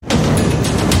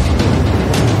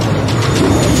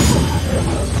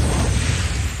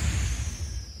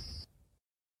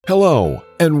Hello,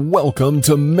 and welcome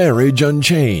to Marriage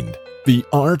Unchained, the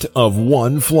art of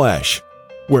one flesh,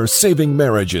 where saving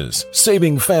marriages,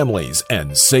 saving families,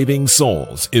 and saving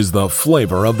souls is the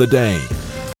flavor of the day.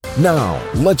 Now,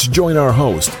 let's join our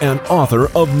host and author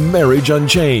of Marriage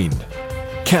Unchained,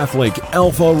 Catholic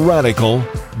Alpha Radical,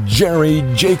 Jerry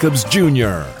Jacobs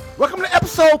Jr. Welcome to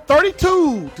episode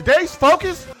 32. Today's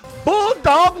focus,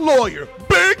 Bulldog Lawyer,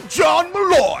 Big John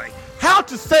Malloy. How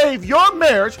to save your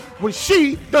marriage when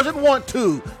she doesn't want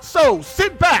to. So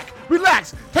sit back,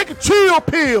 relax, take a chill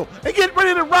pill, and get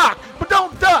ready to rock. But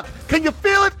don't duck. Can you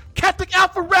feel it? Catholic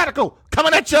Alpha Radical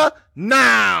coming at you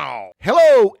now.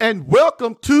 Hello and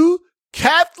welcome to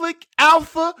Catholic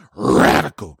Alpha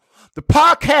Radical, the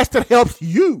podcast that helps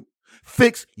you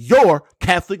fix your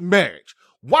Catholic marriage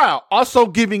while also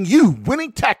giving you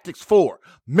winning tactics for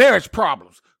marriage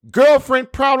problems,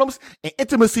 girlfriend problems, and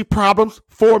intimacy problems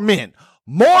for men.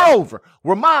 Moreover,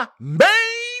 where my main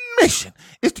mission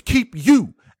is to keep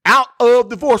you out of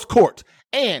divorce court,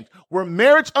 and where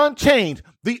Marriage Unchained,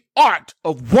 the art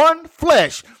of one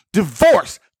flesh,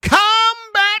 divorce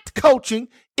combat coaching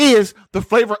is the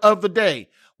flavor of the day,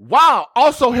 while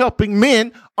also helping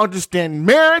men understand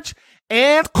marriage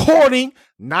and courting,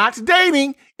 not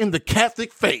dating, in the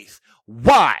Catholic faith.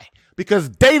 Why? Because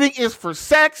dating is for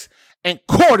sex and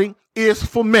courting is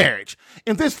for marriage.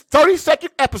 In this 30-second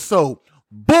episode,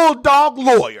 Bulldog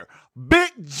Lawyer,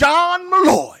 Big John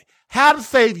Malloy, how to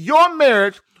save your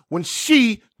marriage when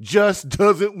she just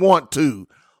doesn't want to.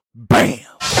 Bam!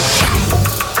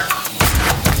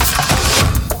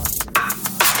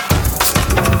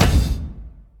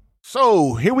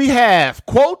 So here we have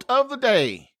quote of the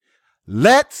day.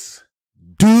 Let's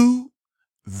do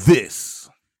this.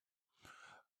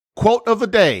 Quote of the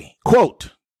day.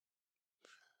 Quote.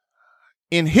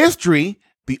 In history,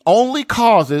 the only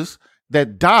causes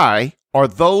that die are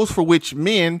those for which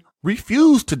men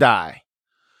refuse to die.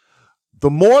 The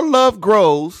more love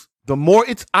grows, the more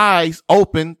its eyes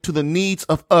open to the needs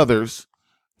of others,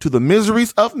 to the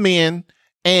miseries of men,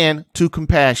 and to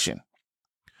compassion.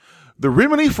 The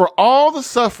remedy for all the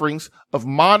sufferings of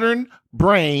modern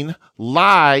brain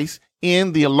lies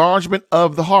in the enlargement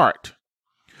of the heart,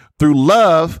 through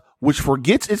love which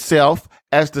forgets itself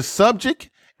as the subject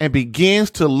and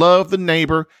begins to love the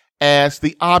neighbor as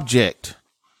the object.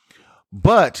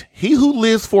 But he who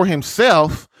lives for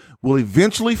himself will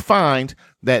eventually find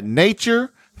that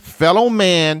nature, fellow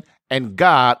man, and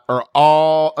God are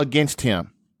all against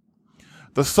him.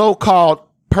 The so-called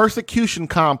persecution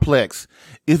complex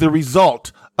is the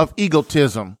result of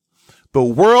egotism. The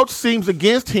world seems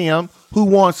against him who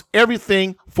wants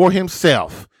everything for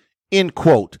himself. End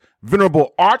quote.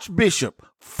 Venerable Archbishop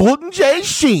Fulton J.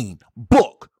 Sheen,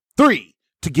 Book 3,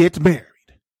 To Get Married.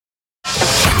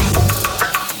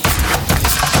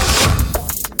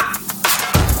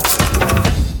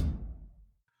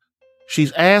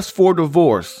 She's asked for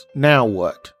divorce. Now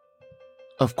what?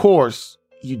 Of course,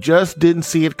 you just didn't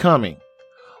see it coming,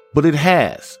 but it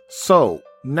has. So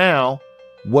now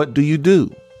what do you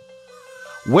do?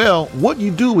 Well, what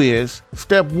you do is,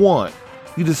 step 1,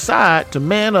 you decide to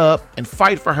man up and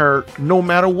fight for her no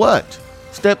matter what.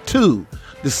 Step 2,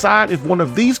 decide if one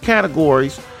of these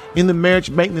categories in the marriage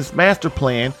maintenance master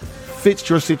plan fits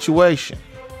your situation.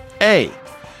 A,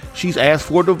 she's asked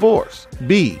for divorce.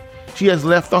 B, she has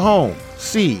left the home.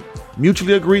 C,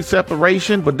 mutually agreed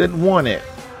separation but didn't want it.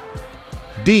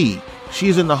 D,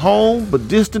 she's in the home but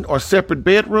distant or separate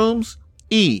bedrooms.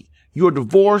 E, you're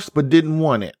divorced but didn't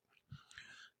want it.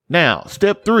 Now,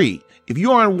 step 3, if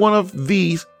you are in one of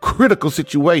these critical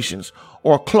situations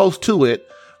or close to it,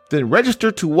 then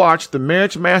register to watch the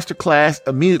Marriage Masterclass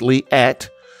immediately at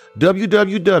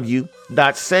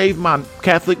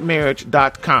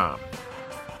www.savemycatholicmarriage.com.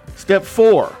 Step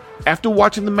 4, after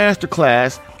watching the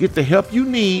masterclass, get the help you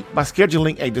need by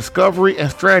scheduling a discovery and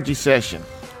strategy session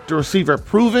to receive a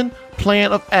proven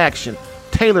plan of action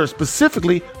tailored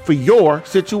specifically for your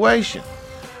situation.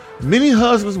 Many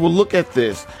husbands will look at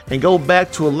this and go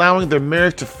back to allowing their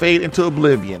marriage to fade into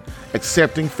oblivion,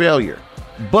 accepting failure.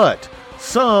 But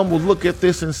some will look at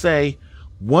this and say,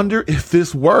 wonder if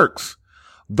this works.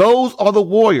 Those are the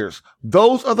warriors.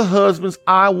 Those are the husbands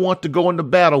I want to go into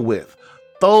battle with.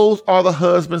 Those are the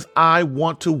husbands I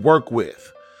want to work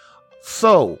with.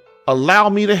 So allow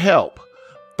me to help.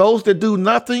 Those that do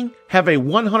nothing have a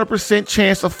 100%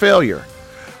 chance of failure.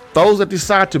 Those that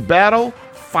decide to battle,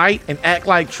 fight, and act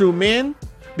like true men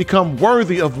become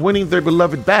worthy of winning their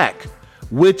beloved back.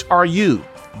 Which are you?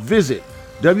 Visit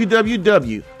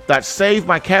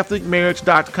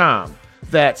www.savemycatholicmarriage.com.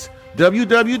 That's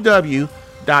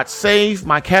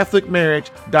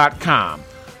www.savemycatholicmarriage.com.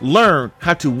 learn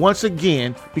how to once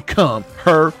again become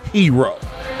her hero.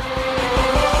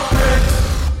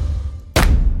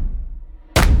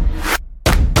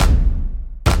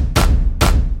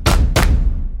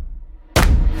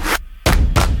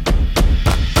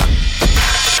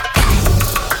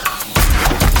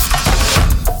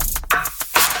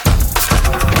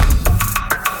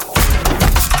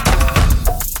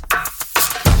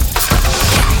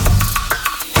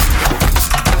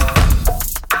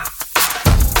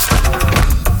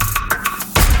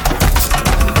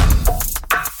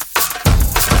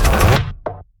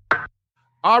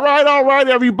 All right,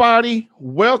 everybody.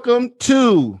 Welcome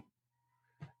to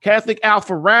Catholic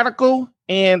Alpha Radical.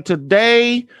 And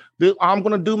today I'm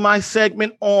going to do my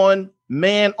segment on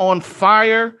Man on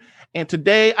Fire. And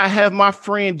today I have my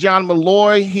friend John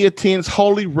Malloy. He attends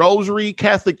Holy Rosary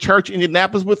Catholic Church in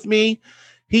Indianapolis with me.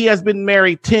 He has been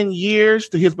married 10 years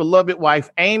to his beloved wife,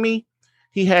 Amy.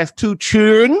 He has 2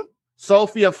 children,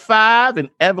 Sophia 5 and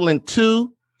Evelyn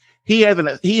 2. He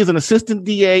is an assistant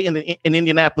DA in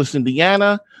Indianapolis,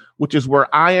 Indiana, which is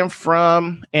where I am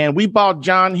from. And we brought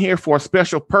John here for a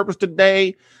special purpose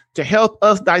today to help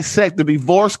us dissect the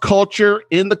divorce culture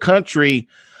in the country,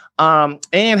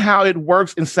 and how it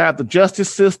works inside the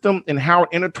justice system and how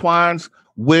it intertwines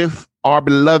with our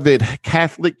beloved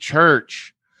Catholic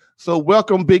Church. So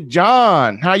welcome, Big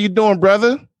John. How you doing,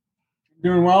 brother?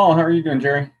 Doing well. How are you doing,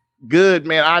 Jerry? Good,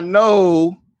 man. I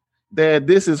know that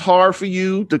this is hard for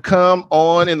you to come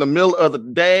on in the middle of the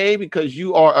day because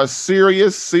you are a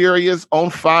serious on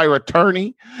fire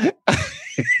attorney.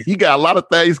 You got a lot of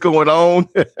things going on.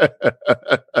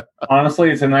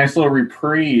 Honestly, it's a nice little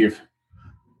reprieve.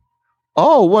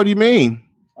 Oh, what do you mean?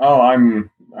 Oh,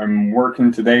 I'm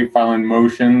working today, filing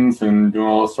motions and doing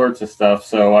all sorts of stuff.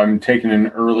 So I'm taking an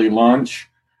early lunch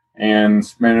and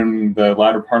spending the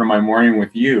latter part of my morning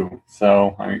with you.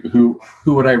 So who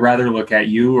would I rather look at,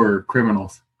 you or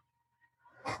criminals?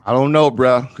 I don't know,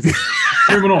 bro.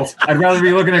 Criminals. I'd rather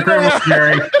be looking at criminals,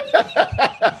 Jerry.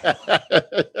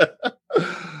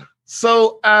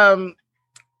 So,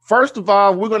 first of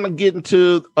all, we're going to get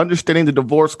into understanding the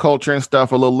divorce culture and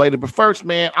stuff a little later. But first,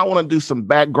 man, I want to do some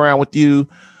background with you.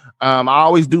 I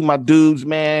always do my dudes,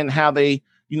 man, how they,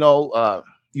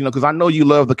 because I know you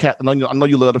love the cat. I know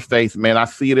you love the faith, man. I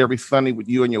see it every Sunday with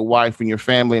you and your wife and your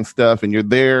family and stuff, and you're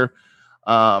there,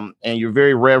 and you're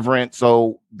very reverent.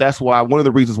 So that's why one of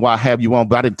the reasons why I have you on.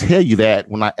 But I didn't tell you that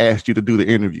when I asked you to do the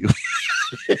interview.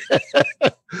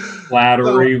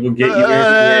 Flattery will get you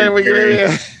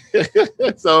there.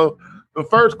 So the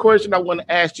first question I want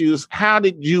to ask you is, how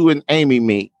did you and Amy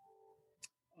meet?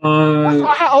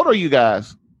 How old are you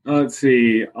guys? Let's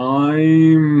see.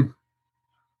 I'm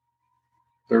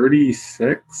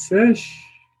 36-ish.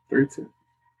 32.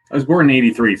 I was born in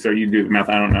 83, so you do the math.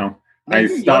 I don't know. I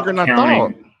stopped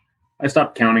counting. I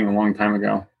stopped counting a long time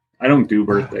ago. I don't do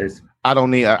birthdays. I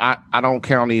don't need. I don't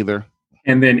count either.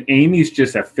 And then Amy's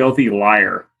just a filthy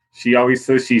liar. She always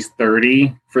says she's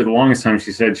 30. For the longest time,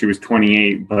 she said she was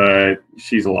 28, but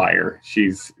she's a liar.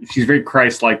 She's very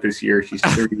Christ-like this year. She's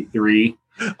 33.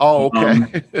 Oh,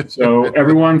 okay. So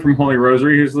everyone from Holy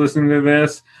Rosary who's listening to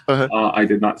this, I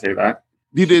did not say that.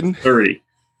 You didn't? 30.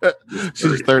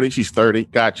 She's 30. She's 30.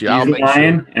 Got you. She's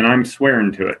lying, and I'm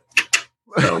swearing to it.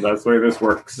 So that's the way this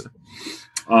works.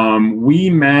 We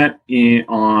met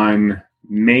on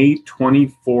May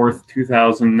 24th,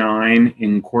 2009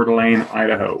 in Coeur d'Alene,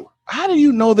 Idaho. How do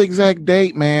you know the exact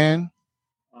date, man?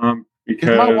 Because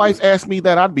if my wife asked me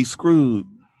that, I'd be screwed.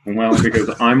 Well, because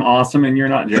I'm awesome and you're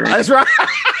not, Jerry. That's right.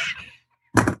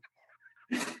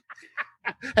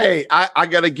 Hey, I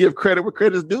got to give credit where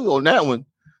credit's due on that one.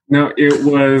 No, it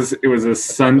was a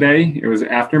Sunday. It was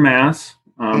after Mass.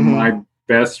 My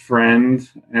best friend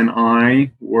and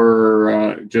I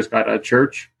were just got out of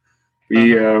church.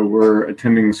 We were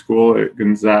attending school at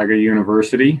Gonzaga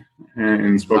University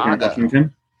in Spokane,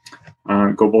 Washington.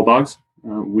 Go Bulldogs.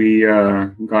 We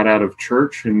got out of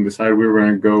church and decided we were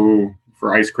going to go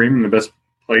for ice cream. And the best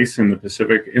place in the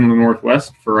Pacific, in the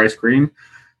Northwest for ice cream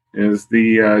is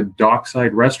the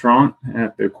Dockside Restaurant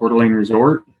at the Coeur d'Alene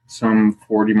Resort, some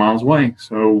 40 miles away.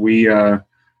 So we got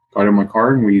in my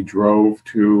car and we drove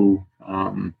to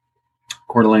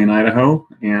Coeur d'Alene, Idaho.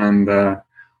 And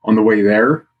on the way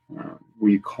there,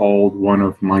 we called one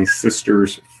of my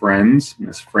sister's friends,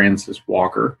 Miss Frances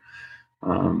Walker.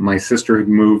 My sister had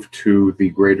moved to the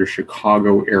greater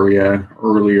Chicago area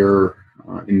earlier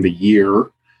in the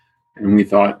year, and we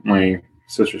thought my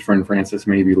sister's friend Frances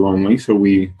may be lonely, so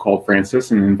we called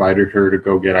Frances and invited her to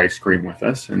go get ice cream with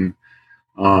us. And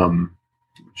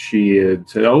she had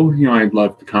said, "Oh, I'd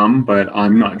love to come, but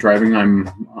I'm not driving.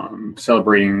 I'm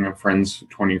celebrating a friend's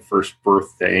 21st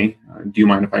birthday. Do you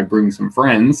mind if I bring some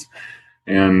friends?"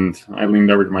 And I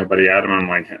leaned over to my buddy Adam. And I'm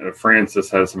like,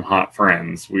 "Francis has some hot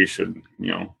friends. We should,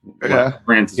 let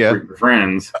Francis bring her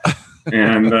friends."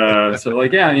 And so,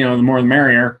 like, yeah, the more the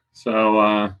merrier.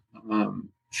 So,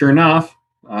 sure enough,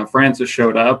 Francis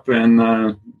showed up,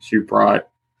 and she brought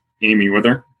Amy with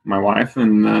her, my wife,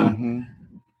 and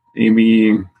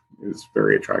Amy is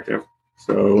very attractive.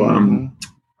 So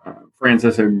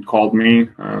Francis had called me.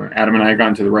 Adam and I got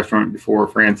into the restaurant before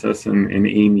Francis and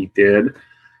Amy did.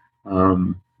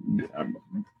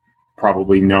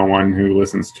 Probably no one who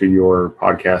listens to your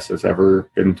podcast has ever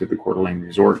been to the Coeur d'Alene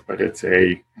Resort, but it's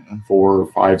a 4 or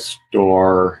 5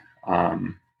 star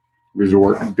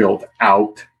resort built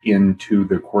out into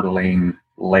the Coeur d'Alene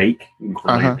Lake in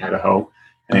Coeur d'Alene, Idaho,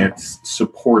 and it's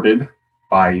supported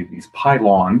by these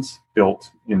pylons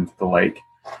built into the lake.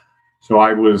 So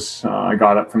I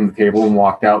got up from the table and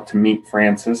walked out to meet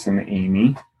Francis and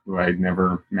Amy, who I'd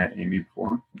never met Amy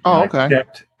before. Oh, okay. I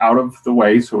stepped out of the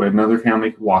way so another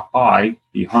family could walk by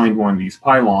behind one of these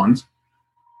pylons,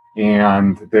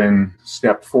 and then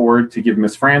stepped forward to give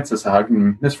Miss Francis a hug.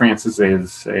 And Miss Francis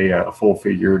is a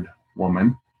full-figured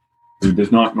woman who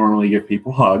does not normally give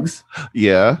people hugs.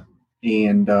 Yeah.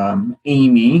 And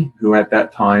Amy, who at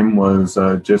that time was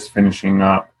just finishing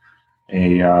up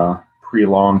a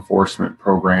pre-law enforcement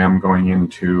program going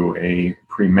into a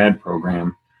pre-med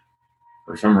program,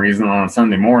 for some reason on a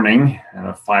Sunday morning at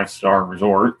a 5-star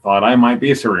resort, thought I might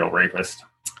be a serial rapist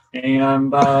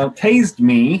and tased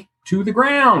me to the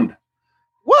ground.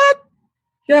 What?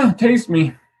 Yeah, tased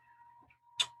me.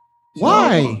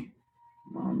 Why?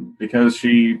 Because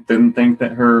she didn't think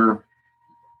that her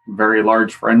very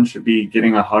large friend should be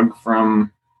getting a hug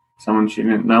from someone she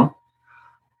didn't know.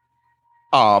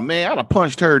 Oh man, I'd have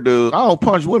punched her, dude. I don't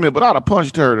punch women, but I'd have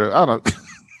punched her.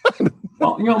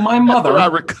 Well, my mother, I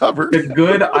recovered. the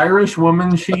good Irish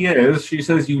woman she is, she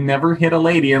says you never hit a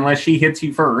lady unless she hits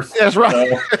you first. That's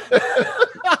right.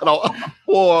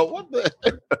 What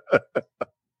the?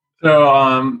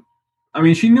 So,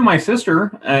 she knew my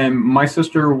sister, and my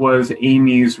sister was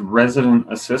Amy's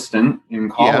resident assistant in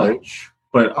college.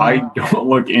 But I don't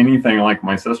look anything like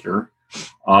my sister.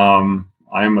 I'm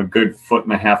a good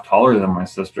 1.5 feet taller than my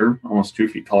sister, almost 2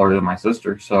 feet taller than my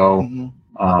sister. So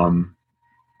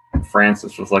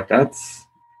Francis was like, "That's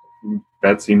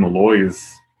Betsy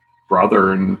Malloy's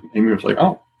brother." And Amy was like,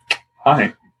 "Oh,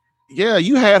 hi." Yeah,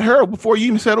 you had her before you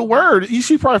even said a word.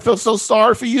 She probably felt so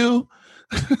sorry for you.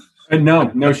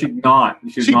 No, she did not.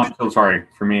 She did not feel sorry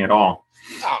for me at all.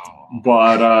 Oh.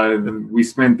 But we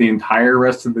spent the entire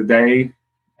rest of the day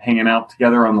hanging out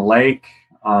together on the lake.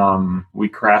 We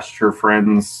crashed her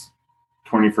friend's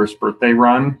 21st birthday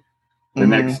run. The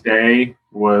next day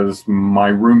was my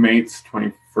roommate's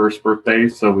 21st birthday,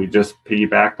 so we just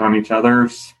piggybacked on each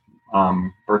other's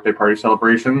birthday party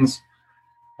celebrations.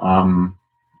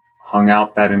 Hung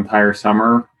out that entire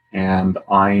summer, and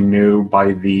I knew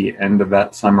by the end of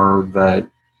that summer that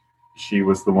she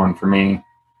was the one for me.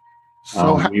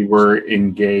 So we were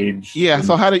engaged. Yeah.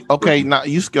 So how did? Okay, now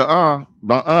you go.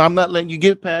 I'm not letting you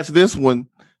get past this one.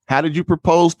 How did you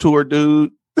propose to her,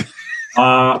 dude?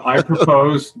 I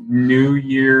proposed New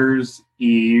Year's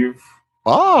Eve.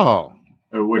 Oh,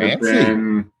 it would have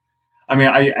been.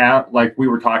 Like we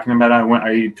were talking about,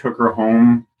 I took her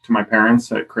home to my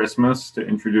parents at Christmas to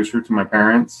introduce her to my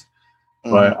parents.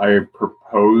 But I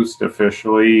proposed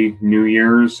officially New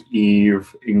Year's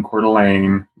Eve in Coeur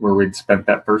d'Alene, where we'd spent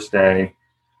that first day,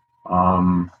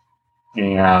 and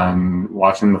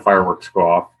watching the fireworks go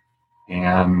off.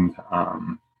 And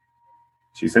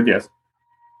she said yes.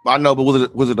 I know, but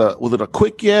was it a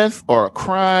quick yes or a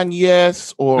crying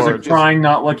yes, or was it crying,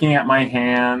 not looking at my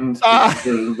hand because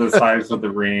of the size of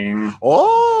the ring?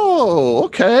 Oh,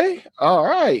 okay, all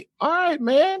right,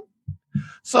 man.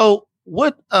 So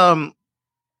what?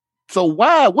 So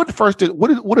why? What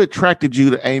attracted you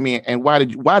to Amy, and why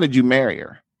did you marry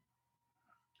her?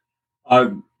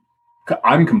 I'm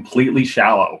completely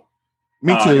shallow.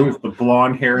 Me too. It was the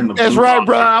blonde hair and the That's blue right,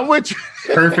 bro. I'm with you.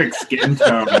 Perfect skin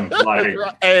tone. Like,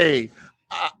 hey,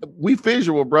 we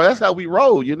visual, bro. That's how we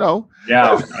roll, you know.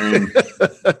 Yeah.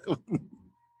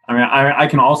 I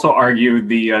can also argue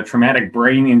the traumatic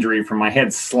brain injury from my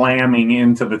head slamming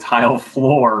into the tile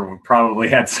floor probably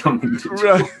had something to do.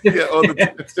 Right. Yeah.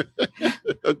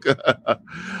 Okay.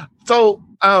 So,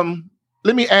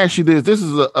 let me ask you this. This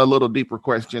is a little deeper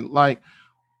question. Like,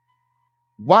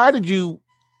 why did you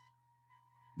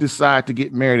decide to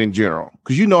get married in general?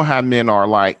 Because you know how men are.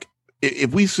 Like,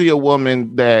 if we see a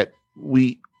woman that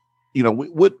we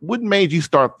what made you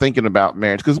start thinking about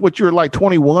marriage? Because what, you're like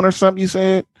 21 or something, you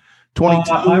said?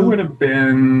 22? I would have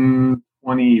been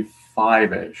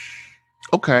 25-ish.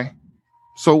 Okay.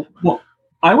 So, well,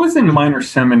 I was in minor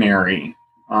seminary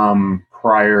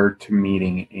prior to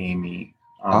meeting Amy.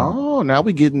 Now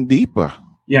we're getting deeper.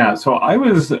 Yeah, so I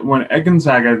was, when at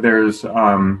Gonzaga, there's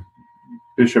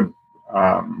Bishop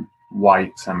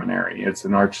White Seminary. It's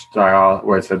an it's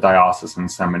a diocesan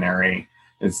seminary.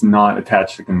 It's not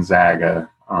attached to Gonzaga.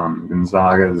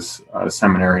 Gonzaga's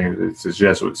seminary, it's a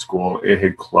Jesuit school. It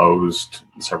had closed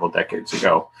several decades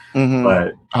ago. Mm-hmm.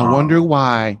 But I wonder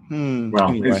why. Well,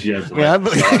 anyway. It's Jesuit. Yeah.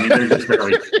 So, I mean, they're just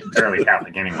barely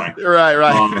Catholic anyway.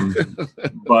 Right.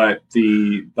 But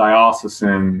the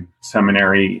diocesan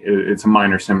seminary, it's a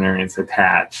minor seminary. It's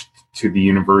attached to the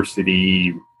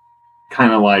university,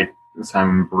 kind of like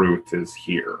Simon Brute is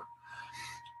here,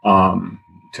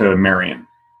 to Marian.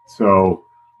 So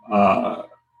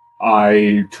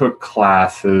I took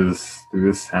classes through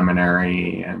the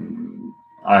seminary, and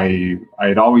I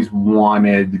had always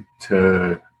wanted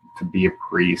to be a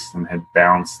priest and had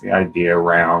bounced the idea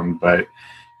around, but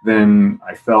then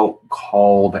I felt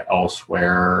called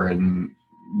elsewhere, and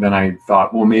then I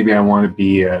thought, well, maybe I want to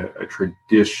be a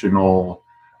traditional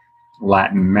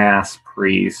Latin Mass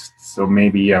priest, so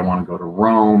maybe I want to go to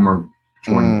Rome or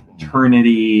join a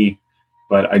fraternity.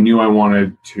 But I knew I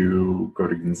wanted to go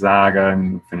to Gonzaga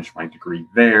and finish my degree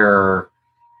there.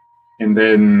 And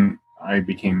then I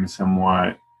became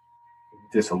somewhat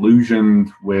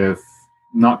disillusioned with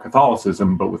not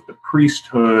Catholicism, but with the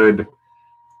priesthood,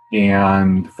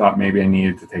 and thought maybe I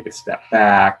needed to take a step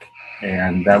back.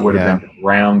 And that would have been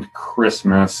around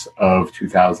Christmas of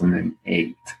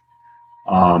 2008.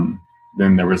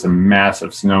 Then there was a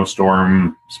massive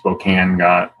snowstorm. Spokane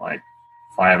got like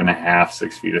 5.5,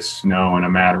 6 feet of snow in a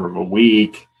matter of a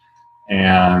week.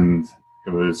 And it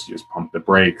was just pump the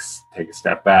brakes, take a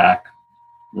step back,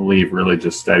 leave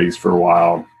religious studies for a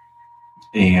while.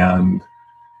 And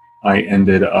I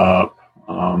ended up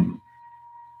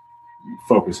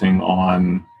focusing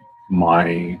on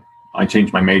I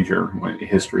changed my major,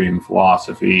 history and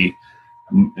philosophy,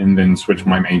 and then switched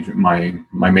my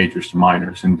majors to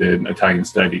minors, and did Italian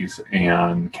studies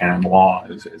and canon law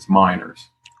as minors.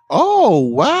 Oh,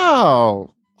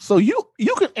 wow. So you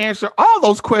can answer all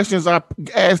those questions I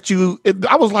asked you.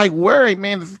 I was like worried,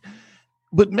 man.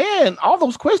 But man, all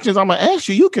those questions I'm gonna ask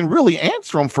you, you can really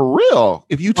answer them for real.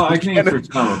 If you, I can answer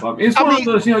some of them. It's one of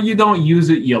those, you don't use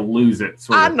it, you lose it.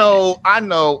 I know.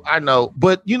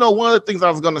 But one of the things I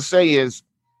was gonna say is,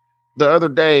 the other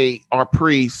day, our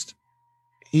priest,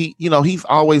 he's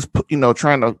always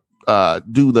trying to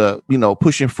do the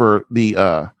pushing for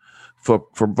the for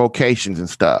vocations and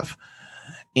stuff.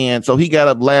 And so he got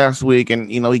up last week, and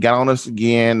he got on us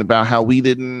again about how we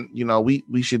didn't,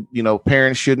 we should,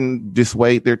 parents shouldn't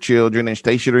dissuade their children, and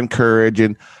they should encourage,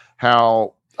 and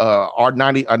how in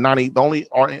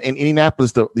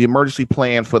Indianapolis, the emergency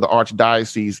plan for the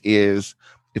archdiocese is,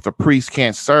 if a priest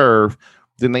can't serve,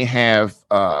 then they have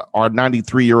our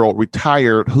 93-year-old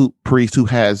retired priest who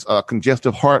has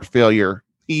congestive heart failure.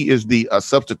 He is the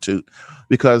substitute,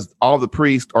 because all the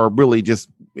priests are really just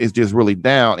really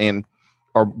down and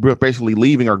are basically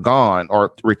leaving or gone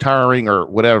or retiring or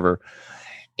whatever.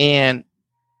 And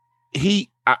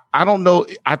I don't know.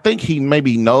 I think he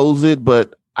maybe knows it,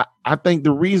 but I think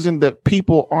the reason that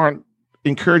people aren't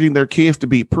encouraging their kids to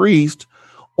be priests,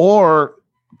 or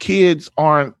kids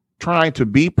aren't trying to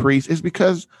be priests, is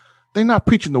because they're not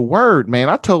preaching the word, man.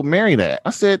 I told Mary that.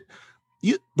 I said,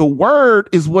 the word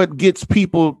is what gets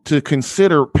people to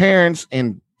consider, parents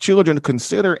and children to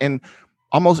consider. And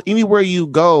almost anywhere you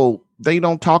go, they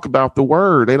don't talk about the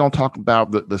word. They don't talk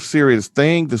about the serious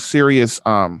thing, the serious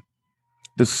problems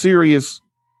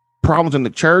in the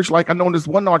church. Like, I know in this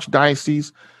one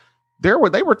archdiocese,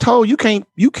 they were told you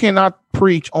cannot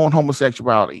preach on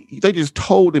homosexuality. They just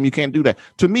told them you can't do that.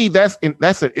 To me, that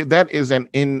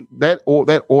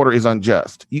order is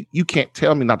unjust. You can't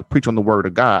tell me not to preach on the word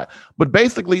of God. But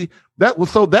basically,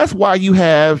 that's why you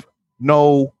have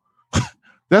no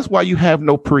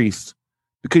priests,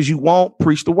 because you won't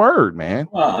preach the word, man.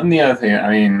 Well, and the other thing, I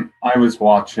mean, I was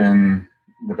watching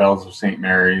The Bells of St.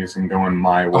 Mary's and Going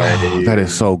My Way. Oh, that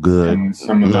is so good. And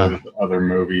some of the other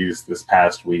movies this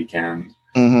past weekend.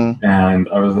 Mm-hmm.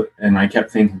 And I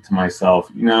kept thinking to myself,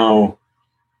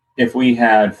 if we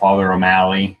had Father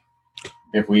O'Malley,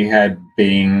 if we had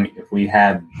Bing, if we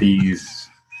had these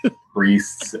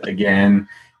priests again,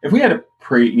 if we had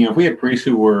priests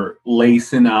who were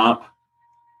lacing up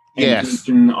and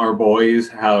teaching our boys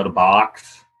how to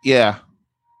box,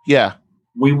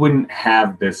 we wouldn't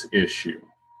have this issue.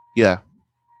 Yeah.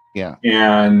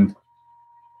 And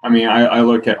I mean, I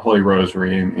look at Holy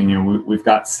Rosary, and you know, we've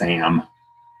got Sam,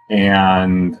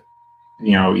 and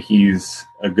you know, he's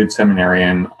a good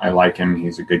seminarian. I like him.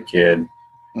 He's a good kid,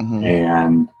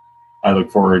 and I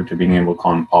look forward to being able to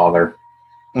call him Father.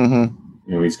 You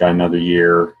know, he's got another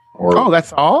year. Or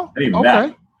that's all. Not even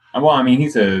that. Well, I mean,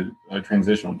 he's a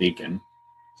transitional deacon,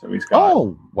 so he's got.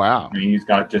 Oh, wow! I mean, he's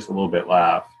got just a little bit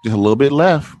left. Just a little bit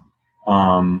left.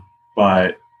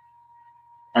 But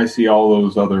I see all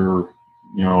those other,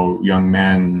 you know, young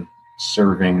men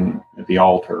serving at the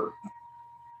altar.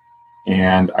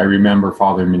 And I remember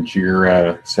Father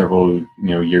Majira several, you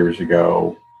know, years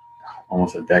ago,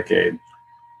 almost a decade,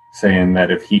 saying that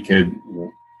if he could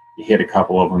hit a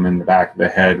couple of them in the back of the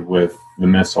head with the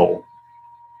missile,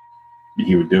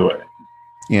 he would do it.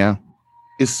 Yeah.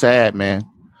 It's sad, man.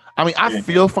 I mean, I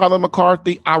feel Father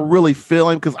McCarthy. I really feel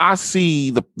him because I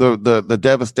see the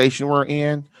devastation we're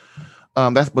in.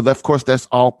 But of course, that's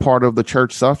all part of the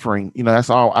church suffering. You know,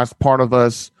 that's part of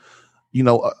us, you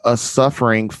know, us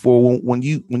suffering for when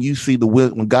you see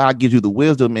when God gives you the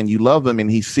wisdom and you love him and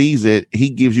he sees it, he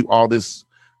gives you all these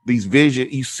vision.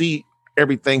 You see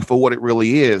everything for what it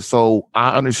really is. So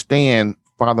I understand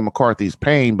Father McCarthy's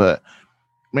pain, but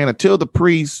man, until the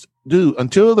priest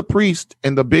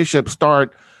and the bishop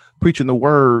start preaching the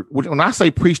word, when I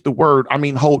say preach the word, I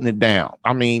mean holding it down.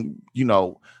 I mean, you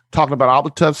know, talking about all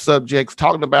the tough subjects,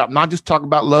 not just talking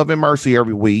about love and mercy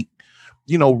every week,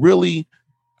 you know, really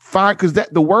fire, because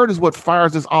the word is what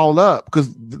fires us all up,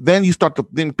 because then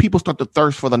people start to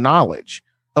thirst for the knowledge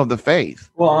of the faith.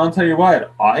 Well, I'll tell you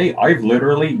what, I've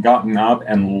literally gotten up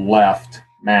and left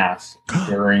Mass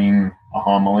during a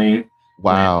homily.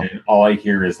 Wow. And all I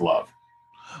hear is love.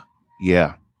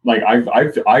 Yeah. Like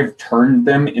I've turned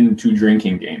them into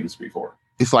drinking games before.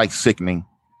 It's like sickening.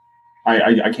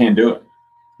 I can't do it.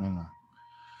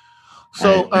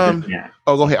 So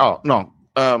go ahead. Oh no.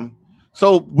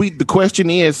 So the question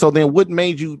is, so then what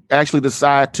made you actually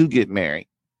decide to get married?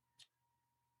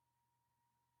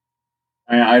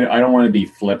 I don't want to be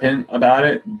flippant about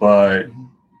it, but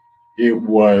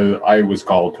I was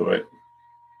called to it.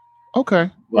 Okay.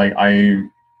 Like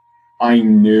I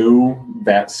knew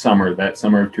that summer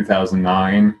of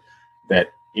 2009,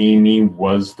 that Amy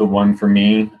was the one for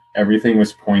me. Everything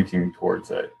was pointing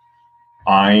towards it.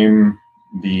 I'm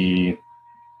a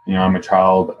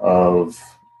child of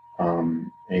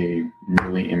a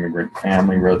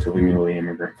relatively newly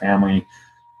immigrant family.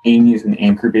 Amy's an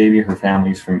anchor baby. Her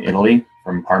family's from Italy,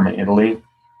 from Parma, Italy.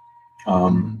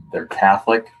 They're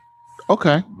Catholic.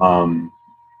 Okay.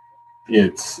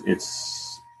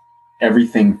 It's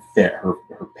everything fit. Her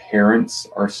parents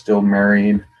are still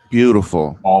married.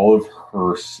 Beautiful. All of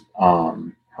her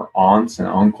aunts and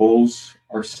uncles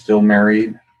are still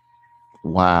married.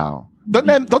 Wow. Don't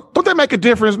that make a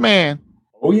difference, man?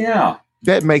 Oh yeah.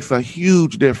 That makes a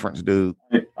huge difference, dude.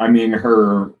 I mean,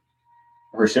 her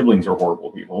siblings are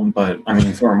horrible people, but I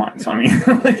mean, so are mine. So I mean,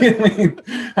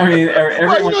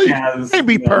 everyone has. You can't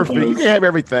be perfect. You can't have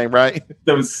everything, right?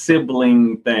 Those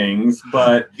sibling things,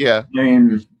 but yeah.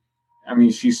 I mean,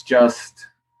 she's just.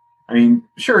 I mean,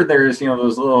 sure, there's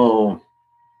those little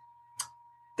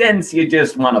dents you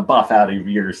just want to buff out of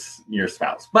your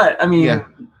spouse, but I mean. Yeah.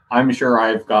 I'm sure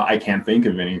I can't think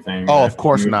of anything. Oh, of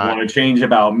course not. Want to change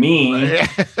about me.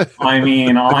 I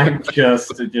mean, I'm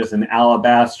just an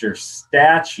alabaster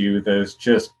statue that's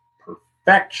just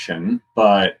perfection.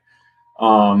 But,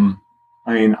 I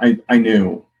mean, I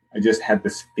knew. I just had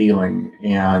this feeling.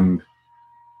 And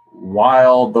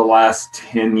while the last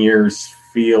 10 years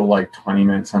feel like 20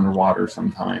 minutes underwater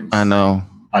sometimes. I know.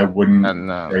 I wouldn't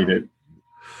trade it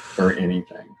for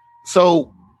anything.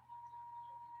 So...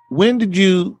 When did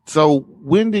you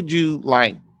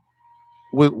like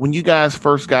when you guys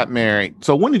first got married?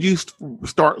 So when did you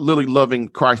start really loving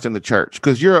Christ in the church?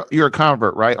 Because you're a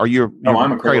convert, right? Or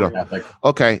I'm a cradle Catholic.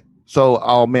 Okay, so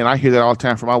oh man, I hear that all the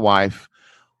time from my wife.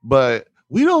 But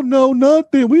we don't know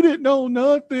nothing. We didn't know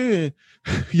nothing.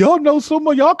 Y'all know so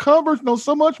much. Y'all converts know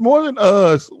so much more than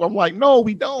us. I'm like, no,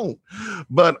 we don't.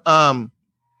 But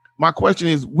my question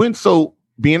is,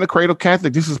 being a cradle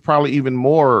Catholic, this is probably even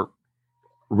more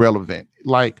relevant.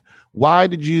 Like, when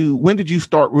did you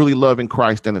start really loving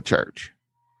Christ in the church?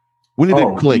 When did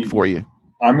it click for you?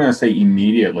 I'm going to say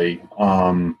immediately.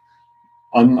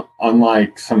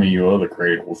 Unlike some of you other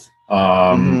cradles,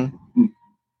 I mean,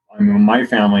 my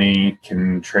family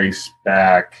can trace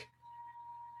back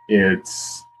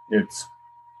its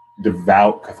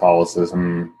devout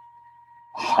Catholicism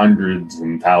hundreds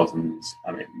and thousands.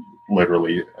 I mean,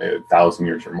 literally 1,000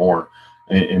 years or more.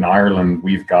 In Ireland,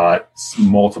 we've got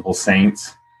multiple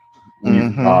saints.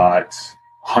 We've got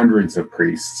hundreds of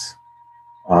priests.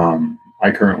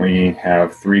 I currently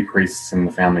have 3 priests in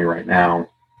the family right now.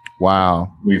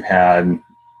 Wow. We've had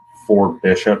 4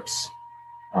 bishops,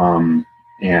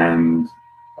 and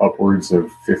upwards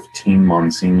of 15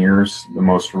 monsignors. The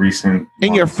most recent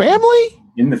in your family?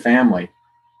 In the family.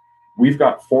 We've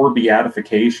got 4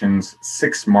 beatifications,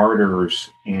 6 martyrs,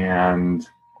 and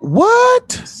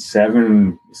what?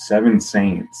 7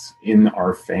 saints in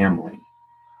our family.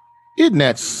 Isn't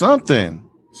that something?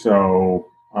 So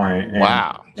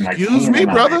wow. Excuse me,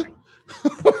 brother.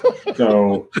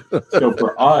 so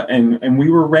for us, and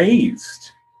we were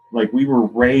raised,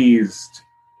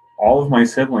 all of my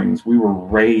siblings, we were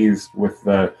raised with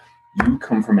you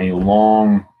come from a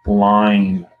long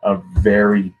line of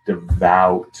very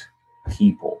devout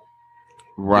people.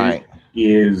 Right. It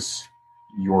is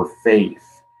your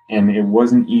faith. And it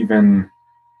wasn't even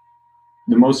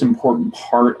the most important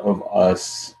part of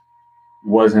us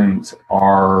wasn't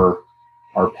our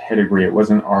pedigree. It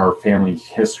wasn't our family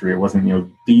history. It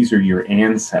wasn't, these are your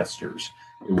ancestors.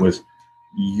 It was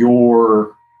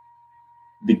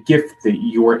the gift that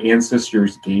your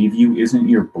ancestors gave you isn't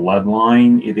your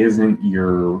bloodline. It isn't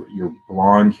your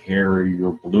blonde hair,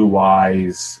 your blue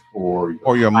eyes, or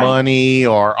your money,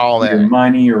 or all that. Your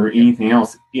money or anything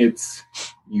else. It's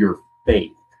your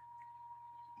faith.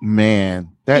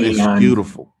 Man, that is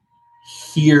beautiful.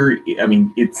 Here,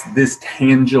 it's this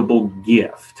tangible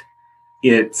gift.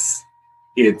 It's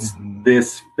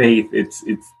this faith. It's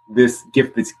this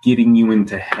gift that's getting you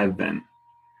into heaven.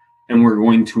 And we're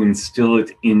going to instill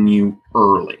it in you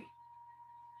early.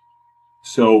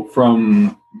 So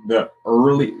from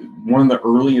one of the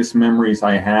earliest memories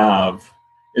I have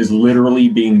is literally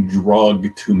being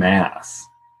drugged to Mass.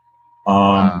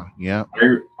 Yeah.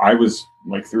 I was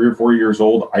like 3 or 4 years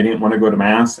old. I didn't want to go to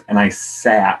Mass, and I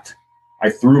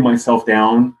threw myself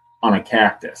down on a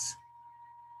cactus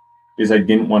because I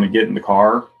didn't want to get in the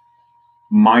car.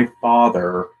 My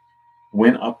father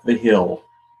went up the hill,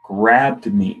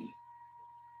 grabbed me,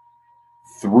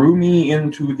 threw me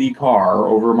into the car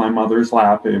over my mother's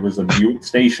lap. It was a Buick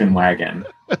station wagon.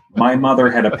 My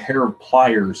mother had a pair of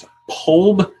pliers,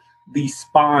 pulled the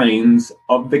spines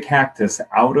of the cactus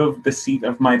out of the seat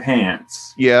of my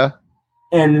pants. Yeah.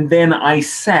 And then I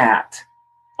sat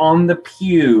on the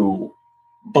pew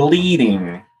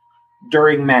bleeding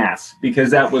during Mass because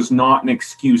that was not an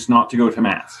excuse not to go to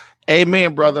Mass.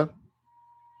 Amen, brother.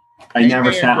 I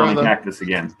never sat on a cactus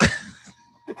again.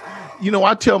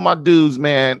 I tell my dudes,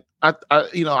 man, I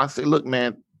say, look,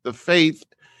 man, the faith,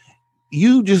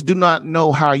 you just do not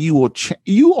know how you will change.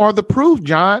 You are the proof,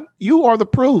 John. You are the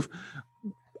proof.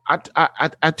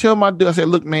 I tell my dudes, I say,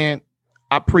 look, man,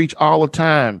 I preach all the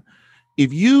time.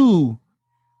 If you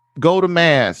go to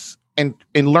Mass and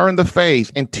learn the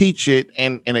faith and teach it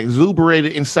and exuberate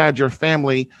it inside your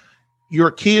family, your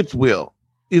kids will.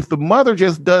 If the mother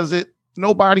just does it,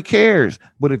 nobody cares.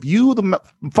 But if you, the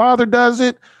father, does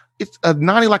it, it's a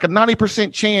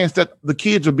 90% chance that the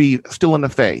kids will be still in the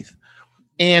faith.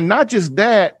 And not just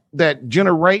that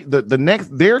generate the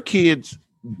next, their kids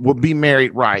will be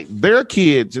married right, their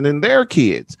kids, and then their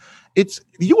kids.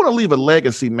 You want to leave a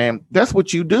legacy, man. That's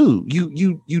what you do.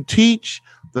 You teach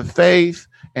the faith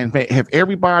and have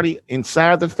everybody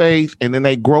inside the faith, and then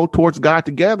they grow towards God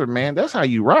together, man. That's how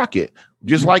you rock it.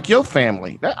 Just like your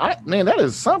family. That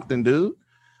is something, dude.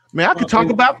 Man, I could talk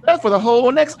about that for the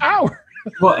whole next hour.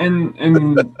 Well, and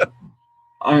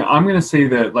I'm going to say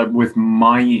that, like, with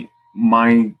my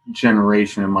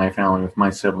generation and my family, with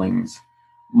my siblings,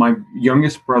 my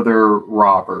youngest brother,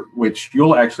 Robert, which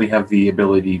you'll actually have the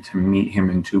ability to meet him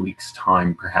in 2 weeks'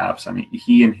 time, perhaps.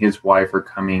 He and his wife are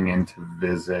coming in to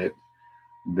visit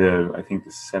I think the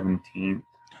 17th.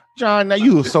 John, now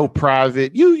you are so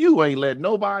private. You ain't let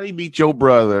nobody meet your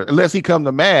brother unless he come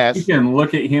to Mass. You can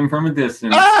look at him from a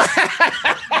distance.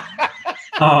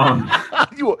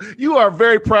 You are a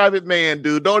very private man,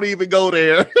 dude. Don't even go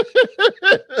there.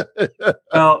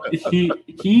 Well,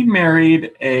 he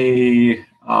married a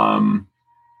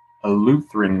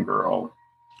Lutheran girl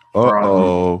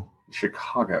from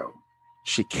Chicago.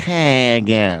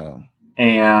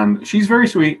 And she's very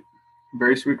sweet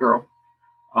girl.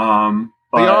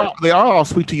 But they are all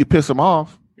sweet till you piss them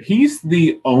off. He's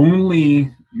the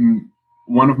only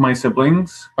one of my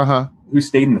siblings who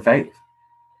stayed in the faith.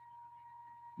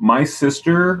 My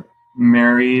sister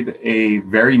married a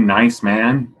very nice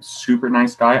man, super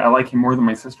nice guy. I like him more than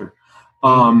my sister.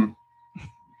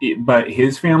 But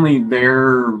his family,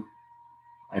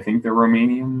 I think they're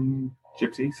Romanian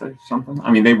gypsies or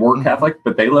something. They were Catholic,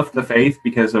 but they left the faith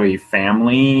because of a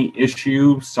family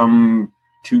issue some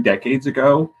 2 decades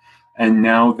ago. And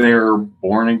now they're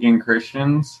born again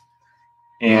Christians.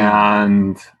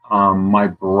 And My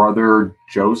brother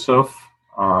Joseph,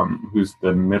 who's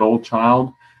the middle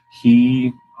child,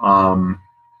 he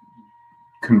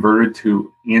converted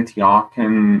to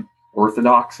Antiochian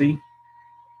Orthodoxy.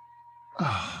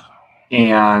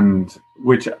 And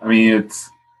which, I mean,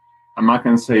 I'm not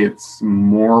going to say it's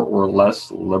more or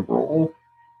less liberal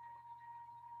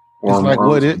or it's like more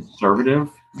what conservative.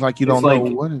 It's like you don't know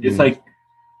what it is. It's like,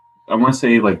 I want to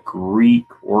say like Greek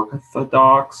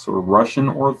Orthodox or Russian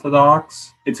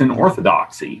Orthodox. It's an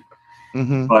orthodoxy,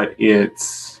 but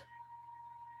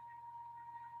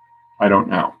I don't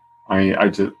know.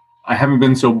 I haven't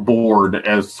been so bored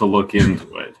as to look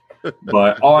into it.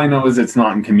 But all I know is it's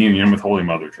not in communion with Holy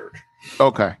Mother Church.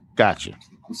 Okay, gotcha.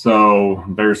 So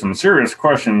there's some serious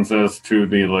questions as to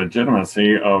the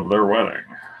legitimacy of their wedding.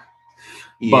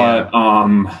 Yeah.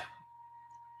 But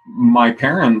my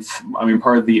parents, I mean,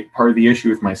 part of the issue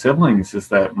with my siblings is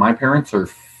that my parents are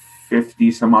 50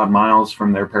 some odd miles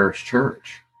from their parish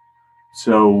church.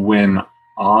 So when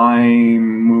I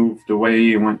moved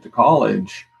away and went to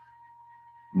college,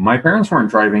 my parents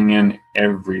weren't driving in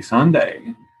every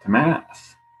Sunday to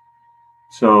Mass.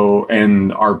 So,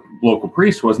 and our local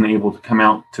priest wasn't able to come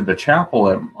out to the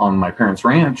chapel on my parents'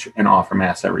 ranch and offer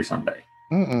Mass every Sunday.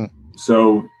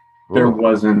 So there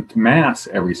wasn't Mass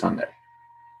every Sunday.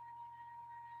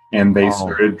 And they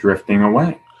started drifting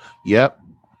away. Yep.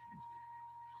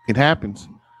 It happens.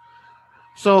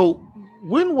 So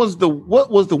what was the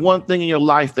one thing in your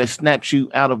life that snapped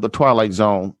you out of the twilight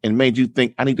zone and made you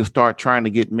think, I need to start trying to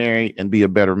get married and be a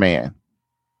better man?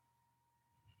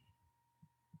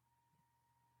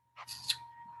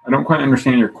 I don't quite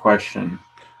understand your question.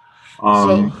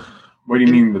 What do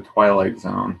you mean the twilight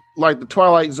zone? Like the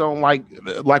twilight zone, like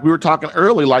we were talking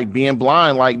early, like being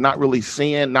blind, like not really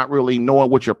seeing, not really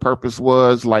knowing what your purpose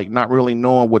was, like not really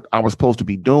knowing what I was supposed to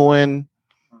be doing,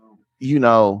 you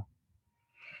know.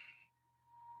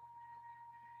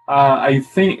 I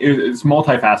think it's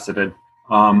multifaceted.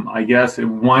 I guess it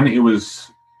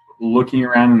was looking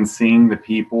around and seeing the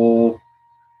people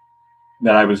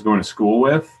that I was going to school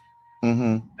with.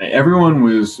 Everyone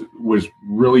was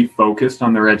really focused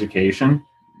on their education.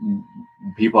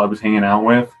 People I was hanging out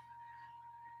with.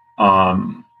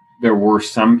 There were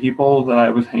some people that I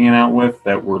was hanging out with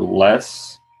that were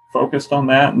less focused on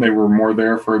that, and they were more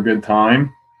there for a good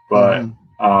time. But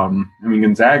I mean,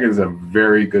 Gonzaga is a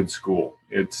very good school.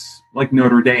 It's like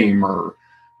Notre Dame or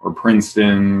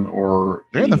Princeton or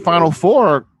they're in the Final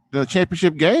Four. The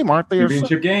championship game, aren't they?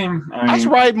 Championship game. That's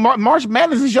right. March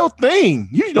Madness is your thing.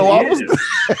 You know,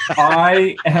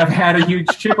 I have had a huge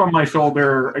chip on my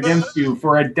shoulder against you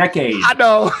for a decade. I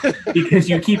know. Because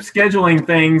you keep scheduling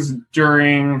things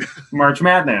during March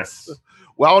Madness.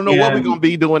 Well, I don't know what we're going to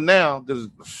be doing now.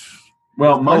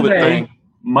 Well,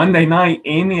 Monday night,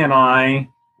 Amy and I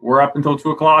were up until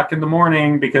 2:00 in the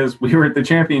morning because we were at the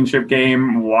championship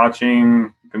game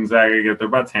watching Gonzaga get their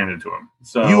butts handed to them.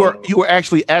 So you were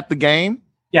actually at the game?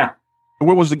 Yeah.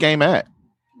 Where was the game at?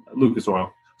 Lucas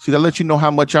Oil. See, that lets you know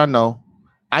how much I know.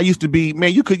 I used to be,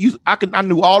 man, I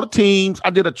knew all the teams. I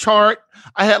did a chart.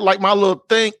 I had like my little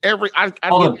thing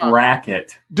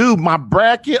bracket. Dude, my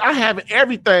bracket. I have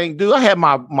everything, dude. I had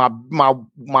my wine,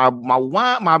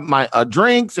 my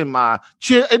drinks and my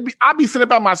chill. I'd be sitting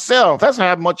by myself. That's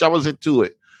how much I was into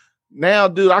it. Now,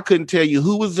 dude, I couldn't tell you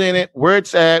who was in it, where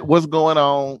it's at, what's going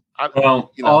on.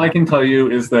 All I can tell you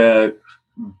is that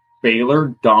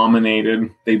Baylor dominated.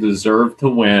 They deserved to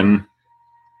win.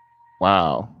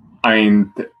 Wow. I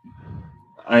mean,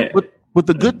 but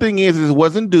the good thing is it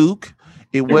wasn't Duke.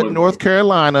 It wasn't North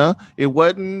Carolina. It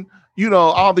wasn't,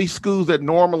 all these schools that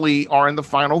normally are in the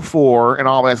Final Four and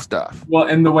all that stuff. Well,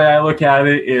 and the way I look at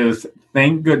it is,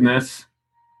 thank goodness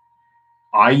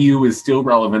IU is still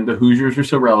relevant. The Hoosiers are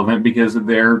still relevant because of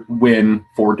their win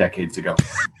 4 decades ago.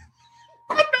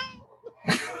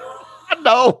 I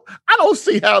know. I don't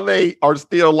see how they are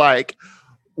still like,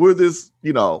 we're this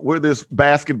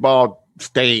basketball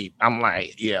state. I'm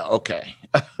like, yeah, okay.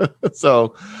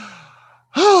 So,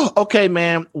 okay,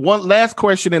 man. One last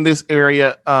question in this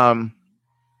area.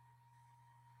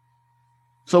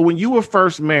 So when you were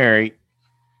first married,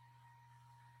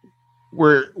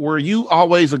 were you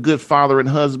always a good father and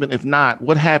husband? If not,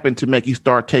 what happened to make you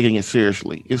start taking it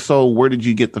seriously? If so, where did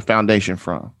you get the foundation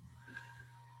from?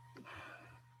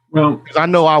 Well, I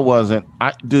know I wasn't.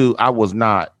 I was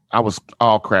not. I was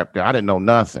all crap there. I didn't know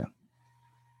nothing.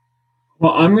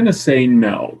 Well, I'm going to say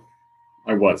no,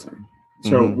 I wasn't.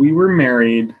 So we were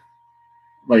married,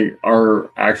 like our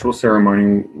actual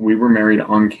ceremony, we were married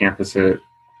on campus at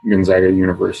Gonzaga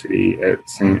University at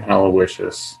St.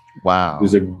 Aloysius. Wow. It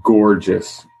was a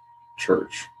gorgeous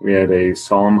church. We had a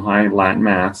solemn high Latin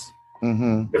Mass,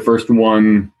 The first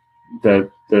one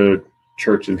that the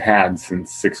church has had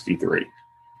since '63.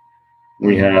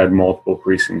 We had multiple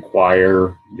priests in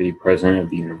choir. The president of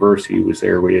the university was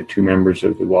there. We had 2 members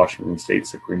of the Washington State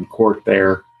Supreme Court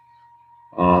there.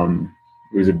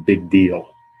 It was a big deal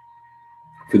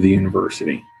for the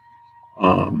university.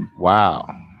 Wow.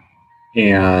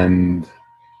 And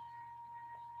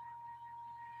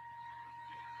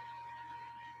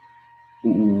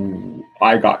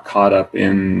I got caught up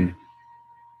in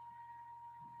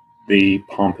the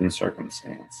pomp and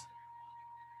circumstance.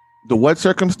 The what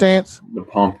circumstance? The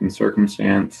pomp and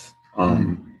circumstance.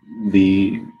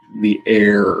 The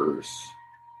airs,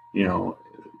 you know,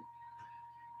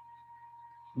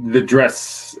 the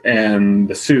dress and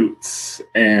the suits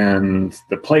and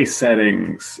the place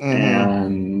settings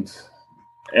and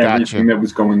everything that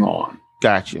was going on.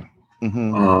 Gotcha.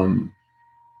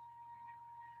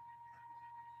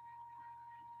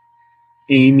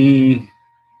 Amy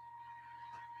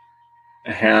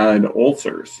had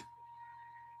ulcers.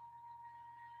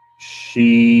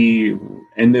 She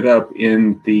ended up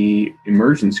in the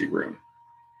emergency room.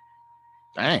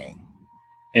 Dang.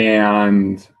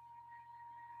 And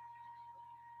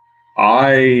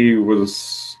I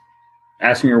was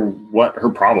asking her what her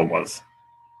problem was.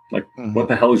 Like, what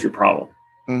the hell is your problem?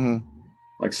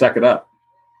 Like, suck it up.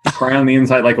 Cry on the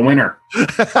inside like a winner.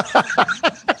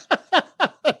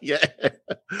 Yeah.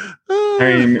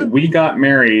 I mean, we got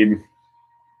married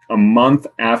a month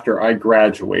after I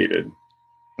graduated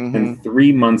and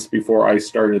 3 months before I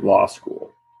started law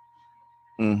school.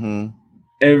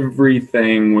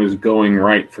 Everything was going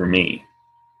right for me.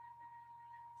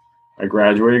 I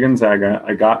graduated Gonzaga.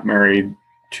 I got married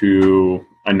to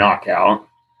a knockout.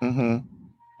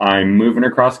 I'm moving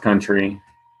across country.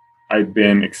 I'd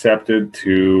been accepted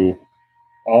to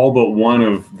all but one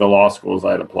of the law schools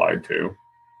I'd applied to.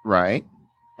 Right.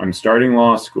 I'm starting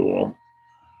law school.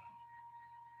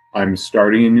 I'm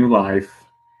starting a new life.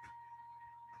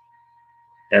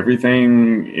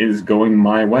 Everything is going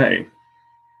my way.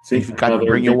 See, you forgot to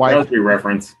bring your wife. Cosby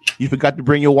reference. You forgot to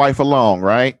bring your wife along,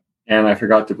 right? And I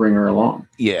forgot to bring her along.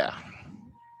 Yeah.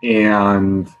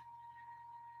 And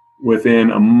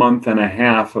within a month and a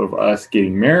half of us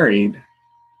getting married,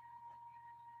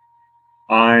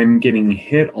 I'm getting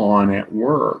hit on at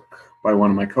work by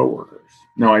one of my coworkers.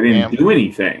 No, I didn't do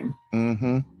anything.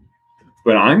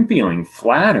 But I'm feeling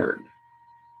flattered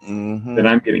that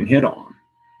I'm getting hit on.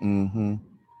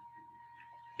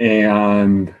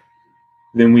 And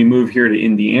then we move here to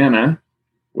Indiana,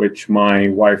 which my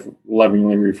wife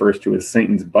lovingly refers to as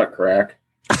Satan's butt crack.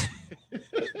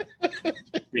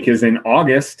 Because in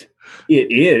August,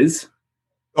 it is.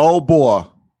 Oh, boy.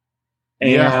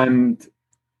 And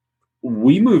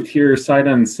we moved here sight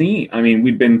unseen. I mean,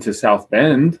 we'd been to South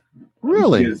Bend.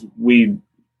 Really? Because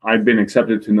I'd been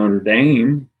accepted to Notre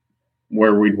Dame,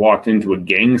 where we'd walked into a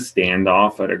gang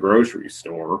standoff at a grocery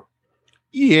store.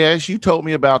 Yes, you told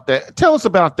me about that. Tell us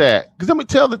about that. Because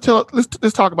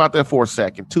let's talk about that for a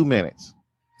second. 2 minutes.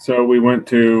 So we went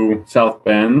to South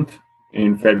Bend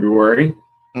in February.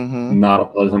 Not a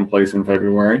pleasant place in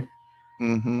February.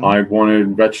 I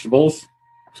wanted vegetables.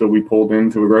 So we pulled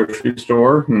into a grocery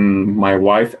store, and my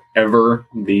wife, ever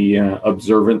the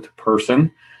observant person,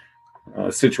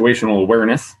 situational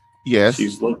awareness. Yes.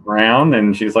 She's looked around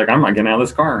and she's like, I'm not getting out of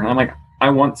this car. And I'm like, I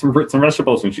want some fruits and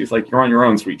vegetables. And she's like, you're on your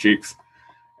own, sweet cheeks.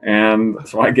 And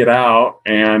so I get out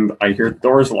and I hear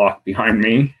doors locked behind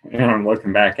me, and I'm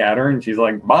looking back at her and she's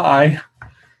like, bye.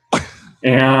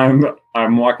 And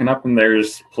I'm walking up and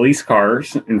there's police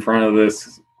cars in front of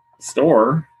this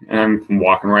store, and I'm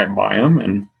walking right by them,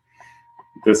 and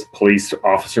this police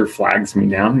officer flags me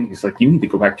down and he's like, you need to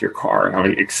go back to your car. And I'm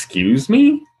like, excuse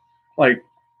me? Like,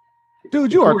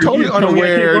 dude, you are totally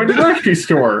unaware. Going to the grocery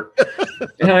store.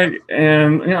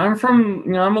 and I'm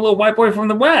from, I'm a little white boy from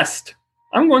the West.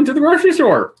 I'm going to the grocery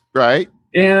store. Right.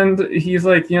 And he's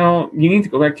like, you need to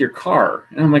go back to your car.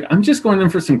 And I'm like, I'm just going in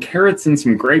for some carrots and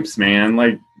some grapes, man.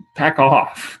 Like, pack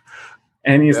off.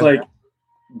 And he's like,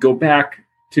 go back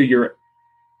to your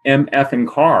MFing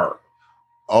car.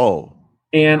 Oh.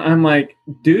 And I'm like,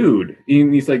 dude.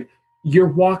 And he's like, you're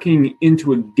walking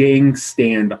into a gang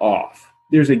standoff.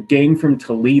 There's a gang from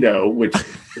Toledo, which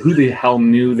who the hell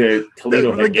knew that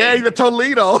Toledo had the gang of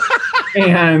Toledo.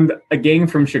 And a gang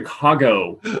from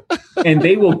Chicago. And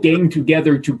they will gang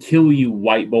together to kill you,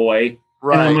 white boy.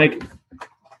 Right. And I'm like,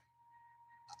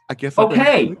 I guess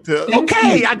okay.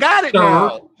 I got it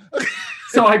now.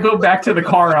 So I go back to the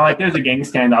car. I'm like, there's a gang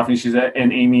standoff.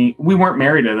 And Amy, we weren't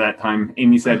married at that time.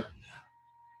 Amy said,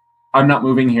 I'm not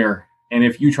moving here. And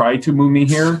if you try to move me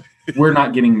here, we're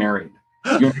not getting married.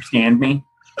 You understand me?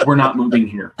 We're not moving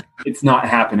here. It's not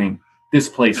happening. This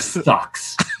place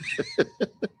sucks.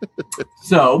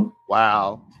 So,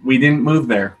 wow. We didn't move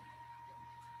there.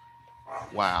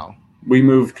 Wow. We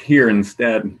moved here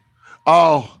instead.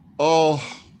 Oh.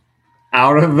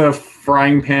 Out of the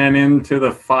frying pan into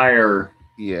the fire.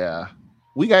 Yeah.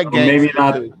 We got well, maybe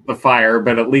not the fire,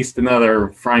 but at least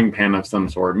another frying pan of some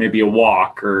sort. Maybe a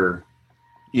wok or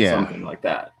something like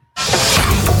that.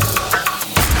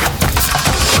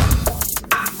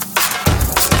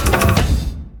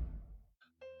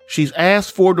 She's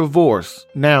asked for divorce.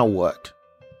 Now what?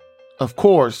 Of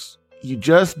course, you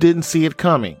just didn't see it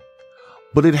coming,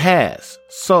 but it has.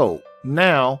 So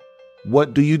now,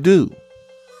 what do you do?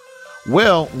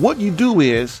 Well, what you do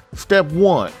is, step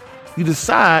 1, you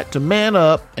decide to man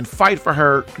up and fight for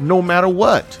her no matter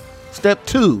what. Step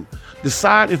 2,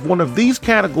 decide if one of these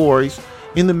categories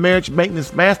in the marriage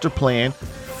maintenance master plan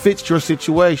fits your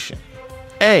situation.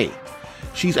 A,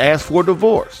 she's asked for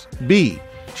divorce. B,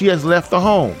 she has left the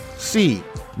home. C,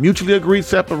 mutually agreed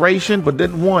separation but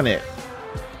didn't want it.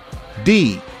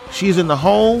 D, she's in the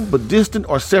home but distant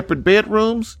or separate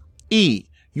bedrooms. E,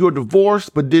 you're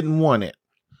divorced but didn't want it.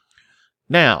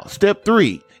 Now, step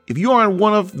 3, if you are in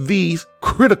one of these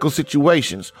critical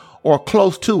situations or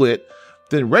close to it,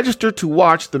 then register to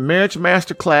watch the Marriage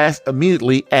Masterclass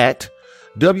immediately at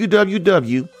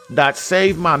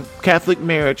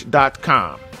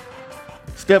www.savemycatholicmarriage.com.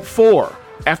 Step 4,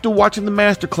 after watching the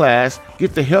masterclass,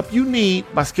 get the help you need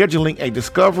by scheduling a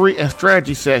discovery and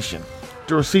strategy session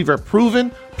to receive a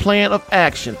proven plan of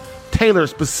action tailored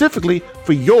specifically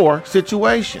for your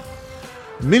situation.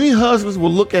 Many husbands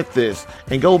will look at this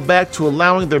and go back to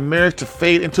allowing their marriage to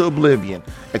fade into oblivion,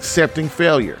 accepting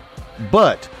failure.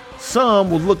 But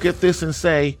some will look at this and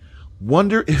say,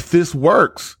 wonder if this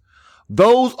works.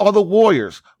 Those are the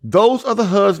warriors. Those are the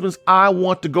husbands I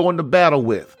want to go into battle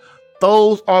with.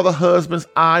 Those are the husbands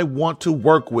I want to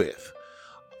work with.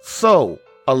 So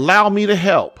allow me to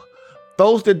help.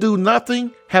 Those that do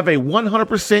nothing have a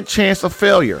 100% chance of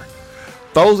failure.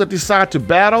 Those that decide to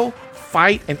battle,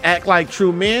 fight, and act like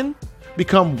true men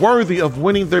become worthy of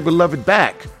winning their beloved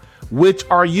back. Which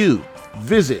are you?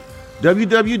 Visit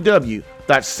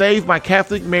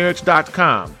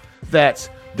www.savemycatholicmarriage.com. That's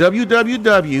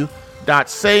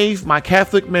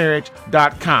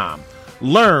www.savemycatholicmarriage.com.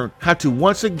 Learn how to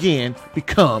once again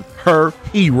become her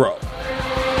hero.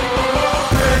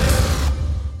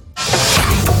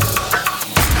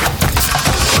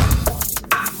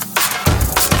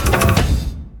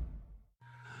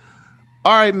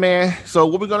 All right, man. So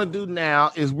what we're going to do now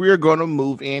is we're going to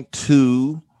move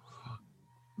into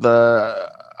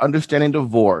the understanding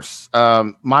divorce.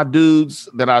 My dudes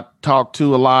that I talk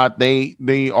to a lot, they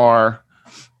are,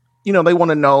 they want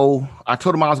to know. I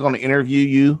told them I was going to interview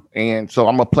you, and so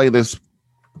I'm gonna play this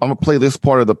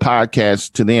part of the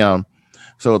podcast to them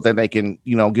so that they can,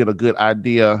 get a good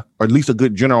idea, or at least a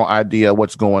good general idea of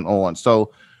what's going on.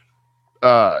 So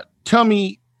tell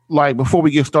me, like, before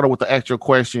we get started with the actual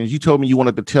questions, you told me you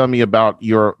wanted to tell me about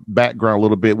your background a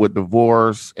little bit with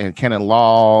divorce and canon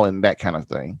law and that kind of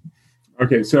thing.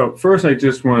 Okay, so first I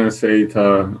just want to say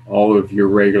to all of your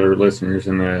regular listeners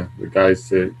and the guys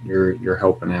that you're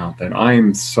helping out that I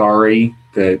am sorry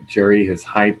that Jerry has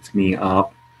hyped me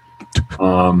up,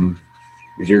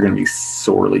 because you're going to be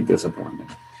sorely disappointed.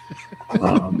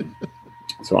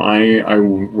 So I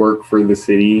work for the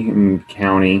city and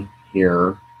county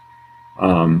here.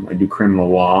 I do criminal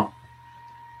law,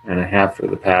 and I have for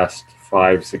the past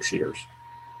 5-6 years.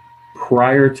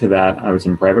 Prior to that, I was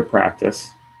in private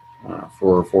practice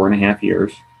for 4.5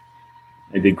 years.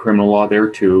 I did criminal law there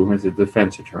too as a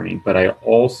defense attorney, but I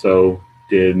also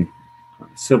did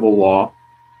civil law,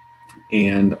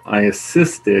 and I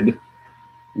assisted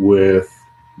with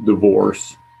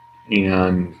divorce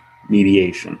and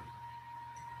mediation.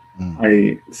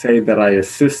 I say that I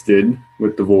assisted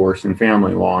with divorce and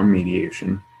family law and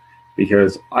mediation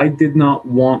because I did not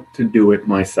want to do it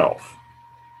myself.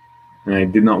 And I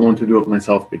did not want to do it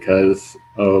myself because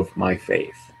of my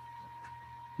faith.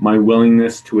 My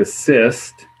willingness to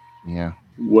assist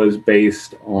was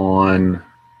based on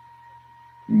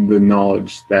the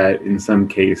knowledge that in some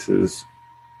cases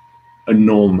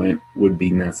annulment would be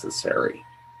necessary.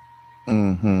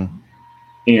 Mm-hmm.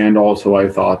 And also I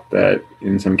thought that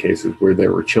in some cases where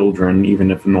there were children,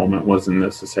 even if annulment wasn't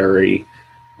necessary,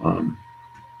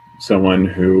 someone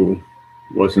who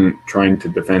wasn't trying to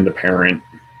defend a parent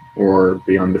or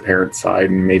be on the parent's side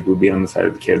and maybe would be on the side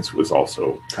of the kids was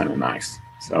also kind of nice.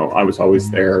 So I was always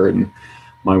there, and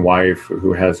my wife,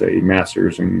 who has a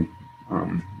master's in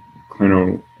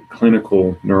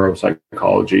clinical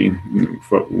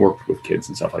neuropsychology, worked with kids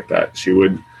and stuff like that. She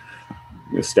would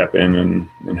step in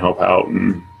and help out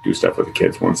and do stuff with the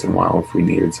kids once in a while if we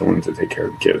needed someone to take care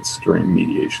of the kids during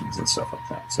mediations and stuff like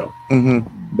that. So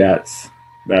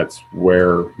that's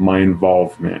where my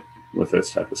involvement with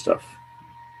this type of stuff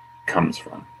comes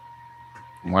from.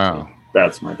 Wow. So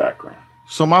that's my background.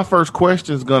 So my first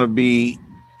question is going to be,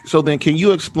 so then can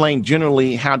you explain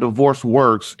generally how divorce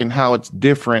works and how it's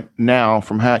different now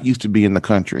from how it used to be in the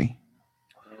country?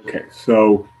 Okay,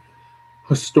 so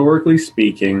historically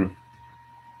speaking,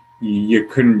 you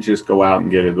couldn't just go out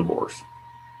and get a divorce.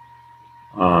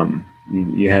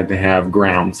 You had to have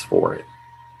grounds for it.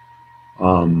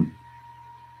 And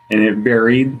it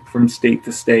varied from state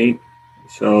to state.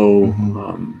 So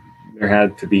there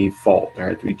had to be fault, there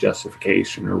had to be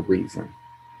justification or reason.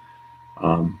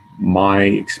 My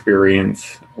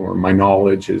experience or my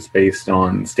knowledge is based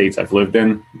on states I've lived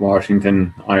in: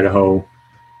 Washington, Idaho,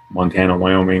 Montana,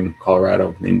 Wyoming,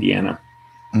 Colorado, and Indiana.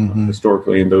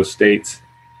 Historically, in those states,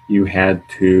 you had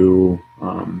to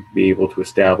be able to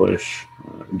establish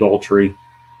adultery,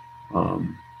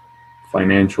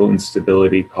 financial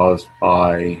instability caused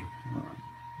by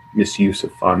misuse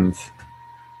of funds,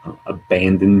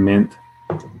 abandonment,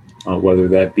 whether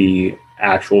that be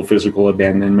actual physical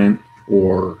abandonment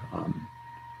or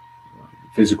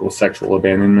physical sexual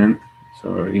abandonment.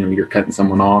 So, you're cutting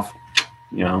someone off,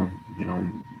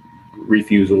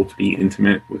 refusal to be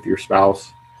intimate with your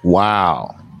spouse.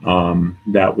 Wow.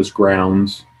 That was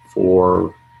grounds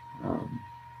for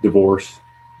divorce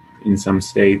in some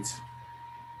states.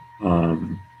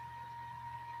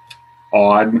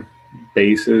 Odd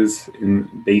bases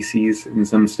in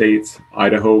some states.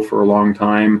 Idaho, for a long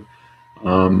time,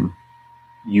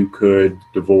 you could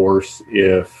divorce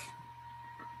if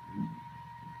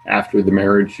after the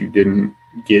marriage you didn't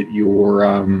get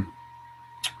your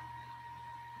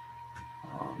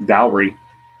dowry,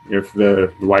 if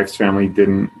the wife's family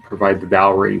didn't provide the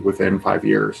dowry within 5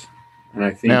 years. And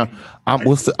I think now,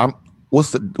 what's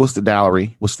the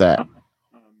dowry? What's that?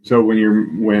 So when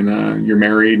you're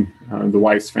married, the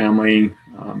wife's family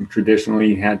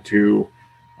traditionally had to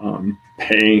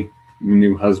pay the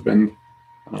new husband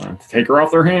to take her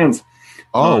off their hands.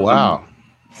 Oh, wow.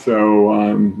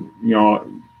 So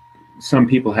some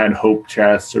people had hope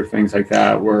chests or things like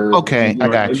that, where I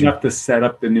got you. Enough to set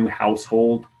up the new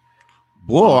household.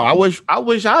 Boy, I wish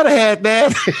I'd have had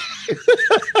that.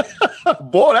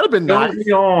 Boy, that'd have been nice.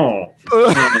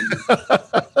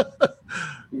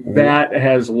 That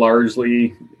has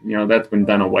largely, that's been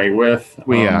done away with.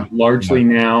 Largely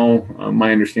now,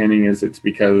 my understanding is it's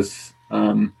because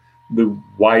the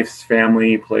wife's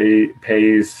family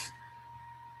pays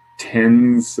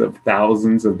tens of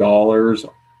thousands of dollars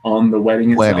on the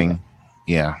wedding itself.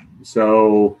 Yeah.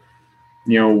 So,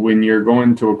 when you're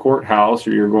going to a courthouse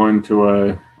or you're going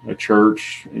to a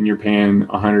church and you're paying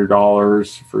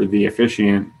 $100 for the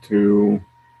officiant to,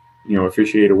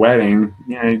 officiate a wedding,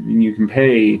 you can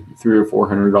pay $300 or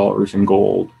 $400 in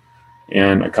gold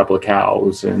and a couple of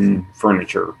cows and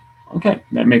furniture. Okay,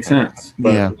 that makes sense.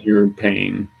 But you're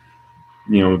paying,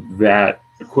 that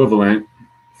equivalent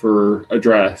for a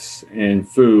dress and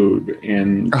food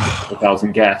and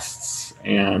 1,000 guests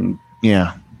and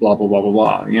blah, blah, blah, blah,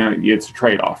 blah. It's a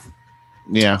trade-off.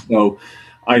 Yeah. So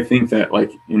I think that,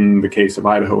 like in the case of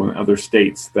Idaho and other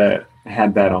states that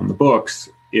had that on the books,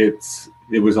 it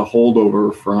was a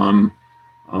holdover from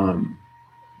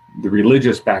the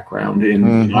religious background.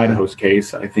 In Idaho's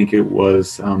case, I think it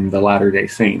was the Latter-day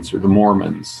Saints or the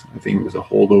Mormons. I think it was a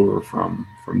holdover from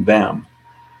them.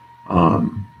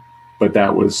 But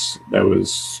that was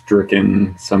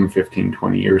stricken some 15,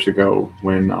 20 years ago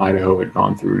when Idaho had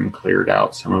gone through and cleared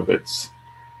out some of its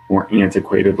more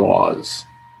antiquated laws,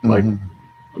 like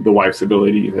the wife's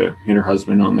ability to hit her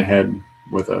husband on the head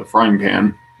with a frying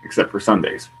pan, except for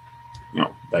Sundays.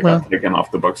 That got taken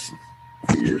off the books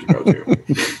a few years ago too.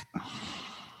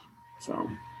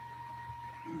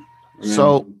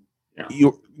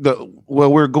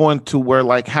 We're going to where,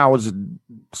 like, how is it?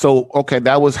 So, okay,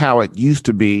 that was how it used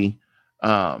to be.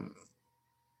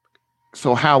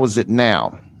 So how is it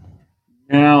now?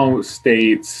 Now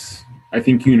states, I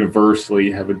think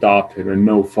universally, have adopted a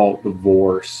no-fault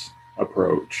divorce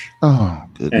approach. Oh,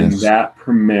 goodness. And that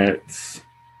permits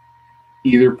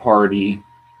either party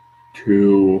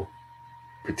to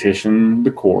petition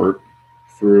the court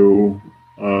through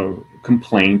a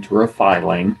complaint or a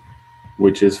filing,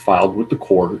 which is filed with the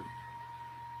court.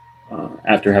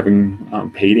 After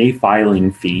having paid a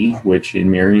filing fee, which in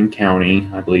Marion County,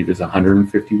 I believe is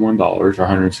 $151 or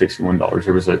 $161.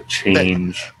 There was a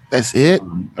change. That's it?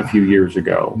 A few years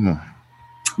ago.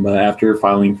 But after a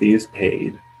filing fee is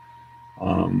paid,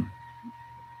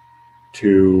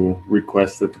 to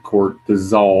request that the court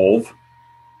dissolve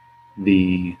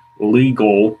the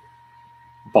legal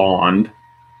bond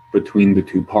between the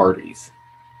two parties.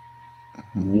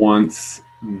 Once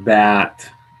that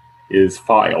is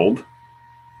filed,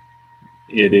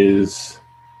 it is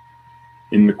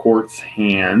in the court's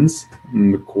hands,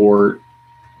 and the court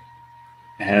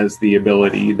has the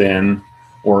ability then,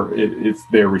 or it's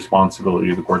their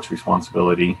responsibility, the court's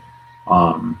responsibility,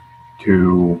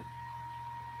 to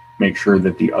make sure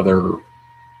that the other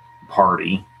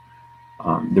party,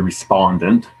 the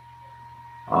respondent,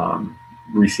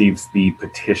 receives the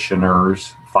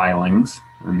petitioner's filings,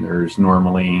 and there's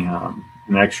normally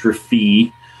an extra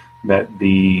fee that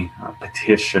the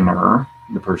petitioner,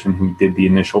 the person who did the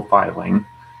initial filing,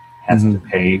 has to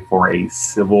pay for a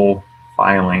civil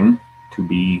filing to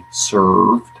be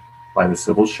served by the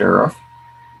civil sheriff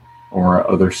or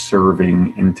other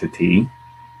serving entity,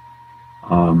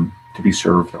 to be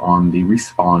served on the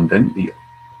respondent, the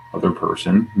other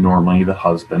person, normally the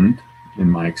husband, in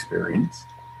my experience.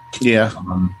 Yeah.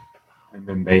 And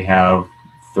then they have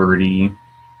 30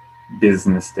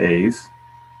 business days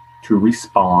to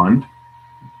respond.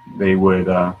 They would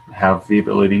have the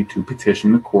ability to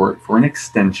petition the court for an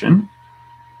extension,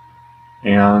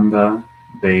 and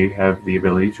they have the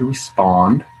ability to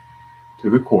respond to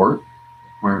the court,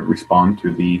 or respond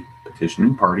to the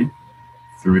petitioning party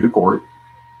through the court,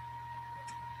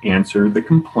 answer the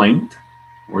complaint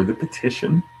or the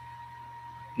petition,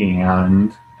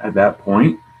 and at that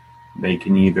point, they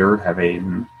can either have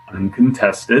an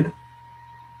uncontested,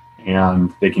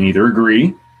 and they can either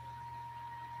agree,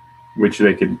 which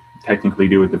they could technically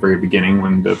do at the very beginning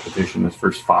when the petition is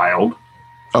first filed.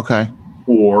 Okay.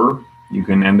 Or you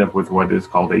can end up with what is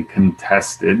called a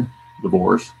contested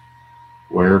divorce,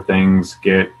 where things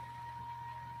get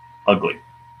ugly.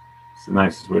 It's the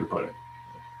nicest way to put it.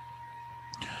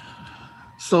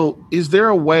 So is there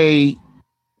a way,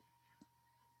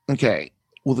 okay,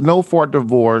 with no for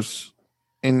divorce,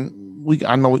 and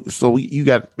I know, so you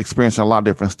got experience in a lot of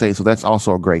different states, so that's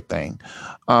also a great thing.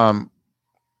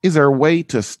 Is there a way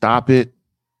to stop it?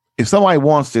 If somebody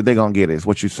wants it, they're going to get it, is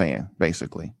what you're saying,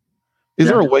 basically. Is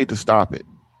there a way to stop it?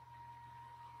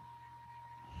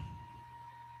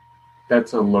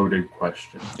 That's a loaded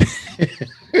question.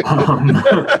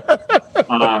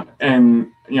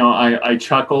 And, I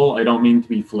chuckle. I don't mean to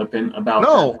be flippant about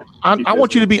that. I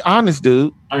want you to be honest,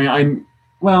 dude.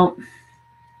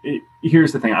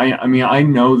 Here's the thing. I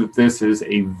know that this is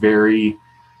a very,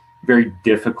 very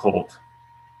difficult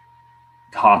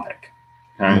topic.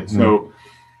 Okay? So,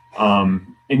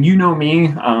 and you know me,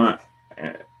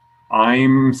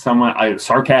 I'm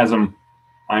sarcasm.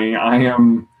 I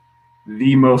am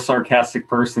the most sarcastic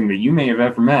person that you may have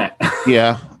ever met.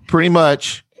 Yeah, pretty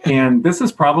much. And this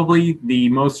is probably the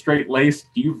most straight-laced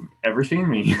you've ever seen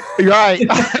me. Right.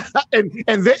 and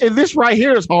this right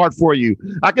here is hard for you.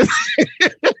 I've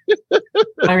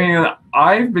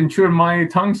been chewing my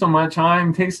tongue so much,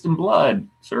 I'm tasting blood,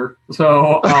 sir.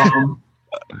 So,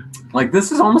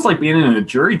 this is almost like being in a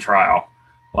jury trial.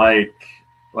 Like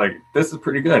this is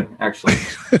pretty good, actually.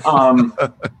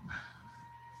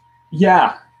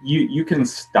 Yeah, you can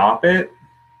stop it.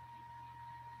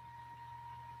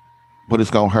 But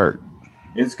it's going to hurt.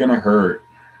 It's going to hurt.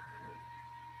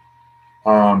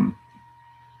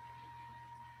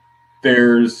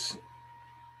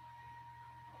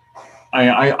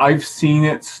 I've seen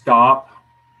it stop.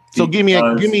 So give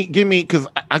me, because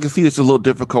I can see this is a little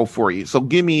difficult for you. So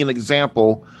give me an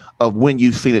example of when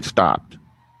you've seen it stopped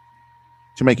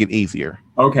to make it easier.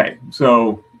 Okay.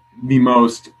 So the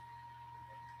most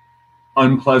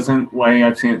unpleasant way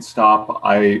I've seen it stop,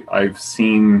 I've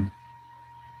seen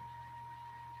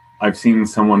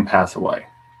someone pass away.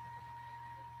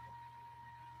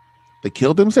 They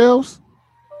killed themselves?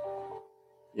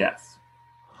 Yes.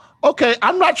 Okay,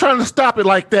 I'm not trying to stop it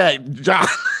like that, John.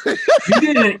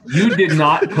 You did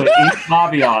not put any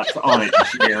caveats on it,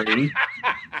 Jerry.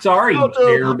 Sorry,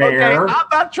 Care Bear. Okay, I'm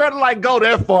not trying to go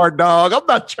that far, dog. I'm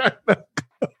not trying to.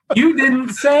 You didn't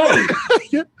say.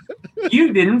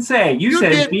 You didn't say. You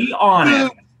said be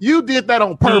honest. You did that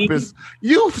on purpose.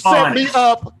 You set me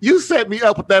up. You set me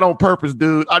up with that on purpose,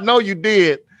 dude. I know you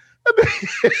did.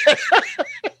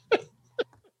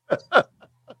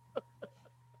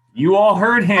 You all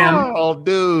heard him. Oh,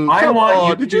 dude. I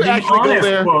want you Did you actually honest, go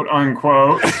there? Quote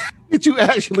unquote. Did you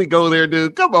actually go there,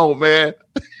 dude? Come on, man.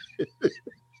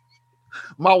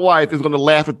 My wife is going to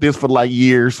laugh at this for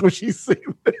years when she sees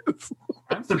this.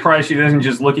 I'm surprised she doesn't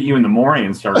just look at you in the morning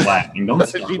and start laughing. Don't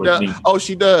start with me. Oh,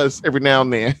 she does every now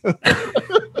and then.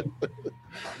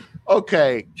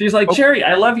 Okay. She's like, Cherry,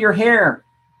 I love your hair.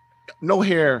 No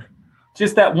hair.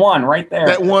 Just that one right there.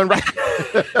 That one right.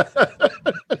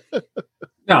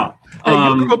 No.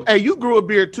 You grew a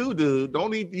beard too, dude.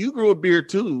 You grew a beard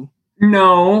too.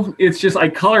 No, it's just I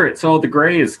color it, so the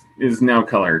gray is now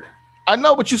colored. I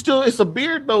know, but it's a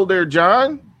beard though there,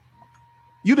 John.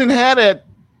 You didn't have that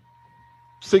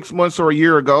 6 months or a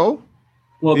year ago.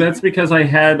 Well, that's because I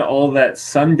had all that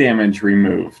sun damage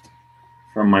removed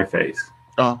from my face.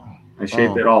 Oh. I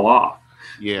shaved it all off.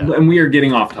 Yeah. And we are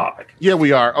getting off topic. Yeah,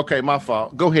 we are. Okay, my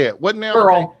fault. Go ahead. What now?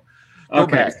 Earl.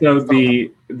 Okay, so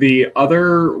the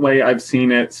other way I've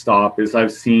seen it stop is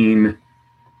I've seen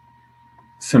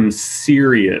some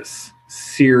serious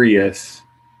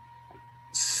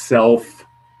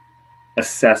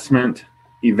self-assessment,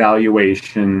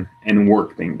 evaluation, and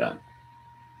work being done.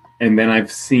 And then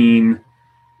I've seen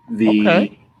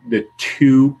the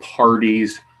two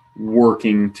parties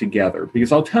working together.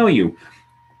 Because I'll tell you,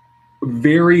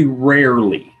 very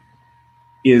rarely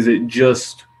is it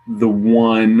just the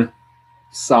one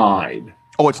side.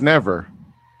 Oh, it's never.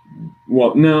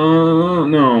 Well,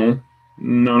 no.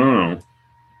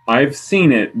 I've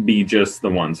seen it be just the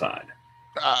one side.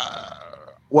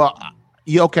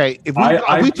 Okay. If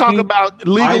we talk about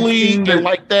legally and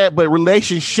like that, but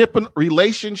relationshiping,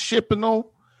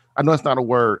 I know it's not a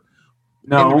word.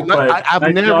 No, but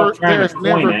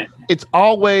it's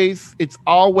always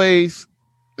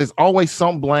there's always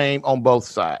some blame on both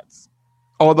sides.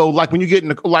 Although, like when you get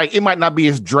it might not be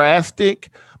as drastic,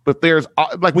 but there's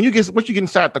like once you get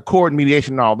inside the court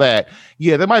mediation and all that,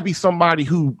 yeah, there might be somebody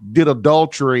who did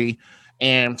adultery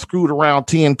and screwed around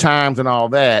 10 times and all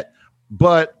that.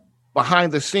 But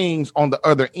behind the scenes on the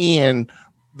other end,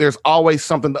 there's always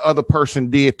something the other person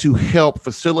did to help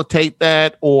facilitate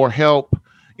that or help,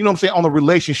 you know what I'm saying, on the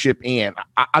relationship end.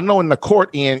 I know in the court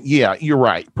end, yeah, you're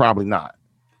right. Probably not.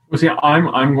 Well, see,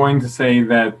 I'm going to say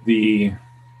that the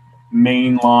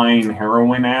mainline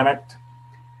heroin addict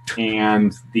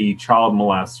and the child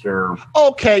molester.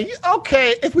 Okay.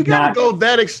 If we got to go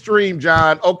that extreme,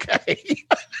 John, okay.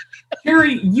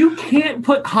 Harry, you can't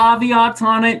put caveats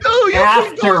on it. Dude,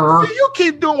 after you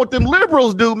keep doing what them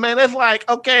liberals do, man. That's like,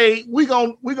 okay, we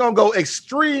gonna go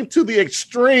extreme to the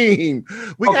extreme.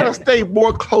 We gotta stay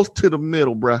more close to the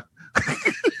middle, bruh.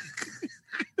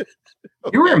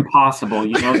 You're impossible,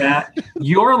 you know that?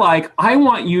 You're like, I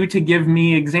want you to give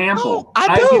me example. No,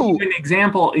 I do. give you an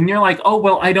example, and you're like, oh,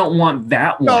 well, I don't want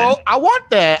that one. No, I want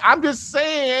that. I'm just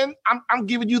saying, I'm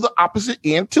giving you the opposite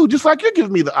end too, just like you're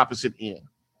giving me the opposite end.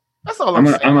 That's all I'm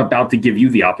saying. I'm about to give you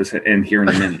the opposite end here in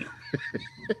a minute.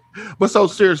 But so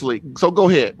seriously, so go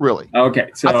ahead, really. Okay,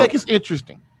 so I think it's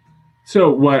interesting. So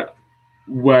what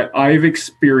I've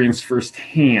experienced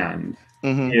firsthand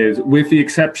is, with the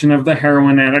exception of the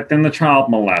heroin addict and the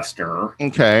child molester,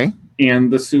 okay,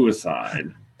 and the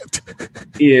suicide,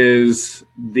 is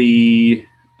the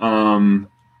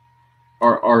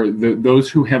those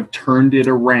who have turned it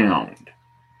around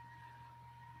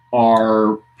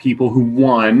are people who,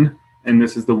 one, and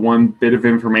this is the one bit of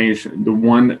information, the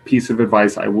one piece of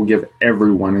advice I will give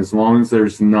everyone, as long as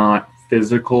there's not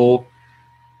physical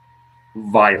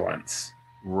violence,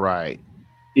 right,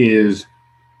 is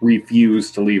refuse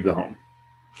to leave the home.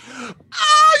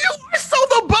 Oh, you are so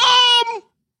the bomb.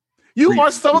 You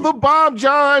are so the bomb,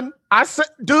 John. I said,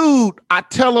 dude, I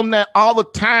tell them that all the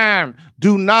time.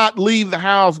 Do not leave the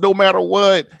house no matter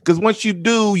what. Because once you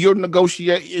do, your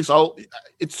negotiate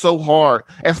it's so hard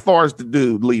as far as the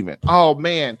dude leaving. Oh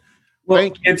man.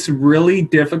 Well, it's really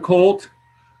difficult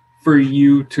for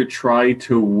you to try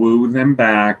to woo them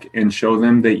back and show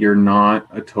them that you're not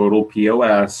a total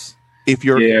POS. If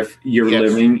you're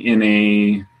living in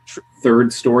a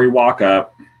third story walk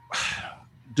up,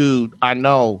 dude, I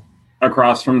know,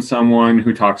 across from someone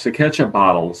who talks to ketchup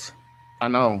bottles. I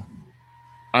know.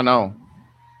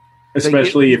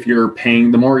 Especially if you're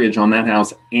paying the mortgage on that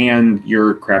house and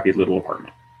your crappy little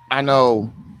apartment. I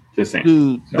know. Just saying.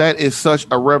 Dude, that is such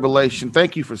a revelation.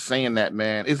 Thank you for saying that,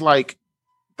 man. It's like,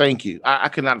 thank you. I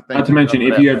cannot thank you. Not to mention,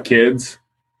 if you have kids,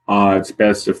 it's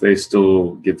best if they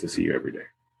still get to see you every day.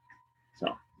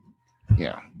 So,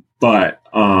 yeah. But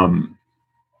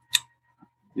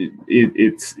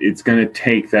it's going to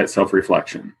take that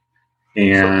self-reflection.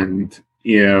 And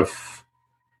if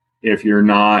you're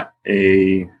not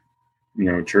a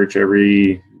church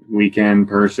every weekend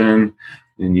person,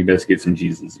 then you best get some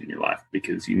Jesus in your life,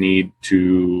 because you need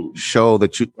to show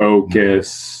that you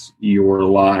focus your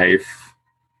life.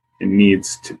 It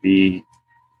needs to be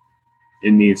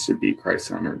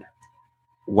Christ-centered.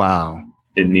 Wow.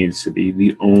 It needs to be.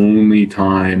 The only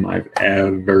time I've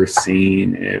ever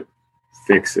seen it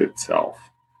fix itself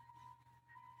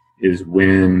is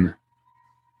when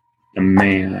a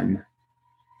man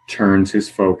turns his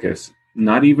focus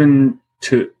not even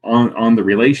on the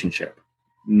relationship.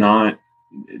 Not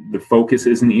the focus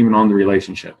isn't even on the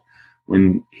relationship.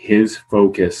 When his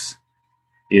focus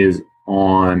is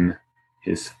on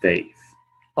his faith.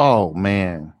 Oh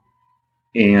man.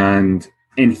 And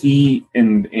he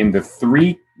in the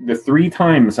three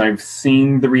times I've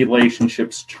seen the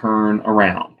relationships turn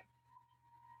around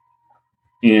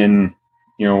in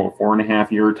a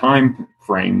 4.5 year time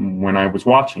frame when I was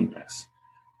watching this.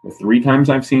 The 3 times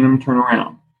I've seen them turn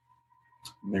around,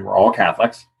 they were all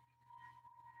Catholics.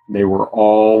 They were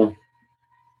all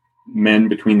men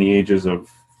between the ages of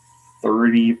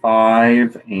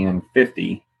 35 and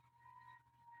 50.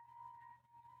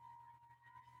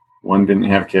 One didn't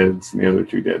have kids, and the other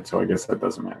 2 did, so I guess that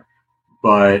doesn't matter.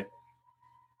 But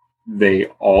they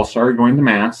all started going to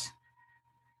Mass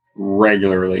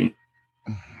regularly.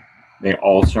 They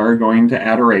all started going to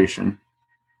adoration.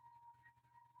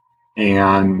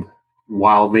 And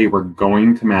while they were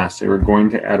going to Mass, they were going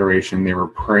to adoration, they were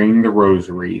praying the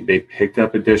rosary, they picked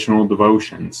up additional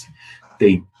devotions.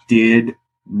 They did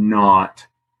not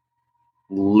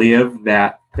live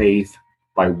that faith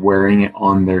by wearing it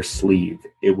on their sleeve.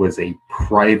 It was a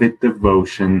private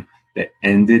devotion that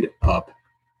ended up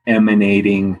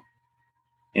emanating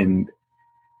and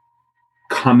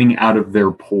coming out of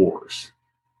their pores.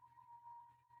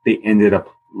 They ended up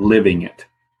living it.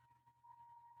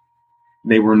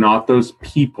 They were not those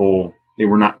people. They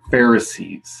were not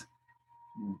Pharisees.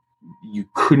 You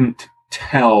couldn't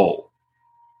tell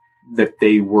that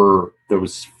they were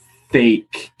those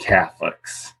fake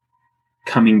Catholics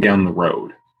coming down the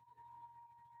road.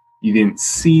 You didn't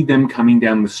see them coming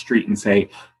down the street and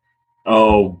say,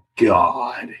 "Oh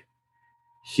God,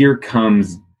 here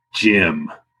comes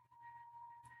Jim.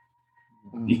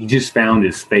 He just found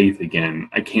his faith again.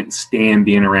 I can't stand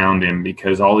being around him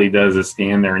because all he does is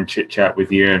stand there and chit chat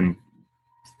with you and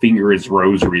finger his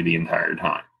rosary the entire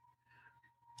time."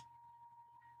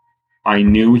 I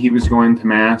knew he was going to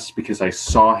Mass because I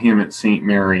saw him at St.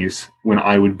 Mary's when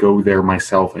I would go there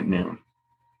myself at noon.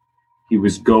 He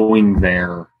was going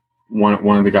there.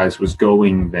 One of the guys was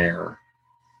going there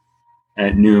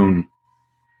at noon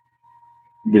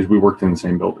because we worked in the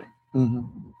same building.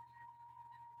 Mm-hmm.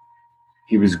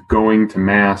 He was going to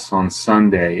Mass on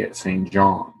Sunday at St.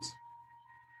 John's.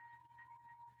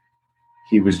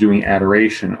 He was doing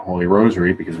adoration at Holy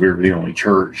Rosary because we were the only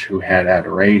church who had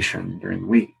adoration during the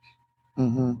week.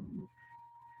 Mm-hmm.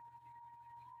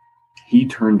 He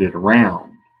turned it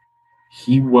around.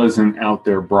 He wasn't out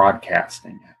there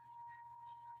broadcasting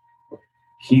it.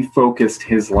 He focused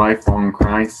his life on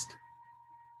Christ.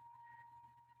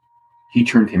 He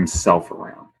turned himself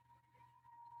around.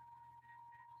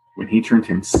 When he turned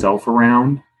himself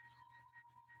around,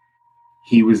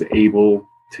 he was able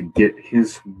to get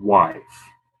his wife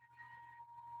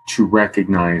to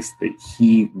recognize that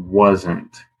he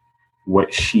wasn't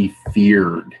what she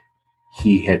feared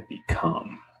he had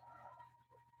become.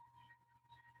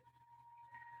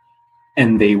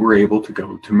 And they were able to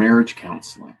go to marriage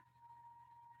counseling.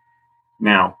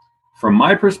 Now, from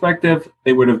my perspective,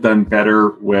 they would have done better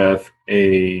with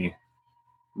a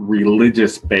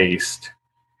religious-based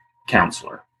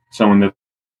counselor, someone that's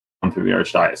gone through the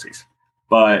archdiocese.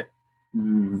 But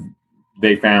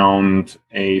they found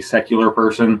a secular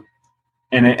person,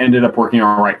 and it ended up working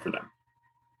all right for them.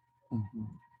 Mm-hmm.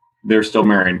 They're still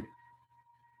married.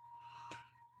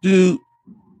 Dude,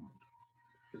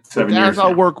 7 the years guys I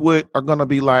now. work with are going to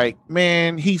be like,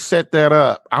 man, he set that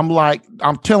up.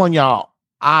 I'm telling y'all,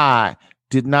 I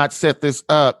did not set this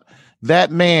up.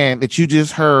 That man that you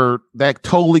just heard, that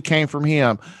totally came from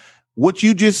him. What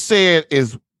you just said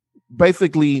is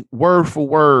basically word for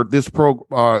word. This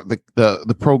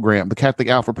the program, the Catholic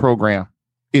Alpha program,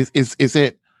 is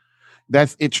it.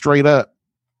 That's it straight up.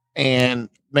 And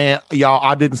man, y'all,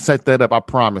 I didn't set that up. I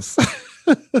promise.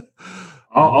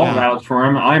 I'll vouch for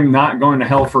him. I'm not going to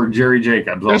hell for Jerry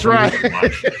Jacobs. That's right.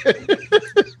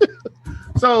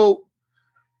 So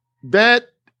that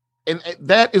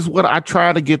is what I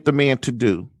try to get the man to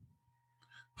do.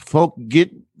 Folk,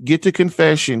 get to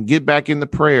confession, get back into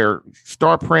prayer,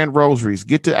 start praying rosaries,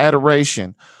 get to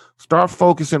adoration, start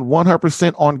focusing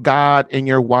 100% on God and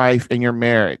your wife and your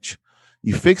marriage.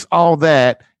 You fix all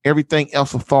that, everything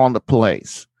else will fall into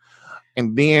place.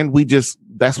 And then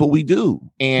that's what we do.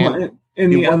 And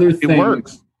the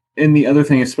other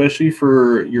thing, especially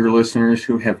for your listeners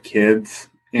who have kids,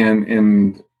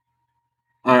 and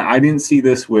I didn't see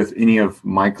this with any of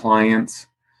my clients,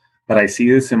 but I see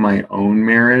this in my own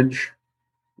marriage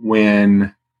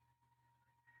when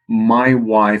my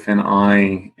wife and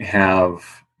I have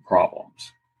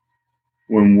problems.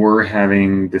 when we're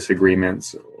having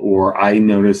disagreements, or I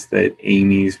notice that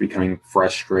Amy's becoming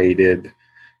frustrated,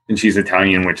 and she's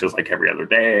Italian, which is like every other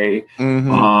day,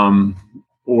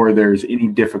 or there's any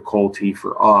difficulty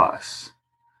for us,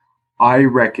 I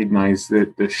recognize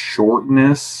that the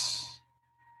shortness,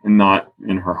 and not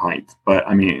in her height, but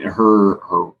I mean her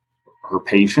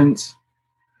patience,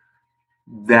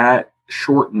 that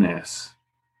shortness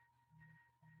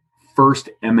first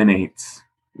emanates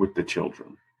with the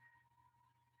children.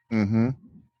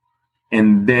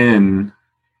 And then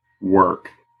work,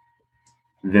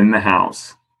 then the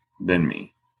house, then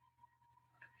me.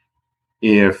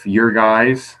 If your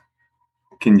guys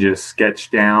can just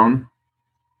sketch down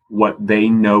what they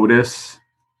notice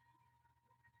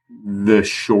the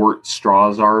short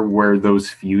straws are, where those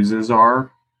fuses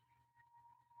are,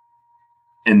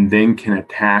 and then can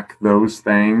attack those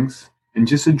things and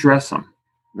just address them.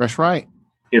 That's right.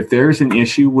 If there's an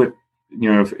issue with,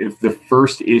 if the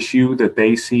first issue that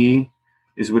they see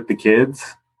is with the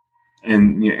kids,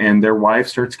 and their wife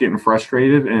starts getting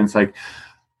frustrated, and it's like,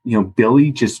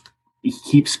 Billy he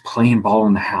keeps playing ball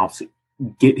in the house.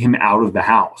 Get him out of the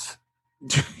house.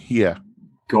 Yeah.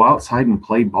 Go outside and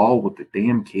play ball with the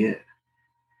damn kid.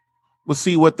 Well,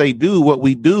 see what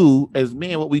we do as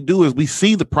men, what we do is we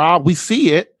see the problem, we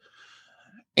see it,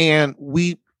 and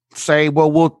we say, well,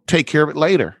 we'll take care of it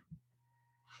later.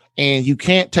 And you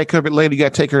can't take care of it later. You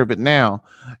got to take care of it now.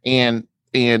 And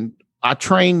I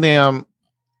train them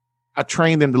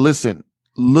to listen.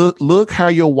 Look how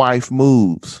your wife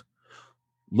moves.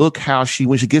 Look how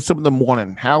when she gets up in the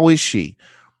morning, how is she?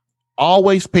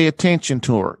 Always pay attention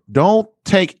to her.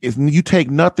 You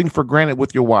take nothing for granted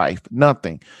with your wife.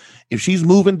 Nothing. If she's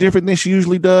moving different than she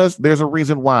usually does, there's a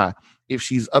reason why. If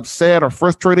she's upset or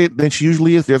frustrated than she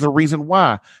usually is, there's a reason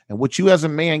why. And what you as a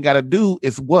man got to do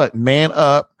is what? Man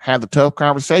up, have the tough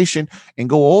conversation, and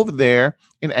go over there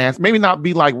and ask. Maybe not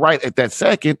be like right at that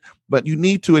second, but you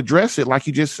need to address it like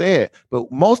you just said. But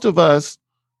most of us,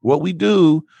 what we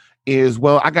do is,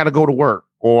 well, I got to go to work,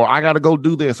 or I got to go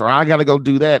do this, or I got to go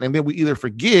do that. And then we either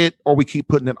forget or we keep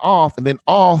putting it off. And then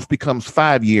off becomes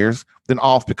 5 years. Then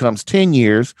off becomes 10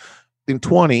 years. Then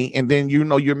 20. And then,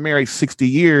 you're married 60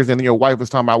 years. And then your wife is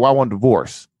talking about, well, I want a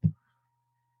divorce.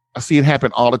 I see it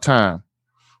happen all the time.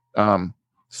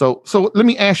 So let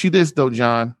me ask you this though,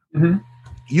 John.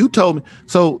 You told me.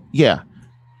 So yeah.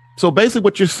 So basically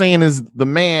what you're saying is the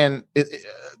man,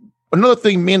 another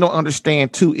thing men don't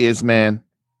understand too is, man,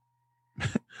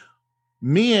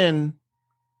 men,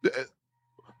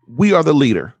 we are the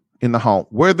leader in the home.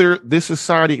 Whether this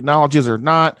society acknowledges or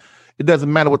not, it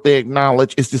doesn't matter what they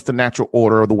acknowledge. It's just the natural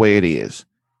order of the way it is.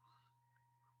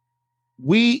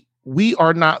 We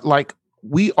are not like,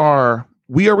 we are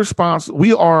responsible.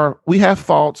 We have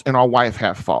faults, and our wife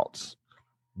have faults.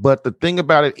 But the thing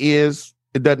about it is,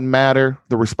 it doesn't matter.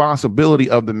 The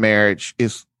responsibility of the marriage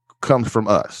comes from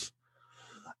us.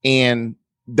 And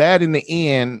that in the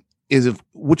end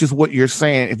which is what you're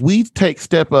saying. If we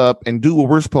step up and do what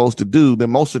we're supposed to do, then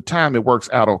most of the time it works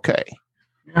out okay.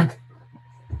 Yeah.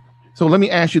 So let me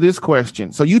ask you this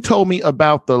question. So you told me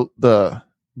about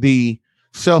the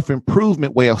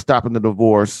self-improvement way of stopping the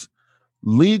divorce.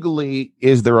 Legally,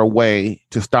 is there a way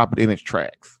to stop it in its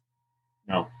tracks?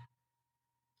 No.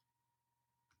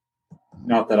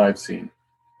 Not that I've seen.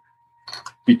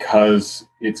 Because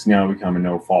it's now become a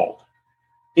no fault.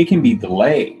 It can be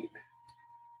delayed,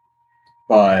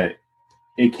 but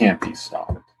it can't be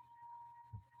stopped.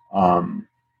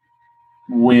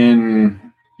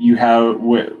 When you have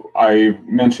what I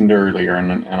mentioned earlier,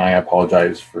 and I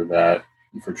apologize for that,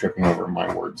 for tripping over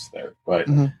my words there, but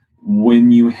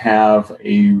when you have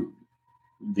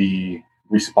the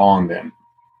respondent,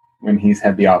 when he's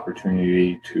had the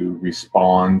opportunity to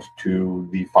respond to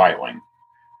the filing,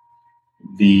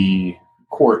 the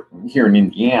court here in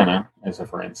Indiana, as a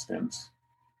for instance,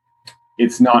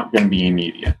 it's not going to be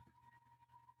immediate.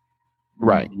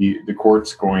 Right. The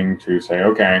court's going to say,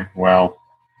 okay, well,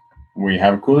 we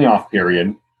have a cooling off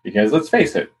period, because let's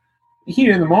face it, the heat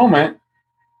of the moment,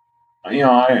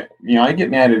 I get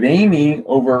mad at Amy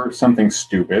over something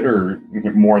stupid, or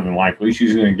more than likely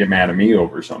she's going to get mad at me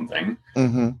over something.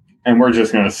 And we're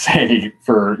just going to say,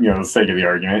 for the sake of the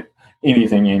argument,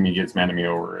 anything Amy gets mad at me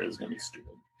over is going to be stupid.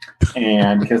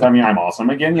 And because I'm awesome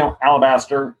again,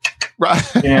 alabaster,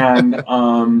 right? And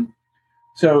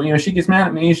so she gets mad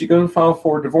at me. She goes to file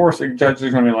for divorce. The judge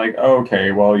is going to be like,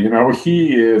 okay, well,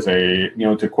 he is a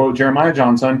to quote Jeremiah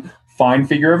Johnson, fine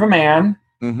figure of a man.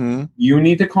 You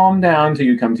need to calm down till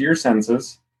you come to your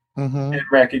senses and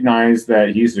recognize that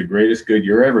he's the greatest good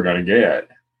you're ever going to get.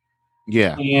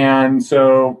 Yeah. And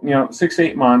so 6 to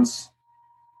 8 months,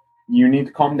 you need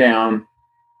to calm down.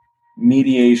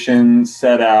 mediation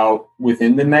set out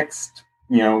within the next,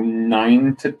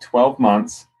 9 to 12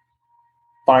 months.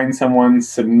 Find someone,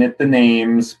 submit the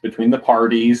names between the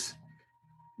parties,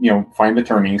 find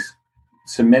attorneys,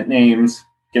 submit names,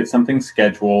 get something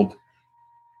scheduled,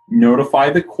 notify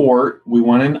the court. We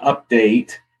want an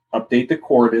update the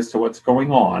court as to what's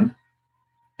going on,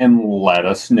 and let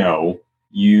us know.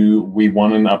 We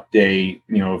want an update,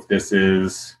 if this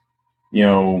is,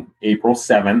 April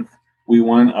 7th, we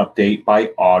want an update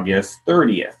by August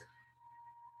 30th.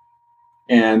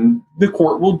 And the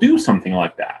court will do something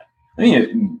like that. I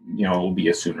mean, it'll be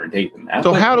a sooner date than that.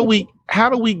 So how do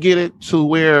we get it to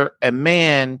where a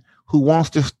man who wants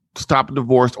to stop a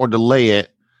divorce or delay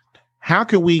it, how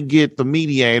can we get the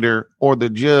mediator or the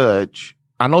judge?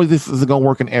 I know this isn't going to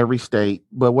work in every state,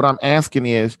 but what I'm asking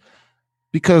is,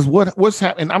 because what's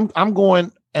happening, I'm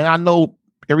going, and I know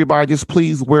everybody, just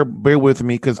please bear with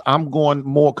me, because I'm going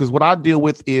more, because what I deal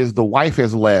with is the wife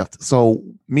has left. So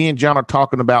me and John are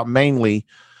talking about mainly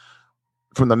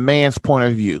from the man's point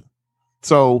of view.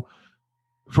 So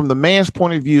from the man's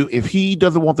point of view, if he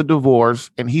doesn't want the divorce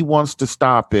and he wants to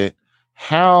stop it,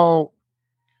 how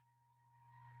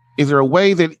is there a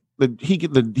way that he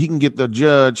can get the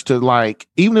judge to, like,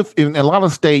 even if in a lot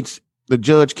of states the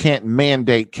judge can't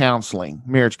mandate counseling,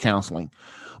 marriage counseling,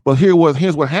 but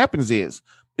here's what happens is,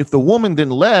 if the woman then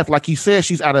left, like he says,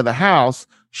 she's out of the house,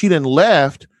 she then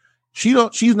left,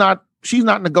 she's not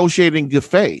negotiating good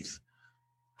faith.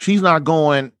 She's not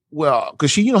going, well,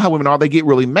 because you know how women are, they get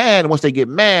really mad, and once they get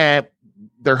mad,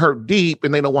 they're hurt deep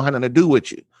and they don't want nothing to do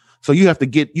with you. So you have to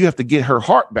get her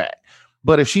heart back.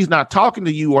 But if she's not talking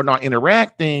to you or not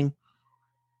interacting,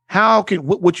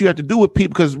 what you have to do with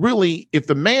people? Because really, if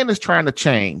the man is trying to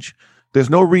change, there's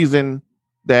no reason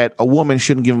that a woman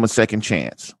shouldn't give him a second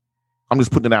chance. I'm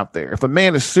just putting it out there. If a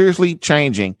man is seriously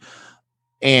changing,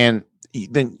 and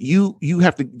then you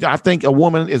have to, I think a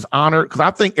woman is honored, because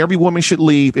I think every woman should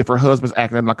leave if her husband's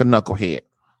acting like a knucklehead.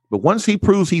 But once he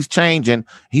proves he's changing,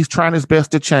 he's trying his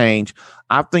best to change,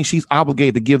 I think she's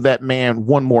obligated to give that man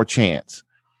one more chance.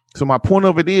 So my point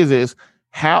of it is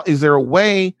how is there a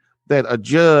way that a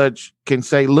judge can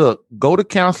say, look, go to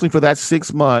counseling for that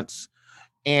 6 months,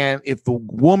 and if the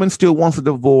woman still wants a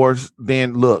divorce,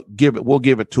 then look, we'll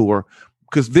give it to her.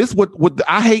 Because this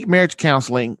I hate marriage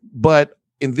counseling, but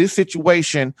in this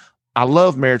situation, I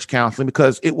love marriage counseling,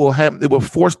 because it will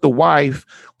force the wife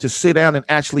to sit down and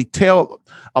actually tell.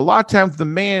 A lot of times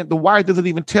the wife doesn't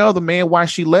even tell the man why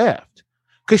she left,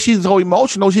 because she's so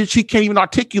emotional. She can't even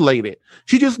articulate it.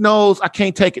 She just knows, I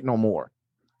can't take it no more.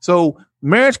 So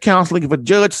marriage counseling, if a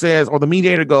judge says, or the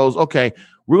mediator goes, okay,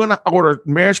 we're going to order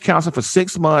marriage counseling for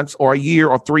 6 months or a year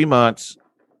or 3 months.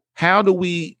 How do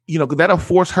we, because that'll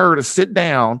force her to sit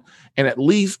down and at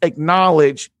least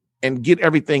acknowledge and get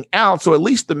everything out. So at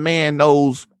least the man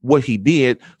knows what he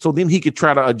did. So then he could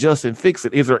try to adjust and fix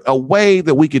it. Is there a way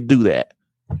that we could do that?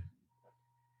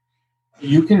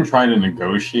 You can try to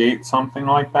negotiate something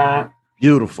like that.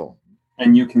 Beautiful.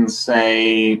 And you can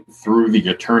say through the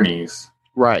attorneys.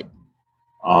 Right.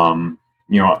 I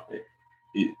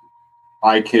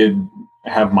could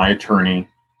have my attorney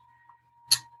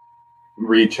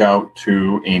reach out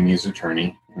to Amy's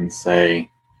attorney and say,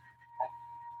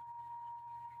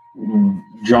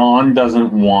 John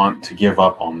doesn't want to give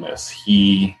up on this.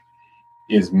 He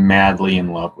is madly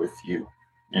in love with you.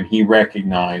 And he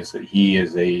recognized that he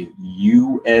is a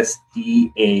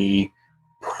USDA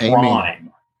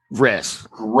prime.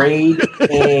 Rest. Grade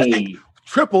A.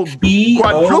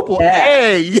 Quadruple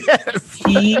A. Yes.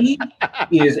 He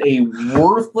is a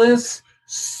worthless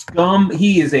scum.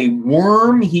 He is a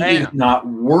worm. He is not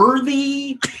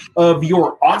worthy of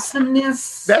your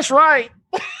awesomeness. That's right.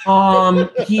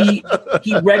 He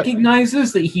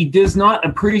recognizes that he does not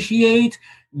appreciate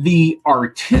the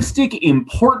artistic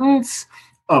importance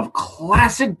of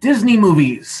classic Disney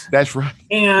movies. That's right.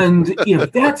 And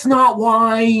if that's not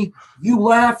why you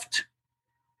left,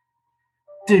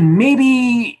 then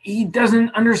maybe he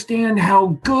doesn't understand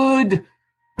how good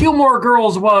Gilmore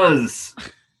Girls was.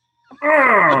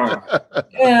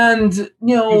 And,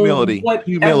 humility.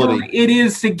 Whatever it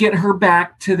is to get her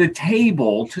back to the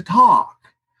table to talk.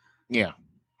 Yeah.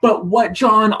 But what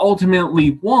John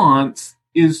ultimately wants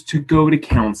is to go to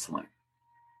counseling.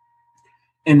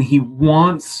 And he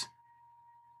wants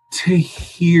to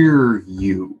hear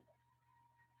you.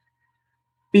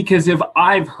 Because if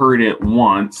I've heard it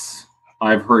once,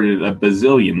 I've heard it a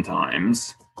bazillion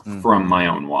times from my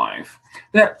own wife,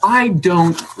 that I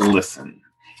don't listen.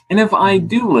 And if I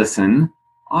do listen,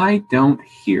 I don't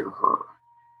hear her.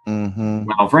 Mm-hmm.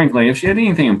 Well, frankly, if she had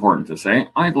anything important to say,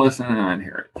 I'd listen and I'd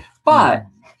hear it. But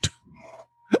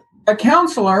a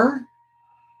counselor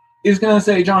is going to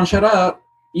say, John, shut up.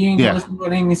 You ain't going Yeah. to listen to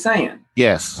what Amy's saying.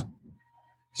 Yes.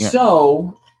 Yeah.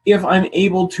 So if I'm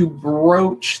able to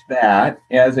broach that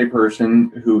as a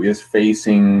person who is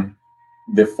facing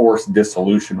the forced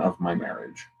dissolution of my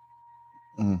marriage,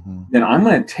 Mm-hmm. then I'm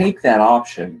going to take that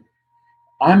option.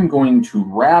 I'm going to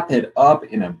wrap it up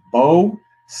in a bow,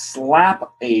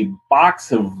 slap a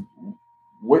box of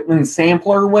Whitman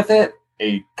sampler with it,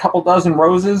 a couple dozen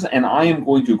roses, and I am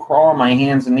going to crawl on my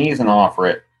hands and knees and offer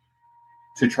it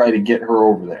to try to get her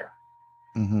over there.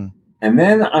 Mm-hmm. And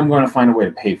then I'm going to find a way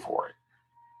to pay for it.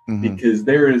 Mm-hmm. Because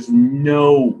there is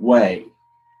no way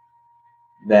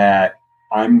that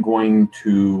I'm going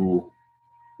to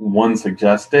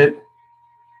suggest it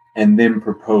and then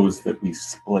propose that we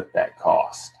split that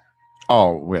cost,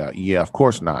 Oh, well, yeah, of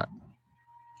course not.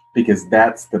 because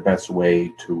that's the best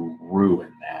way to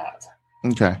ruin that.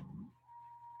 Okay.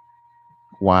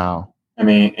 Wow.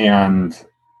 And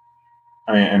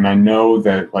I know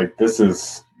that, like, this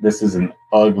is an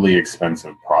ugly,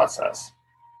 expensive process.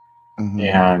 Mm-hmm.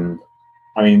 And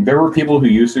I mean, there were people who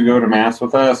used to go to mass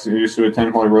with us, who used to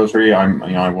attend Holy Rosary.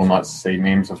 I will not say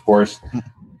names, of course.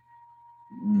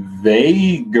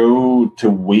 They go to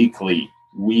weekly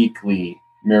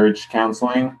marriage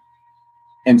counseling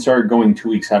and started going 2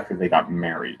 weeks after they got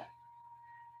married.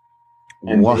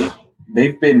 And Wow.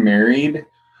 they've been married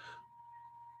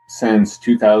since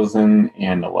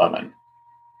 2011.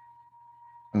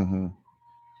 Mm-hmm.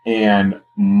 And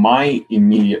my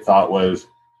immediate thought was,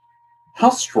 how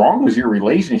strong was your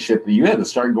relationship that you had to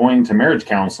start going to marriage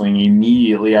counseling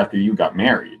immediately after you got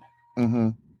married? Mm-hmm.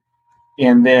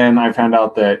 And then I found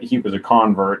out that he was a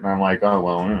convert, and I'm like, oh,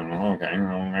 well, okay,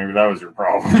 well, maybe that was your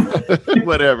problem.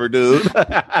 Whatever, dude.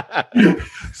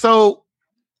 So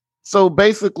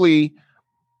basically,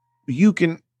 you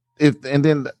can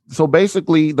so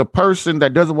basically the person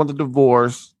that doesn't want the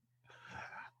divorce,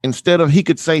 instead of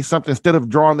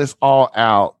drawing this all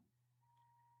out,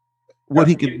 what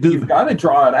he could do. You've got to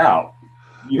draw it out.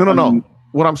 No.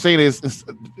 What I'm saying is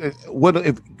what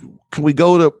if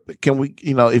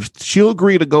if she'll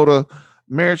agree to go to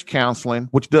marriage counseling,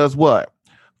 which does what?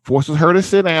 Forces her to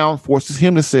sit down, forces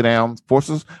him to sit down,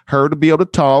 forces her to be able to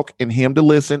talk and him to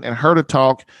listen, and her to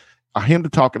talk, or him to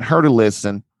talk and her to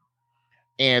listen.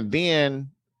 And then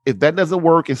if that doesn't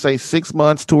work in, say, 6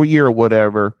 months to a year or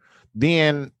whatever,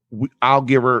 then I'll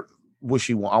give her what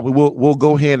she wants. We'll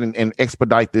go ahead and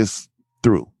expedite this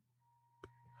through.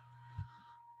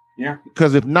 Yeah.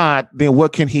 Because if not, then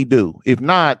what can he do? If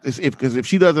not, because if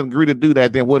she doesn't agree to do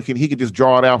that, then what can he could just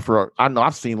draw it out for? I know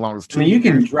I've seen long as 2 I mean, you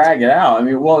can drag it out. I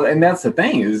mean, well, and that's the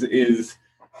thing is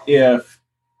if,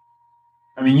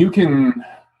 I mean, you can.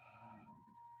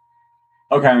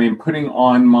 Okay, I mean, putting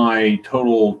on my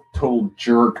total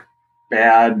jerk,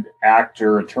 bad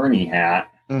actor attorney hat,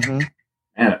 Mm-hmm.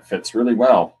 and it fits really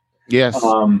well. Yes.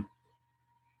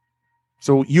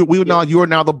 So you are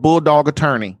now the bulldog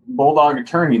attorney. Bulldog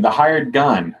attorney, the hired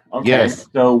gun. Okay, Yes.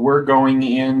 So we're going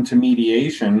into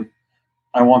mediation.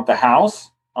 I want the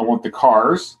house. I want the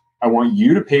cars. I want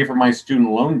you to pay for my student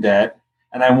loan debt,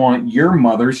 and I want your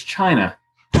mother's china.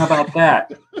 How about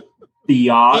that? The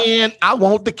yacht. And I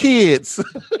want the kids.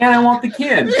 And I want the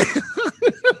kids.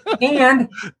 And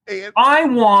I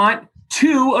want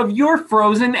 2 of your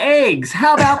frozen eggs.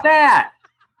 How about that?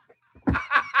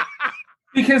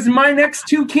 Because my next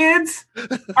 2 kids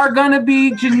are going to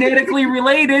be genetically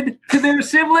related to their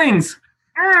siblings.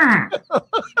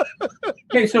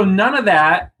 Okay, so none of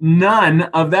that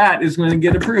is going to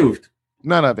get approved.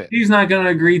 None of it. She's not going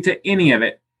to agree to any of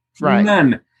it. Right.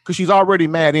 None. Because she's already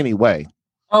mad anyway.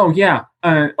 Oh yeah.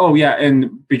 And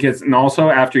also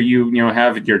after you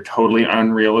have your totally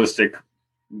unrealistic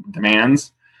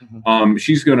demands, Mm-hmm.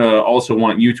 She's going to also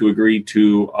want you to agree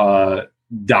to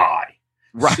die.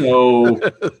 Right. So,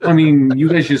 I mean, you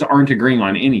guys just aren't agreeing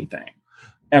on anything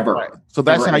ever. Right. So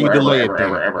that's how you delay it.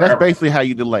 That's basically how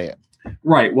you delay it.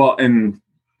 Right. Well, and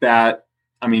that,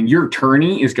 I mean, your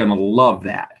attorney is going to love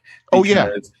that. Oh yeah.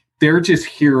 They're just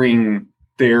hearing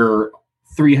their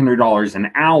 $300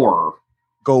 an hour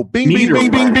go bing, bing, bing,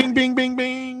 bing, bing, bing, bing,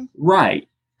 bing. Right.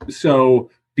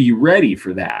 So be ready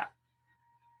for that.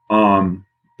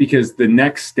 Because the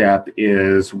next step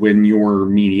is when your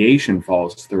mediation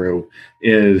falls through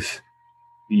is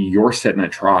you're setting a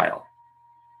trial.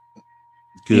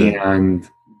 Good. And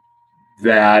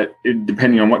that,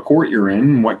 depending on what court you're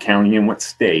in, what county and what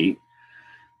state,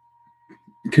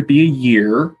 it could be a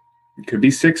year, it could be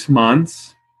 6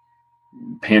 months,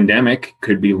 pandemic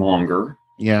could be longer.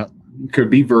 Yeah.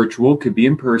 Could be virtual, could be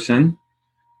in person.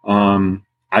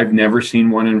 I've never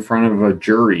seen one in front of a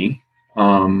jury.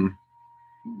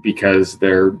 because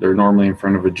they're normally in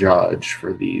front of a judge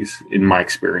for these, in my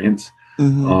experience.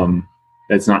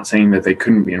 That's not saying that they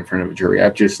couldn't be in front of a jury.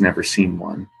 I've just never seen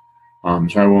one.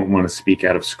 So I won't want to speak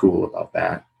out of school about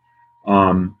that.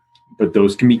 But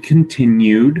those can be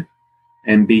continued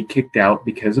and be kicked out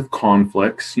because of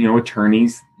conflicts. You know,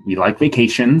 attorneys, we like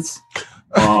vacations.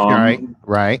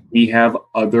 Right. We have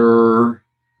other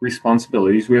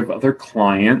responsibilities. We have other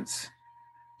clients.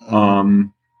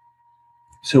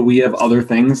 So we have other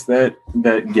things that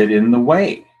get in the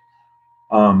way.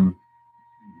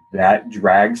 That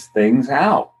drags things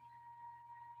out.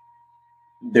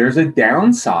 There's a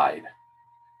downside.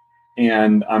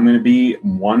 And I'm going to be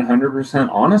 100%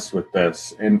 honest with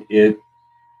this. And it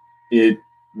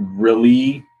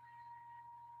really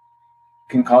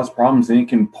can cause problems, and it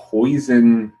can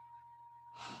poison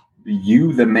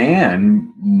you, the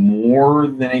man, more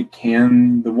than it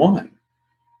can the woman.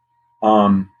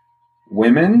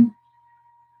 Women,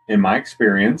 in my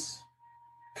experience,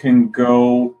 can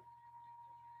go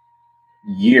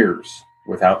years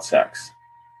without sex.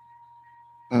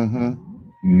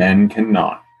 Men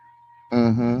cannot.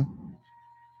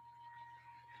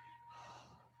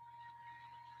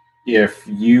 If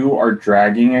you are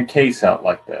dragging a case out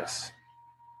like this,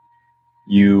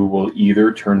 you will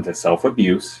either turn to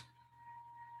self-abuse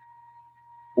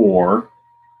or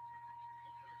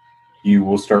you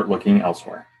will start looking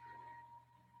elsewhere.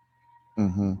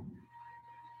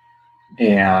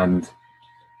 And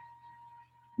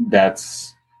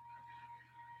that's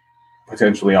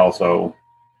potentially also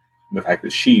the fact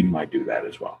that she might do that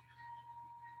as well.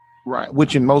 Right.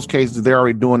 Which in most cases, they're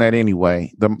already doing that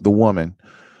anyway, the woman.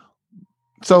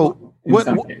 So in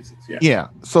some cases, yeah.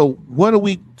 So what do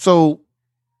we, so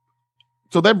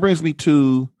that brings me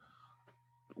to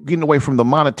getting away from the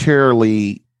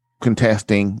monetarily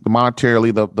contesting, the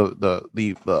monetarily,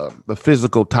 the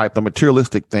physical type, the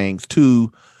materialistic things,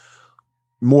 to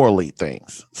morally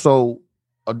things. So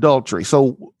adultery.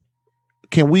 So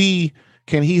can he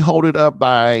hold it up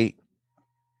by,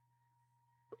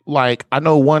 like, I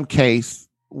know one case,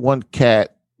 one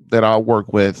cat that I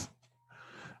work with,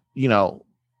 you know,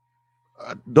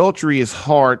 adultery is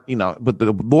hard, you know, but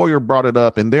the lawyer brought it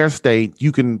up in their state.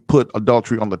 You can put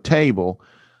adultery on the table.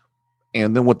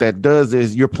 And then what that does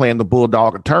is you're playing the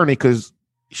bulldog attorney because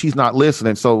she's not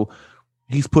listening. So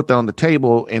he's put that on the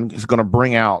table and is going to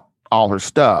bring out all her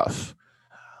stuff.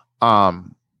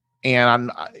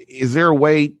 And is there a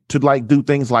way to like do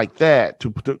things like that?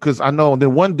 Because I know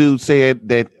then one dude said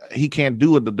that he can't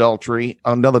do an adultery.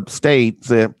 Another state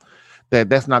said that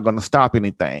that's not going to stop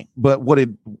anything. But what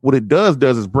it does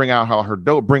is bring out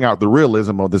bring out the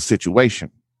realism of the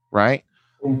situation, right?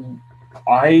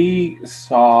 I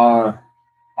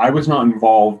was not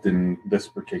involved in this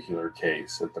particular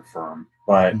case at the firm,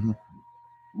 but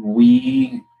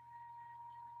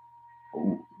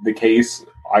the case,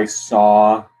 I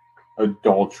saw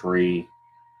adultery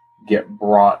get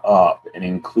brought up and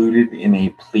included in a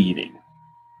pleading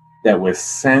that was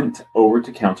sent over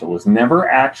to counsel. It was never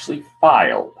actually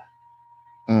filed.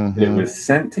 It was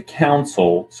sent to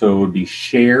counsel so it would be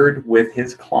shared with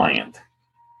his client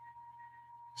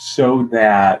so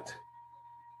that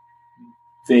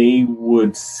they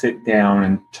would sit down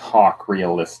and talk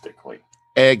realistically.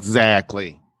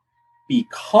 Exactly.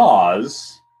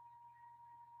 Because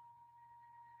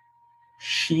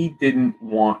she didn't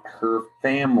want her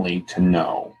family to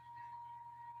know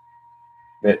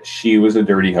that she was a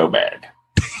dirty hoe bag.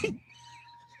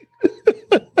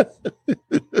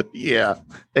 Yeah,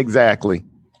 exactly.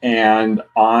 And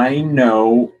I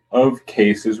know of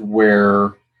cases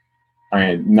where,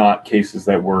 not cases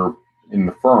that were in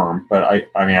the firm, but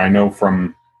I know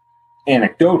from,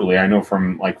 anecdotally, I know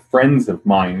from like friends of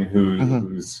mine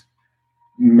whose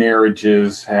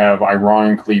marriages have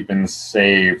ironically been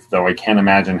saved, though I can't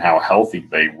imagine how healthy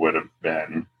they would have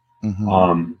been,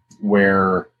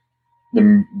 where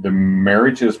the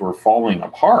marriages were falling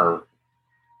apart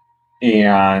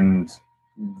and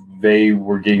they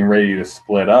were getting ready to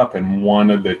split up, and one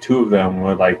of the two of them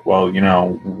were like, well, you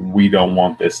know, we don't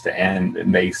want this to end.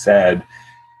 And they said,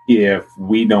 if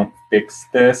we don't fix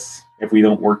this, if we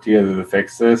don't work together to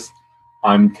fix this,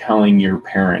 I'm telling your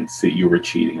parents that you were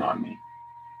cheating on me.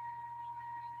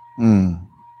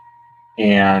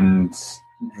 And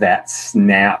that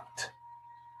snapped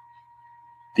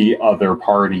the other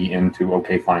party into,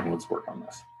 okay, fine, let's work on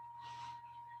this.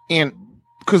 And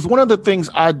because one of the things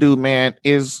I do, man,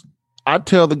 is I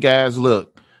tell the guys,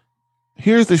 look,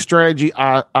 here's the strategy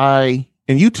and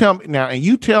you tell me now, and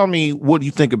you tell me what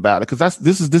you think about it, because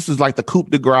this is like the coup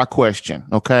de grace question.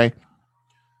 Okay.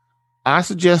 I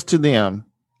suggest to them,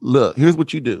 look, here's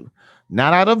what you do.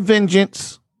 not out of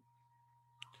vengeance,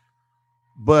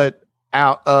 but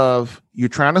out of you're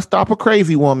trying to stop a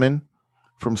crazy woman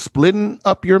from splitting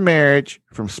up your marriage,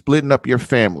 from splitting up your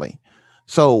family.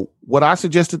 So what I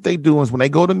suggest that they do is when they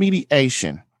go to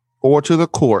mediation or to the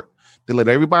court, they let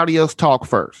everybody else talk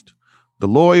first. The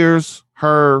lawyers,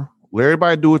 her, let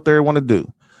everybody do what they want to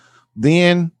do.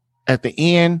 Then at the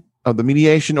end of the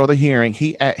mediation or the hearing,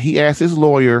 he asks his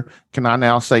lawyer, can I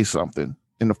now say something?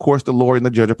 And of course, the lawyer and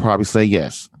the judge will probably say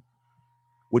yes.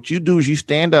 What you do is you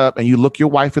stand up and you look your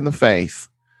wife in the face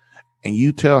and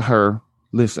you tell her,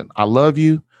 listen, I love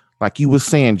you. Like you were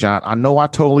saying, John, I know I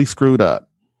totally screwed up,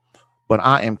 but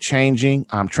I am changing.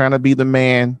 I'm trying to be the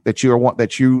man that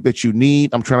you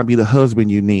need. I'm trying to be the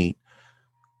husband you need.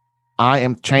 I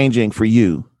am changing for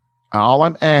you. All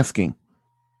I'm asking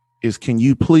is, can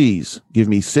you please give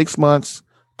me 6 months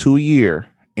to a year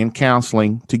in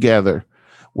counseling together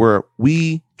where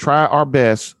we try our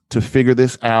best to figure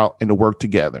this out and to work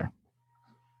together.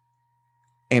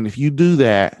 And if you do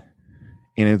that,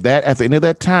 and if that at the end of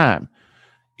that time,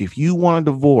 if you want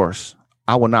a divorce,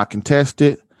 I will not contest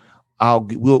it.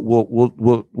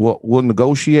 We'll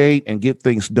negotiate and get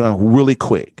things done really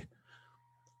quick.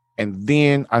 And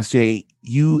then I say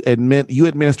you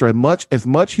administer as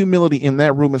much humility in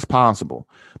that room as possible,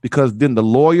 because then the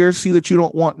lawyers see that you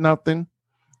don't want nothing.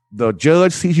 The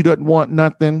judge sees you don't want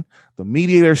nothing. The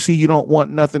mediator sees you don't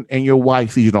want nothing, and your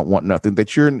wife sees you don't want nothing.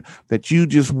 That you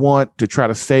just want to try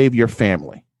to save your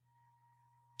family.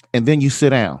 And then you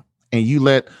sit down and you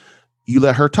let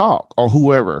her talk, or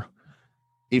whoever.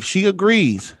 If she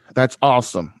agrees, that's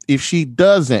awesome. If she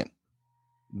doesn't,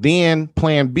 then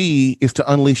plan B is to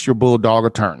unleash your bulldog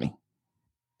attorney.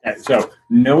 So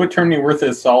no attorney worth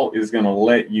his salt is going to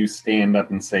let you stand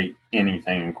up and say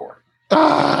anything in court.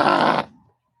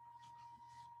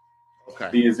 Okay.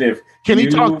 Because if can he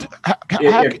talk?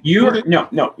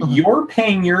 You're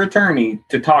paying your attorney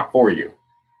to talk for you.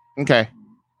 Okay.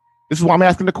 This is why I'm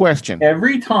asking the question.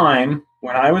 Every time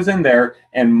when I was in there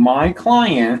and my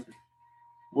client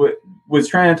was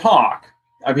trying to talk,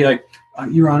 I'd be like,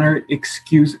 Your Honor,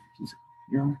 excuse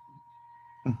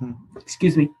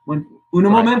me. Un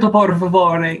momento, por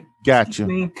favor.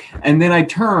 Gotcha. And then I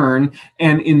turn,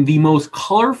 and in the most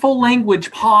colorful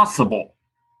language possible,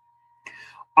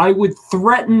 I would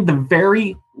threaten the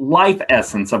very life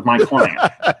essence of my client.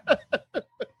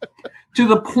 To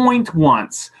the point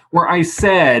once where I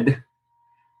said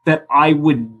that I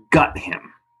would gut him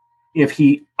if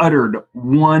he uttered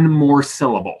one more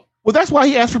syllable. Well, that's why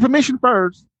he asked for permission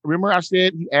first. Remember, I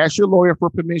said you asked your lawyer for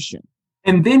permission.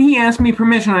 And then he asked me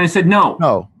permission, and I said no.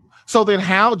 No. So then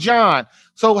how, John?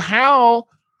 So how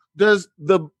does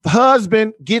the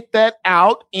husband get that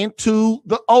out into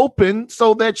the open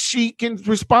so that she can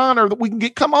respond, or that we can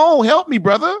come on, help me,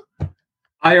 brother?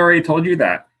 I already told you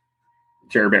that,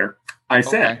 Chair Bear. I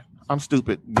said. I'm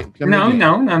stupid.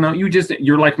 No.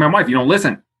 You're like my wife. You don't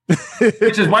listen.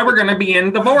 Which is why we're going to be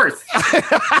in divorce.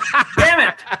 Damn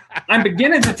it. I'm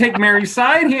beginning to take Mary's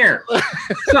side here.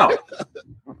 So.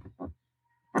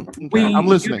 I'm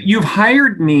listening. You've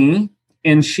hired me,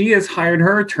 and she has hired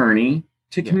her attorney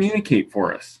to communicate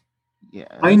for us. Yeah.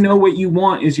 I know what you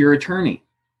want is your attorney.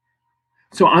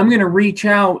 So I'm going to reach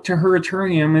out to her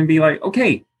attorney and be like,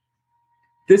 okay,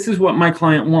 this is what my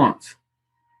client wants.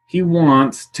 He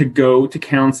wants to go to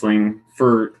counseling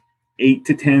for 8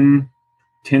 to 10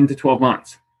 to 12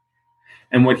 months.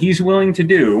 And what he's willing to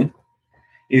do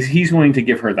is he's willing to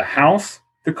give her the house,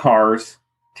 the cars,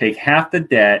 take half the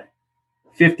debt,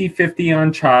 50-50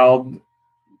 on child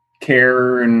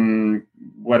care and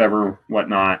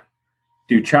whatnot.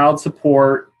 Do child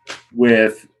support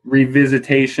with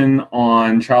revisitation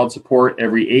on child support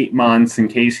every 8 months in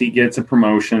case he gets a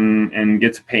promotion and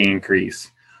gets a pay increase.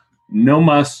 No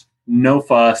muss, no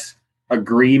fuss,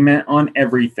 agreement on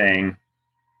everything.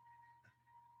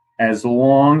 As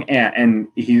long as, and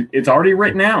it's already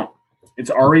written out. It's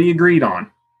already agreed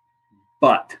on.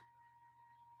 But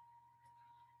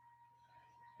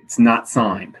it's not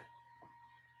signed.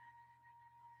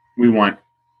 We want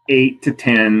 8 to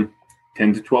 10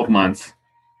 to 12 months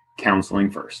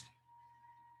counseling first.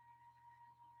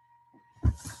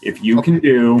 If you can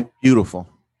do beautiful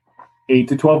 8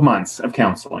 to 12 months of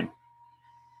counseling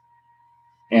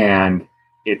and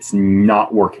it's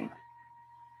not working,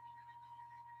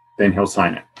 then he'll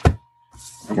sign it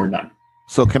and we're done.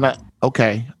 So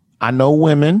I know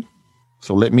women.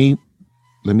 So let me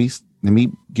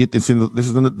get this in. This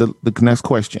is the next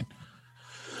question.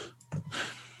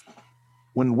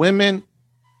 When women,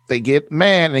 they get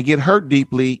mad and they get hurt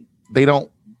deeply, and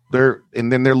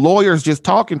then their lawyers just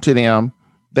talking to them,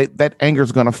 that anger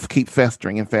is going to keep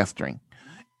festering and festering.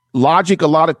 logic a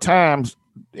lot of times,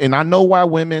 and I know why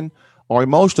women are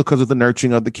emotional because of the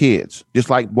nurturing of the kids, just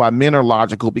like why men are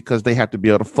logical because they have to be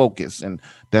able to focus, and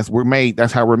that's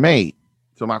how we're made.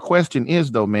 So my question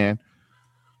is though, man,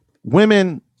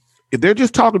 women, if they're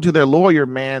just talking to their lawyer,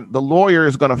 man, the lawyer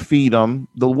is going to feed them.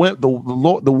 The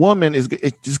woman is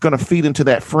just going to feed into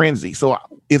that frenzy. So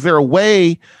is there a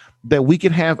way that we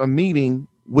can have a meeting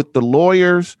with the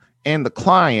lawyers and the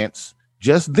clients,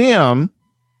 just them,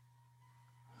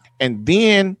 and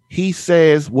then he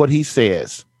says what he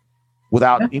says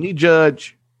without any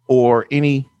judge or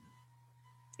any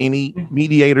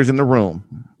mediators in the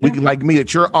room? We can like meet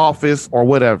at your office or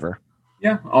whatever.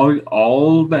 Yeah,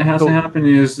 all that has to happen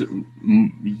is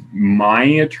my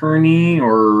attorney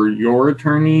or your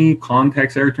attorney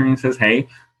contacts their attorney and says, hey,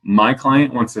 my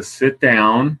client wants to sit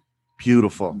down.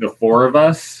 Beautiful. The four of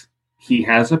us. He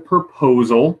has a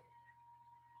proposal.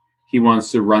 He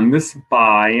wants to run this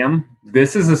by him.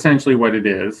 This is essentially what it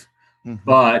is. Mm-hmm.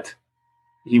 But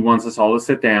he wants us all to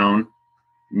sit down.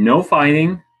 No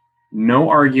fighting. No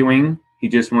arguing. He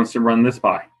just wants to run this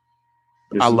by.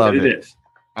 I love it.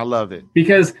 I love it.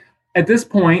 Because at this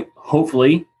point,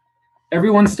 hopefully,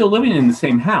 everyone's still living in the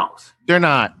same house. They're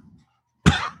not.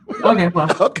 Okay,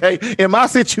 well. Okay. In my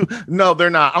situation, no, they're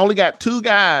not. I only got 2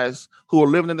 guys who are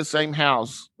living in the same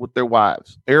house with their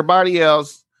wives. Everybody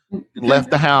else left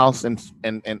the house, and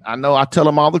I know I tell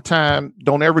them all the time,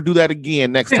 don't ever do that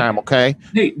again next time, okay?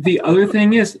 Hey, the other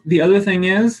thing is,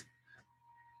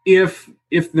 if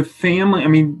the family, I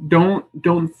mean,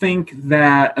 don't think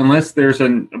that unless there's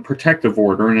a protective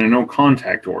order and a no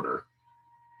contact order,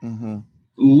 mm-hmm.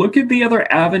 Look at the other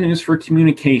avenues for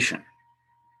communication.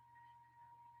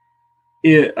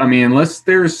 Unless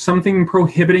there's something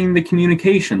prohibiting the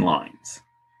communication lines,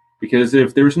 because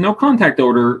if there's no contact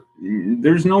order,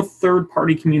 there's no third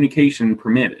party communication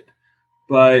permitted.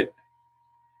 But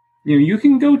you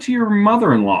can go to your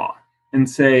mother-in-law and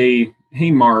say,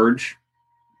 hey, Marge,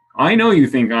 I know you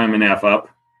think I'm an F up,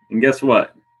 and guess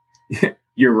what?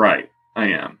 You're right, I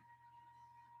am.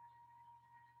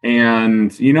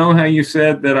 And you know how you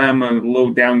said that I'm a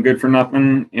low down good for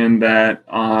nothing, and that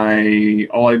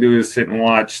all I do is sit and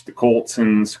watch the Colts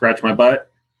and scratch my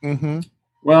butt? Mm-hmm.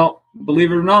 Well,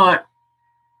 believe it or not,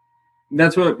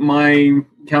 that's what my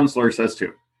counselor says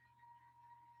too.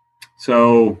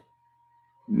 So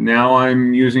now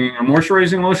I'm using a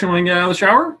moisturizing lotion when I get out of the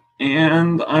shower,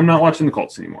 and I'm not watching the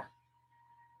Colts anymore.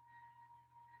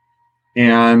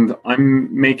 And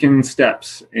I'm making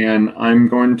steps, and I'm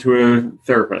going to a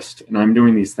therapist, and I'm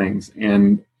doing these things.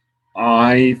 And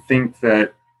I think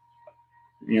that,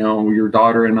 your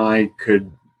daughter and I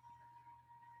could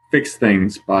fix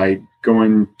things by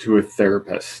going to a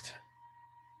therapist.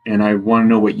 And I want to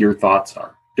know what your thoughts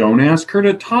are. Don't ask her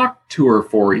to talk to her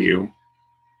for you.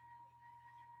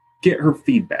 Get her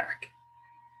feedback.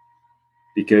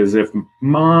 Because if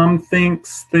mom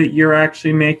thinks that you're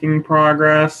actually making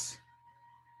progress,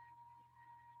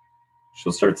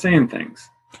 she'll start saying things.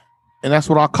 And that's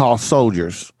what I call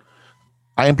soldiers.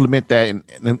 I implement that in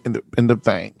the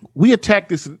thing. We attack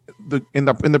this in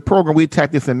the program. We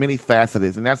attack this in many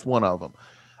facets, and that's one of them.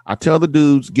 I tell the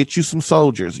dudes, get you some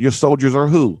soldiers. Your soldiers are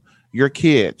who? Your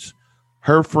kids,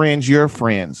 her friends, your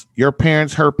friends, your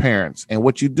parents, her parents. And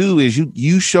what you do is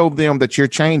you show them that you're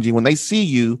changing. When they see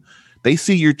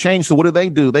you're changed. So what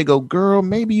do? They go, girl,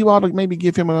 maybe you ought to maybe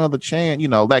give him another chance,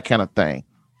 that kind of thing.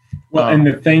 Well, and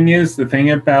the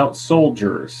thing about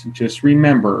soldiers, just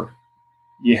remember,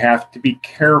 you have to be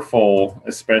careful,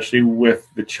 especially with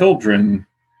the children,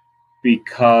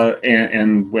 because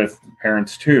and with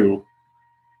parents too,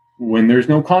 when there's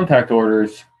no contact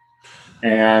orders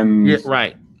and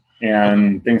right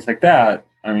and things like that.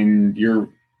 I mean, you're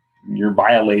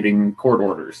violating court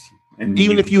orders. And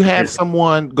even if you have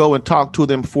someone go and talk to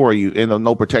them for you and a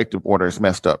no protective order is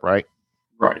messed up, right?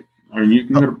 Right. I mean,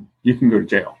 you can go to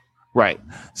jail. Right.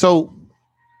 So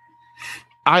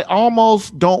I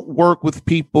almost don't work with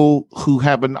people who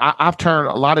I've turned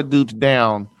a lot of dudes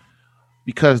down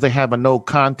because they have a no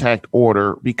contact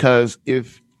order. Because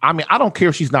I don't care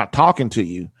if she's not talking to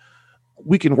you,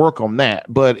 we can work on that.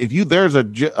 But if there's a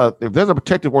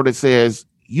protective order that says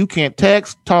you can't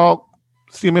text, talk,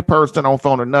 see me in person on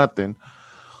phone or nothing,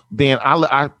 then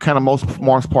I kind of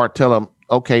most part tell them,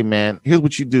 okay, man, here's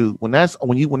what you do. When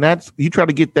you try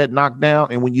to get that knocked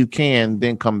down, and when you can,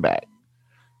 then come back.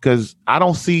 Because I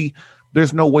don't see,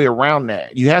 there's no way around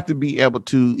that. You have to be able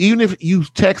to, even if you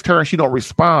text her and she don't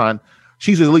respond,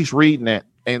 she's at least reading it,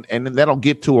 and that'll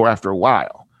get to her after a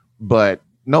while. But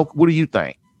no, what do you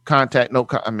think? Contact, no,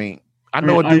 I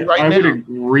know a dude right now.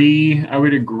 I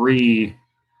would agree.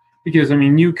 Because,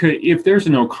 you could, if there's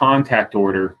a no contact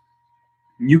order,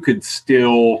 you could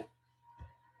still,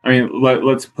 I mean,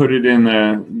 let's put it in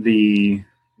the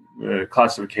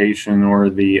classification or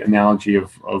the analogy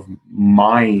of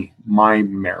my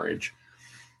marriage.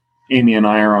 Amy and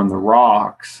I are on the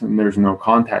rocks and there's no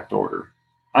contact order.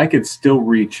 I could still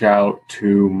reach out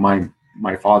to my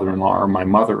father-in-law or my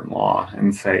mother-in-law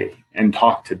and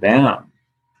talk to them.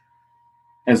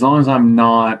 As long as I'm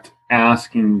not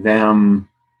asking them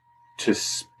to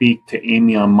speak to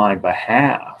Amy on my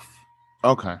behalf.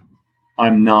 Okay.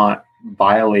 I'm not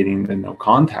violating the no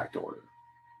contact order.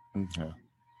 Okay.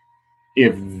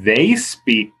 If they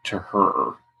speak to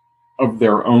her of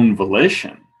their own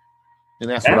volition, and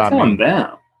that's what I mean. On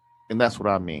them. And that's what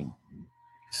I mean.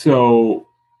 So,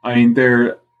 I mean,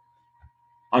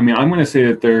 I'm going to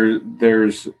say that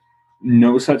there's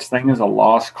no such thing as a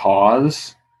lost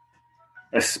cause,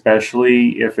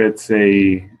 especially if it's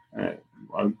a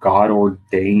God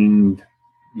ordained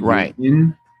right.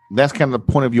 union. That's kind of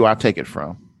the point of view I take it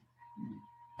from.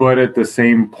 But at the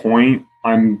same point,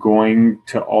 I'm going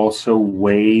to also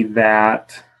weigh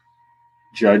that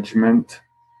judgment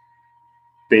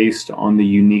based on the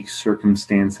unique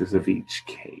circumstances of each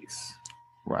case.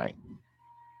 Right.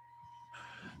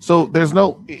 So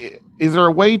is there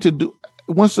a way to do,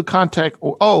 once the contact,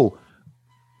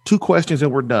 two questions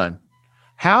and we're done.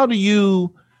 How do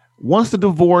you, once the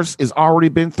divorce is already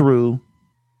been through,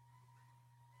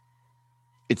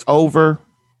 it's over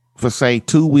for say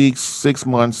 2 weeks, 6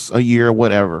 months, a year,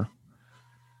 whatever.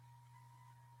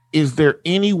 Is there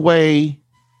any way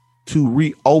to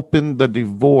reopen the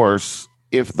divorce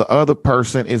if the other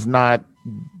person is not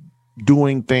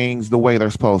doing things the way they're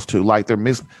supposed to? Like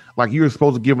like you're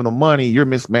supposed to give them the money, they're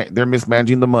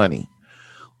mismanaging the money,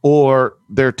 or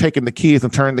they're taking the kids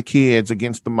and turning the kids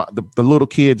against the little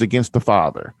kids against the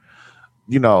father.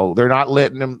 You know, they're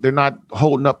not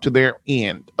holding up to their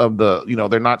end of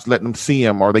they're not letting them see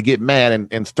them, or they get mad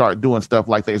and start doing stuff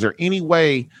like that. Is there any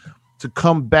way to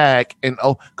come back and,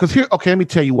 let me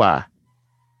tell you why.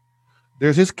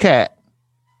 There's this cat.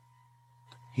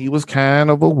 He was kind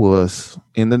of a wuss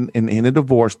in the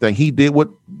divorce thing. He did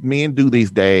what men do these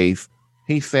days.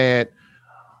 He said,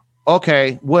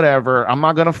 okay, whatever. I'm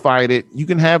not going to fight it. You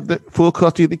can have the full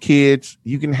custody of the kids.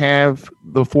 You can have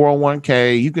the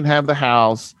 401k. You can have the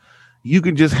house. You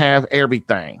can just have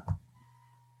everything.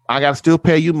 I got to still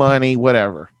pay you money,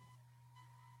 whatever.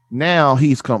 Now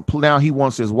now he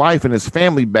wants his wife and his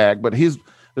family back, but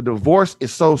the divorce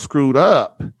is so screwed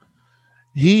up.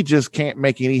 He just can't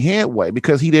make any headway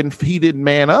because he didn't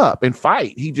man up and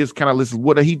fight. He just kind of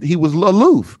listened. He was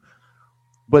aloof.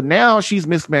 But now she's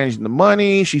mismanaging the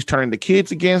money. She's turning the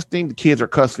kids against him. The kids are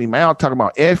cussing him out, talking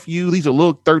about F you. These are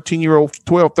little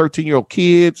 13-year-old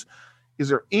kids. Is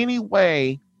there any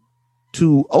way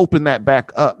to open that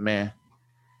back up, man?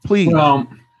 Please. Well,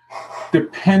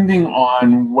 depending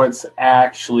on what's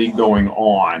actually going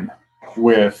on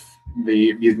with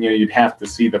you'd have to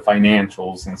see the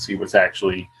financials and see what's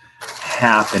actually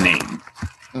happening.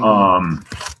 Mm-hmm.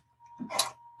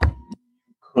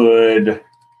 Could,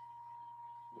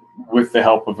 with the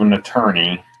help of an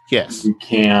attorney, yes, you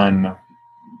can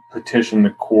petition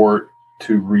the court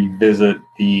to revisit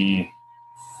the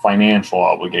financial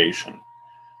obligation,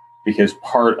 because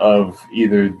part of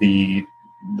either the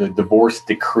divorce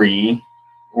decree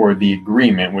or the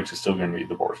agreement, which is still going to be a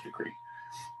divorce decree,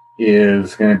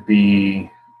 is going to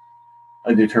be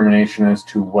a determination as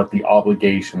to what the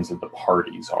obligations of the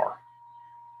parties are.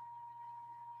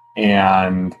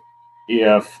 And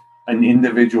if an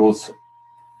individual's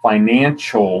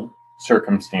financial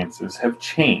circumstances have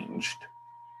changed,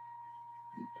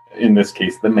 in this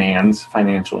case, the man's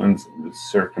financial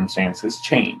circumstances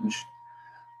changed,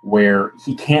 where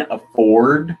he can't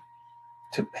afford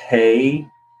to pay,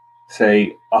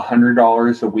 say,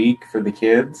 $100 a week for the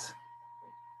kids,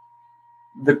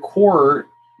 the court,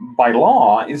 by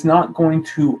law, is not going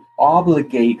to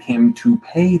obligate him to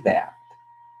pay that.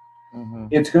 Mm-hmm.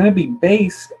 It's going to be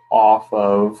based off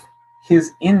of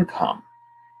his income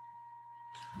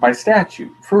by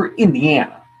statute for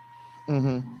Indiana.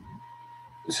 Mm-hmm.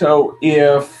 So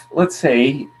if, let's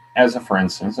say, for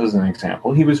instance, as an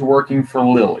example, he was working for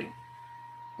Lilly,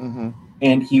 mm-hmm.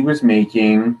 and he was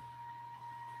making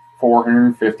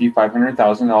 $450,000,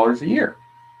 $500,000 a year.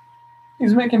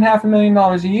 He's making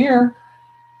 $500,000 a year.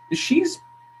 She's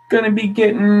going to be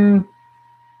getting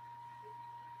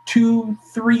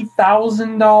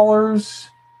 $2,000-$3,000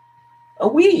 a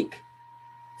week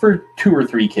for 2 or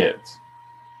 3 kids,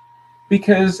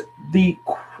 because the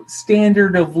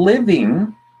standard of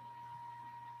living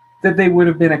that they would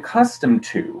have been accustomed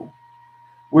to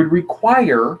would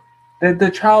require that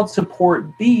the child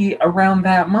support be around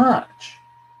that much.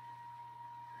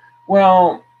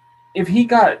 Well, if he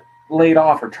got laid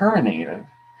off or terminated,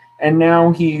 and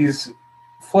now he's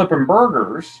flipping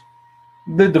burgers,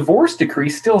 the divorce decree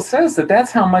still says that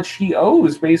that's how much he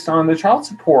owes based on the child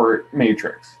support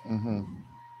matrix. Mm-hmm.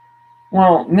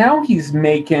 Well, now he's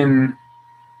making,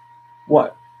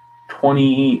 what,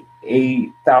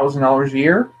 $28,000 a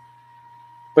year?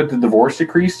 But the divorce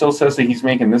decree still says that he's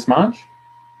making this much?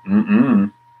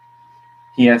 Mm-mm.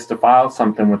 He has to file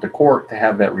something with the court to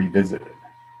have that revisited.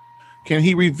 Can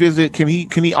he revisit? Can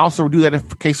he also do that in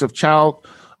case of child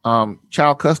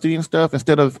custody and stuff?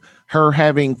 Instead of her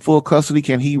having full custody,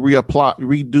 can he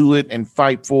redo it and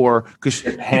fight for?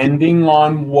 Depending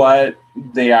on what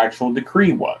the actual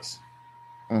decree was.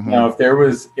 Mm-hmm. Now, if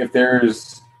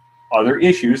there's other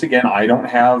issues, again, I don't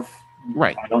know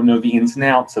the ins and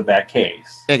outs of that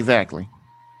case. Exactly.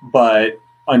 But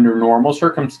under normal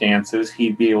circumstances,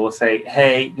 he'd be able to say,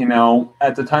 hey,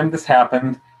 at the time this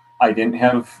happened, I didn't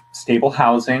have stable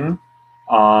housing.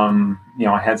 I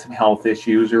had some health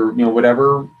issues or,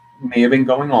 whatever may have been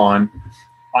going on.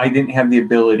 I didn't have the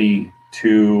ability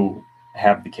to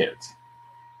have the kids.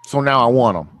 So now I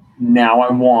want them. Now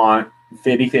I want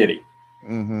 50-50.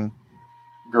 Mm-hmm.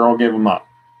 Girl, give them up.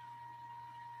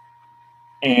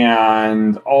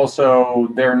 And also,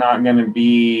 they're not going to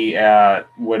be at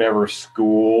whatever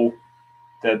school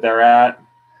that they're at.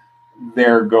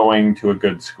 They're going to a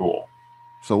good school.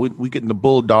 So we getting the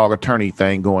bulldog attorney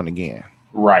thing going again.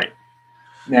 Right.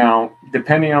 Now,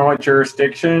 depending on what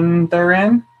jurisdiction they're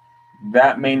in,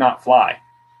 that may not fly.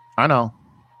 I know.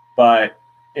 But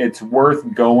it's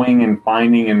worth going and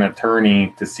finding an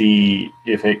attorney to see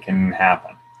if it can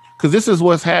happen. Because this is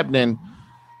what's happening.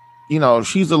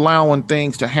 She's allowing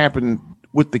things to happen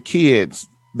with the kids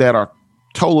that are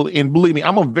totally, and believe me,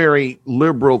 I'm a very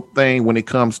liberal thing when it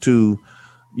comes to,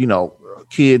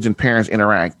 kids and parents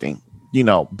interacting,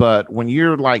 but when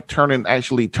you're like turning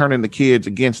the kids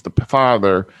against the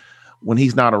father when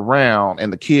he's not around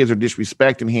and the kids are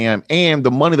disrespecting him and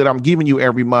the money that I'm giving you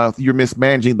every month, you're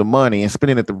mismanaging the money and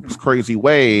spending it the crazy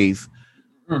ways.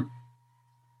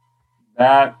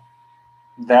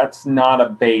 That's not a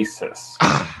basis.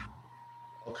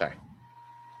 Okay.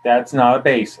 That's not a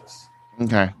basis.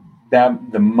 Okay.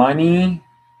 That the money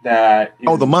that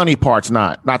is, the money part's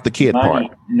not the kid part.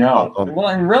 No. Well,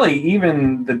 and really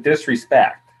even the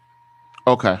disrespect.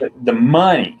 Okay. The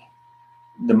money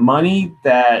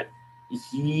that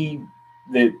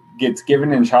gets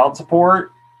given in child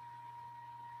support,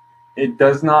 it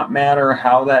does not matter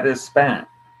how that is spent.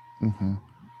 Mm-hmm.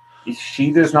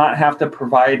 She does not have to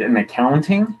provide an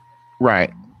accounting.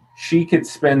 Right. She could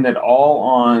spend it all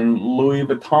on Louis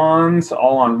Vuittons,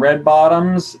 all on red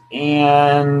bottoms,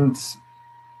 and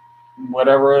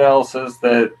whatever else is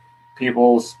that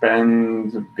people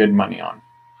spend good money on.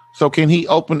 So can he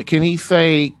do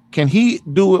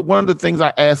it? One of the things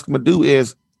I ask him to do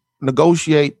is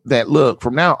negotiate that. Look,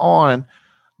 from now on,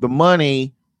 the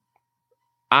money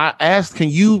I asked,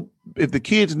 if the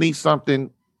kids need something,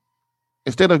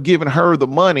 instead of giving her the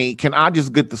money, can I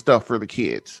just get the stuff for the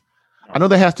kids? I know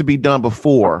that has to be done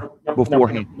before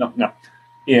him. No.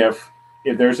 If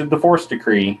there's a divorce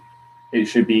decree, it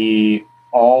should be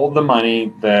all the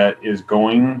money that is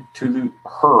going to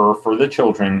her for the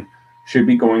children should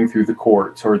be going through the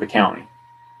courts or the county.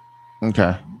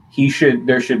 Okay.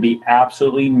 There should be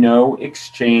absolutely no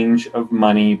exchange of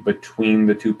money between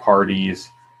the two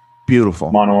parties.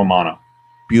 Beautiful. Mano a mano.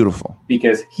 Beautiful.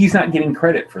 Because he's not getting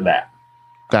credit for that.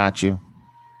 Got you.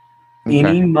 Okay.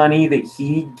 Any money that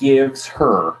he gives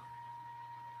her,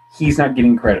 he's not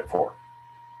getting credit for.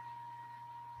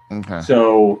 Okay.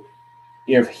 So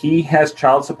if he has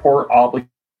child support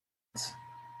obligations,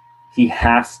 he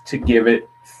has to give it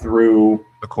through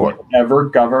the court. Whatever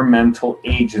governmental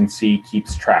agency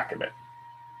keeps track of it.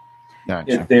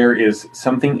 Gotcha. If there is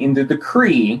something in the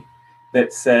decree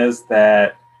that says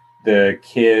that the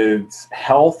kid's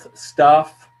health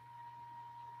stuff,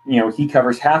 he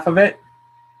covers half of it,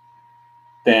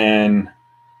 then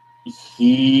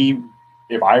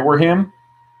if I were him,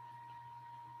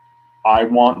 I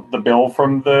want the bill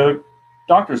from the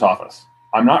doctor's office.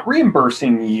 I'm not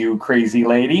reimbursing you, crazy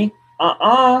lady.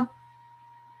 Mm-hmm.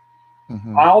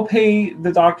 I'll pay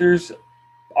the doctor's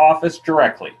office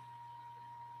directly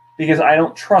because I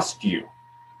don't trust you.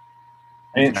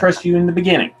 I didn't trust you in the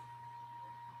beginning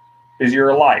because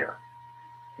you're a liar.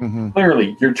 Mm-hmm.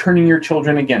 Clearly, you're turning your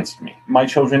children against me, my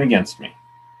children against me.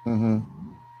 Mm-hmm.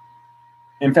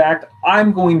 In fact,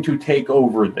 I'm going to take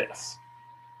over this.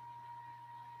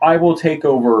 I will take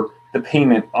over the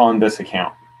payment on this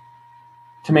account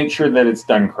to make sure that it's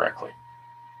done correctly.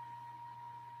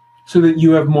 So that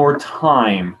you have more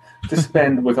time to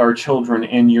spend with our children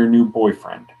and your new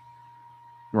boyfriend.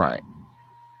 Right.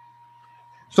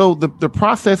 So the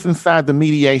process inside the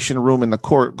mediation room in the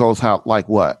court goes out like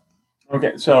what?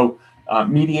 Okay, so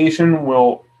mediation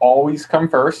will always come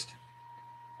first.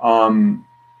 9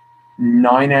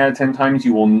 out of 10 times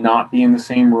you will not be in the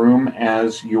same room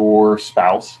as your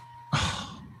spouse.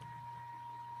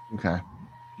 Okay.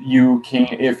 You can,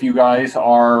 if you guys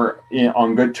are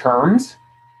on good terms,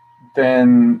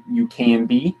 then you can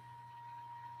be.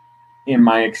 In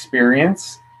my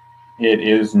experience, it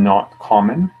is not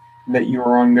common that you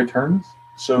are on good terms,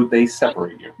 so they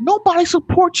separate you. Nobody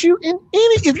supports you in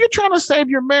any. If you're trying to save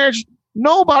your marriage,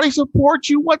 nobody supports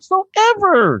you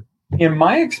whatsoever. In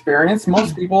my experience,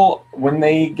 most people, when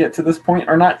they get to this point,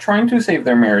 are not trying to save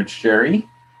their marriage, Jerry.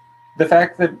 The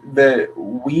fact that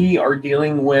we are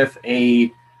dealing with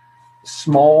a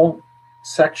small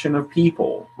section of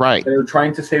people Right. that are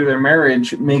trying to save their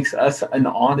marriage makes us an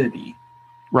oddity.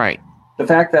 Right. The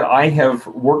fact that I have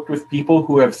worked with people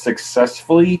who have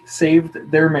successfully saved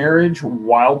their marriage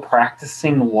while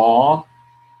practicing law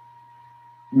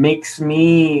makes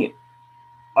me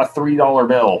a $3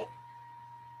 bill.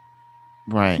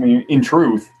 Right. I mean, in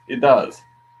truth, it does.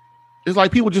 It's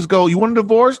like people just go, you want a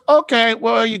divorce? Okay,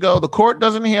 well, there you go. The court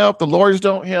doesn't help. The lawyers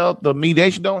don't help. The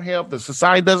mediation don't help. The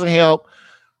society doesn't help.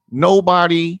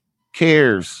 Nobody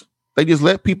cares. They just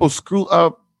let people screw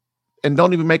up and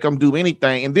don't even make them do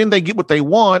anything. And then they get what they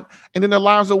want. And then their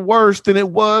lives are worse than it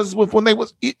was with when they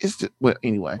was. It's just, well,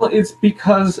 anyway. Well, it's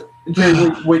because,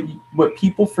 Jerry, what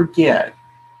people forget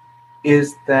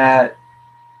is that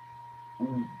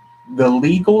the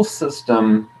legal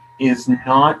system is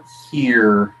not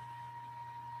here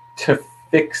to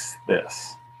fix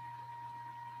this.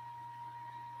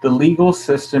 The legal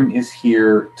system is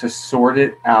here to sort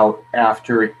it out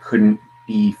after it couldn't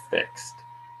be fixed.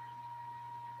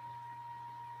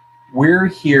 We're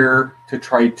here to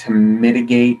try to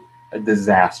mitigate a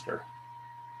disaster.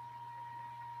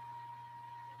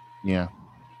 Yeah.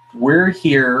 We're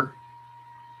here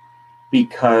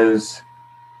because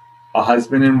a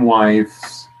husband and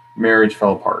wife's marriage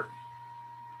fell apart.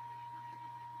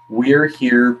 We're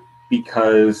here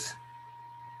because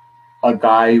a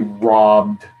guy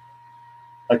robbed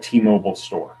a T-Mobile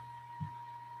store.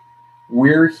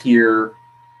 We're here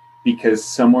because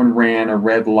someone ran a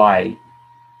red light,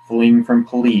 fleeing from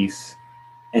police,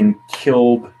 and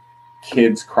killed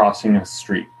kids crossing a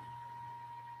street.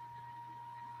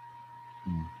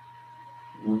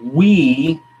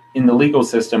 We, in the legal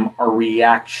system, are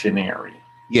reactionary.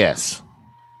 Yes.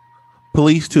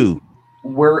 Police too.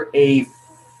 We're a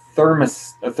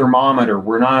thermometer.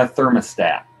 We're not a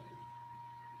thermostat.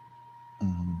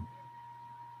 Mm-hmm.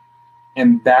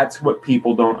 And that's what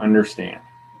people don't understand.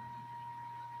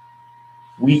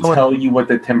 We tell you what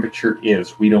the temperature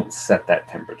is. We don't set that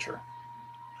temperature.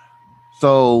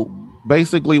 So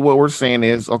basically what we're saying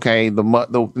is, okay, the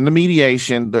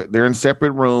mediation, they're in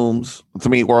separate rooms to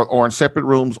me, or in separate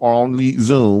rooms or on the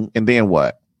Zoom. And then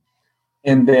what?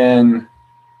 And then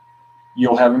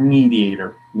you'll have a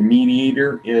mediator. The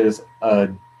mediator is a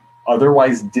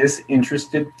otherwise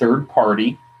disinterested third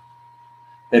party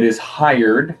that is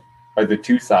hired by the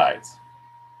two sides.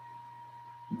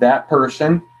 That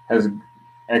person has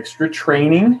extra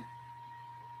training.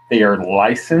 They are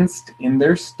licensed in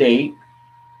their state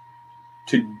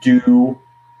to do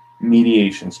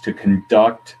mediations, to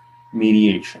conduct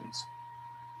mediations.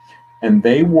 And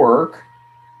they work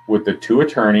with the two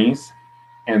attorneys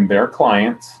and their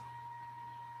clients,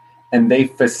 and they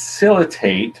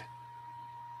facilitate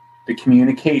the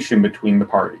communication between the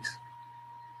parties,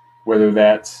 whether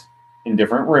that's in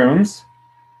different rooms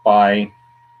by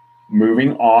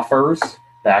moving offers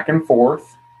back and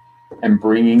forth and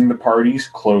bringing the parties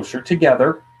closer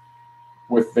together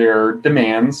with their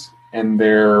demands and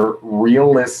their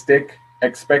realistic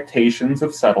expectations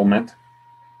of settlement,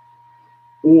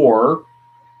 or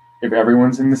if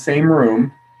everyone's in the same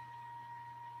room,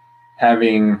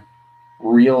 having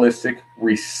realistic,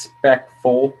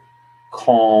 respectful,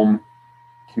 calm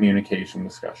communication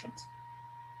discussions.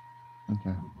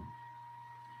 Okay.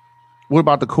 What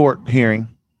about the court hearing?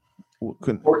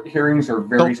 Court hearings are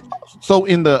very. So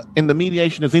in the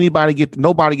mediation, does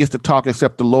nobody gets to talk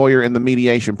except the lawyer and the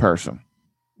mediation person?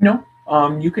 No,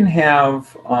 you can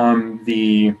have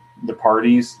the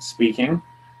parties speaking.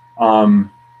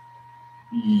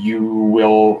 You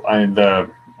will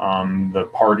the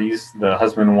parties, the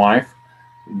husband and wife,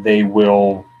 they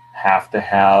will have to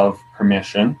have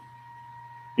permission,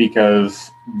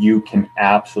 because you can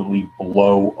absolutely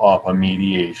blow up a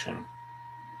mediation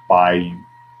by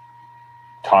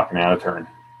talking out of turn.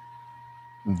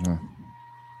 Mm-hmm.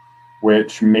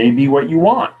 which may be what you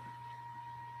want,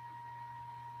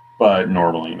 but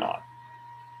normally not.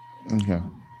 Okay.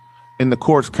 And the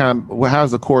court's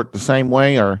how's the court the same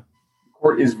way, or? The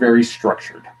court is very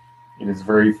structured. It is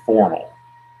very formal,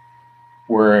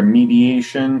 where a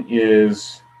mediation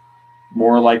is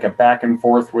more like a back and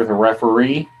forth with a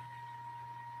referee.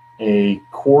 A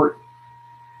court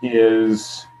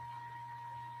is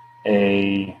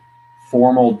a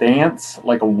formal dance,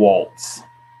 like a waltz.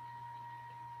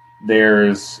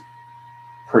 There's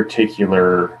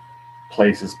particular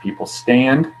places people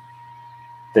stand.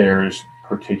 There's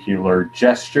particular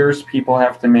gestures people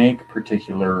have to make,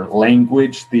 particular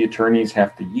language the attorneys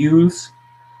have to use,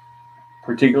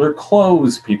 particular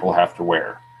clothes people have to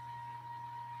wear.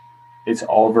 It's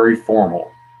all very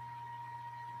formal.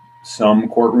 Some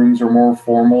courtrooms are more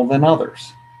formal than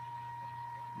others.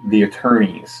 The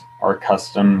attorneys are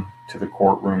accustomed to the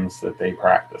courtrooms that they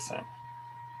practice in.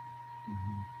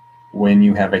 Mm-hmm. When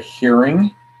you have a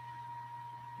hearing,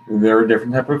 there are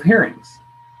different types of hearings.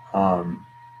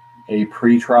 A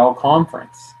pretrial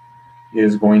conference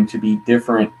is going to be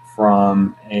different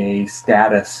from a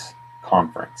status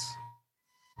conference.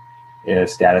 A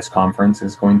status conference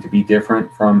is going to be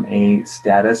different from a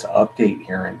status update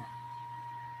hearing.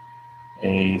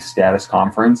 A status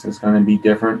conference is going to be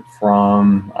different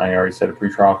from, I already said a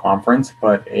pretrial conference,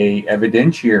 but a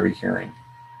evidentiary hearing.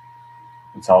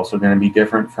 It's also going to be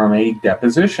different from a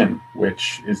deposition,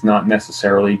 which is not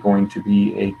necessarily going to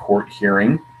be a court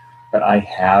hearing, but I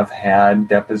have had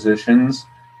depositions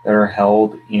that are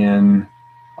held in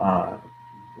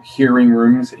hearing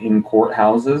rooms in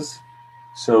courthouses,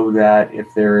 so that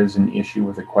if there is an issue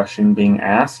with a question being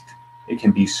asked, it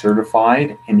can be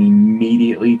certified and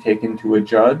immediately taken to a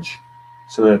judge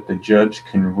so that the judge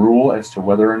can rule as to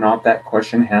whether or not that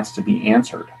question has to be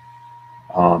answered.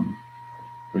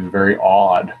 It was very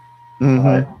odd,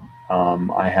 but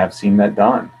I have seen that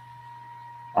done.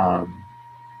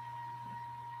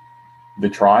 The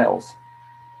trials,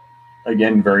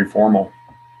 again, very formal,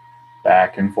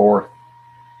 back and forth.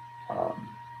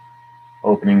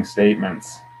 Opening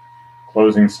statements,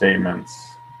 closing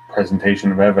statements,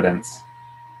 presentation of evidence,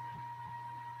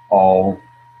 all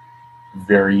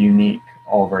very unique,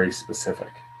 all very specific.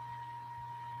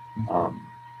 All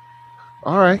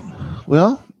right.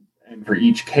 Well, and for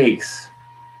each case,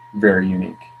 very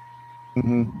unique.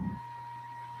 Mm-hmm.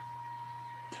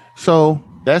 So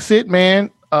that's it, man.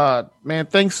 Man,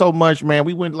 thanks so much, man.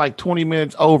 We went like 20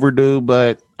 minutes overdue,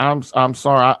 but I'm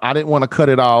sorry. I didn't want to cut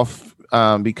it off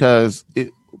because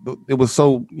it was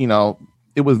so,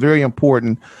 it was very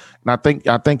important. And I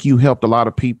think you helped a lot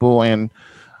of people, and,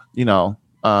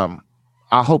 I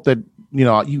hope that,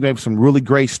 you gave some really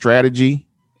great strategy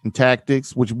and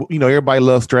tactics, which, everybody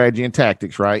loves strategy and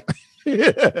tactics, right?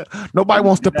 Nobody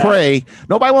wants to pray.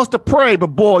 Nobody wants to pray, but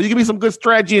boy, you give me some good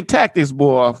strategy and tactics,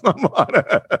 boy.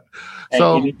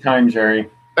 So anytime, Jerry.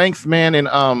 Thanks, man. And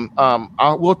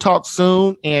we'll talk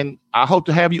soon, and I hope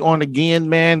to have you on again,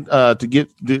 man,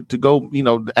 to go,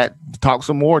 talk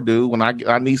some more, dude, when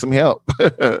I need some help.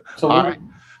 All right.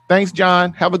 Thanks,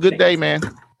 John. Have a good day, man.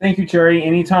 Thank you, Jerry.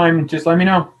 Anytime, just let me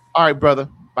know. All right, brother.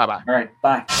 Bye-bye. All right,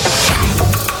 bye.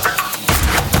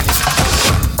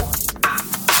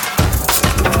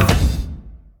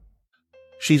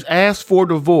 She's asked for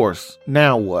divorce.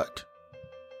 Now what?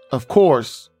 Of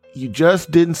course, you just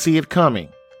didn't see it coming,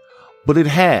 but it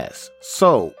has.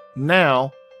 So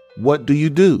now, what do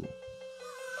you do?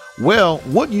 Well,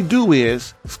 what you do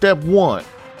is, step 1,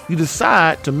 you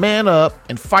decide to man up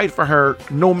and fight for her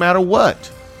no matter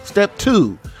what. Step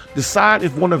 2, decide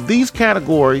if one of these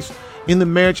categories in the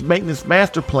marriage maintenance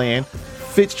master plan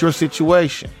fits your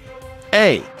situation.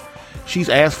 A, she's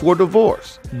asked for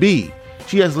divorce. B,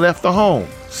 she has left the home.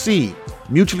 C,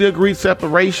 mutually agreed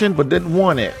separation but didn't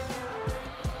want it.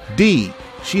 D,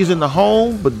 she's in the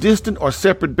home but distant or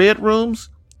separate bedrooms.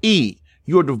 E,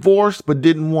 you're divorced but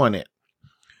didn't want it.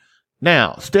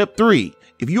 Now, step 3,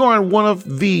 if you are in one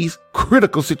of these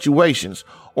critical situations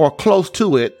or close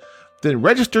to it, then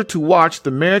register to watch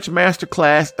the Marriage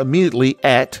Masterclass immediately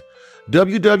at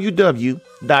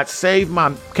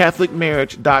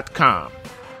www.savemycatholicmarriage.com.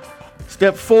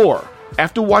 Step 4,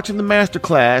 after watching the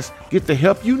masterclass, get the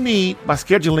help you need by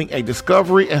scheduling a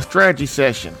discovery and strategy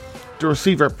session to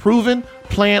receive a proven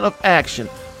plan of action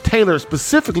tailored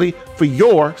specifically for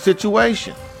your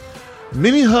situation.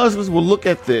 Many husbands will look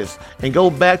at this and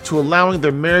go back to allowing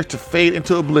their marriage to fade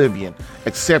into oblivion,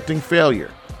 accepting failure.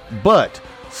 But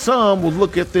some will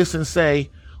look at this and say,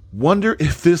 wonder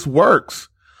if this works.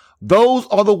 Those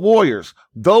are the warriors.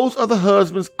 Those are the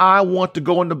husbands I want to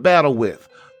go into battle with.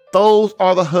 Those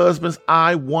are the husbands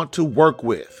I want to work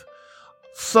with.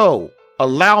 So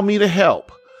allow me to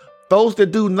help. Those that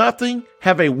do nothing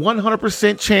have a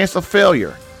 100% chance of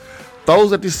failure. Those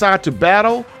that decide to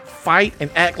battle, fight, and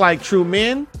act like true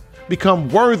men become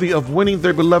worthy of winning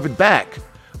their beloved back.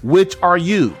 Which are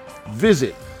you?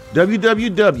 Visit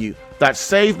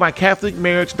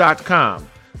www.savemycatholicmarriage.com.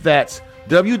 That's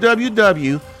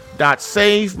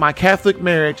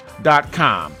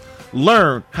www.savemycatholicmarriage.com.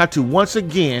 Learn how to once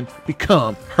again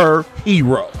become her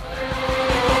hero.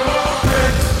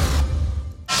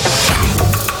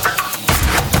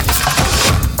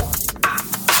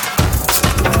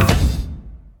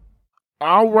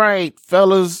 All right,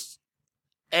 fellas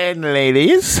and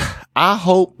ladies, I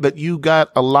hope that you got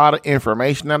a lot of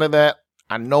information out of that.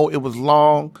 I know it was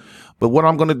long, but what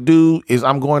I'm going to do is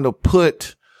I'm going to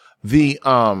put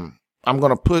on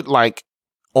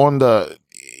the,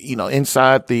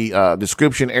 inside the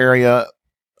description area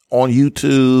on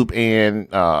YouTube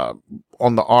and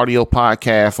on the audio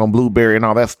podcast on Blueberry and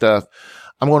all that stuff.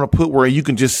 I'm going to put where you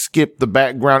can just skip the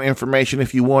background information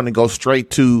if you want and go straight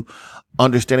to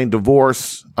understanding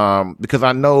divorce, because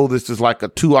I know this is like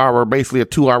basically a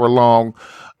 2 hour long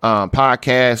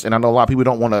podcast, and I know a lot of people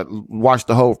don't want to watch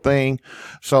the whole thing.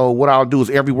 So what I'll do is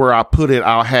everywhere I put it,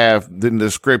 I'll have the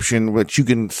description which you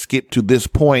can skip to this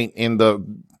point in the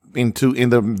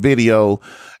video,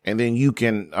 and then you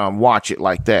can watch it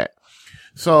like that.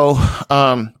 So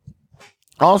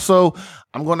also,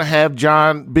 I'm going to have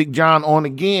Big John on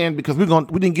again because we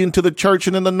didn't get into the church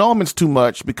and in the annulments too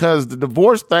much because the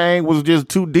divorce thing was just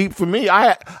too deep for me.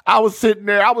 I was sitting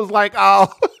there. I was like,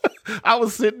 oh, I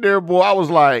was sitting there, boy. I was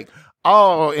like,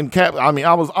 oh,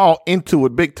 I was all into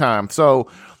it big time.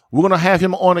 So we're going to have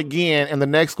him on again. And the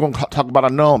next going to talk about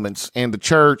annulments and the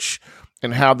church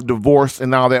and how the divorce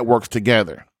and all that works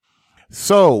together.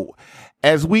 So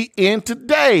as we end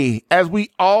today, as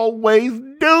we always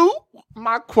do,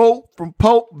 my quote from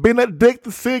Pope Benedict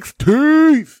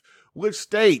XVI, which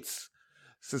states,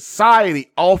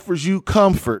 society offers you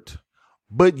comfort,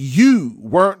 but you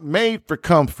weren't made for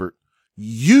comfort.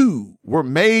 You were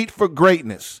made for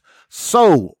greatness.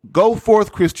 So go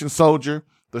forth, Christian soldier.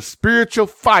 The spiritual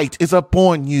fight is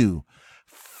upon you.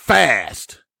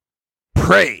 Fast,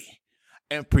 pray,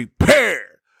 and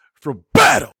prepare for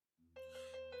battle.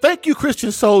 Thank you,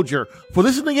 Christian soldier, for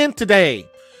listening in today.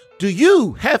 Do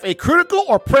you have a critical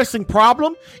or pressing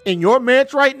problem in your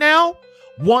marriage right now?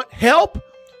 Want help?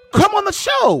 Come on the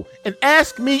show and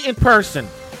ask me in person.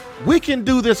 We can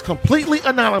do this completely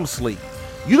anonymously.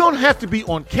 You don't have to be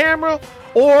on camera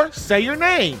or say your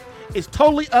name. It's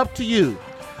totally up to you.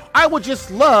 I would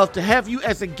just love to have you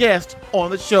as a guest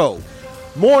on the show.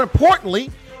 More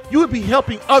importantly, you would be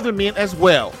helping other men as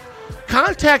well.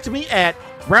 Contact me at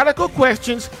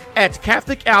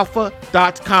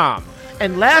radicalquestions@catholicalpha.com.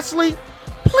 And lastly,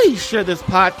 please share this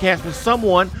podcast with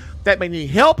someone that may need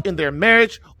help in their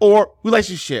marriage or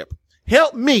relationship.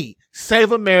 Help me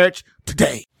save a marriage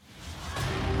today.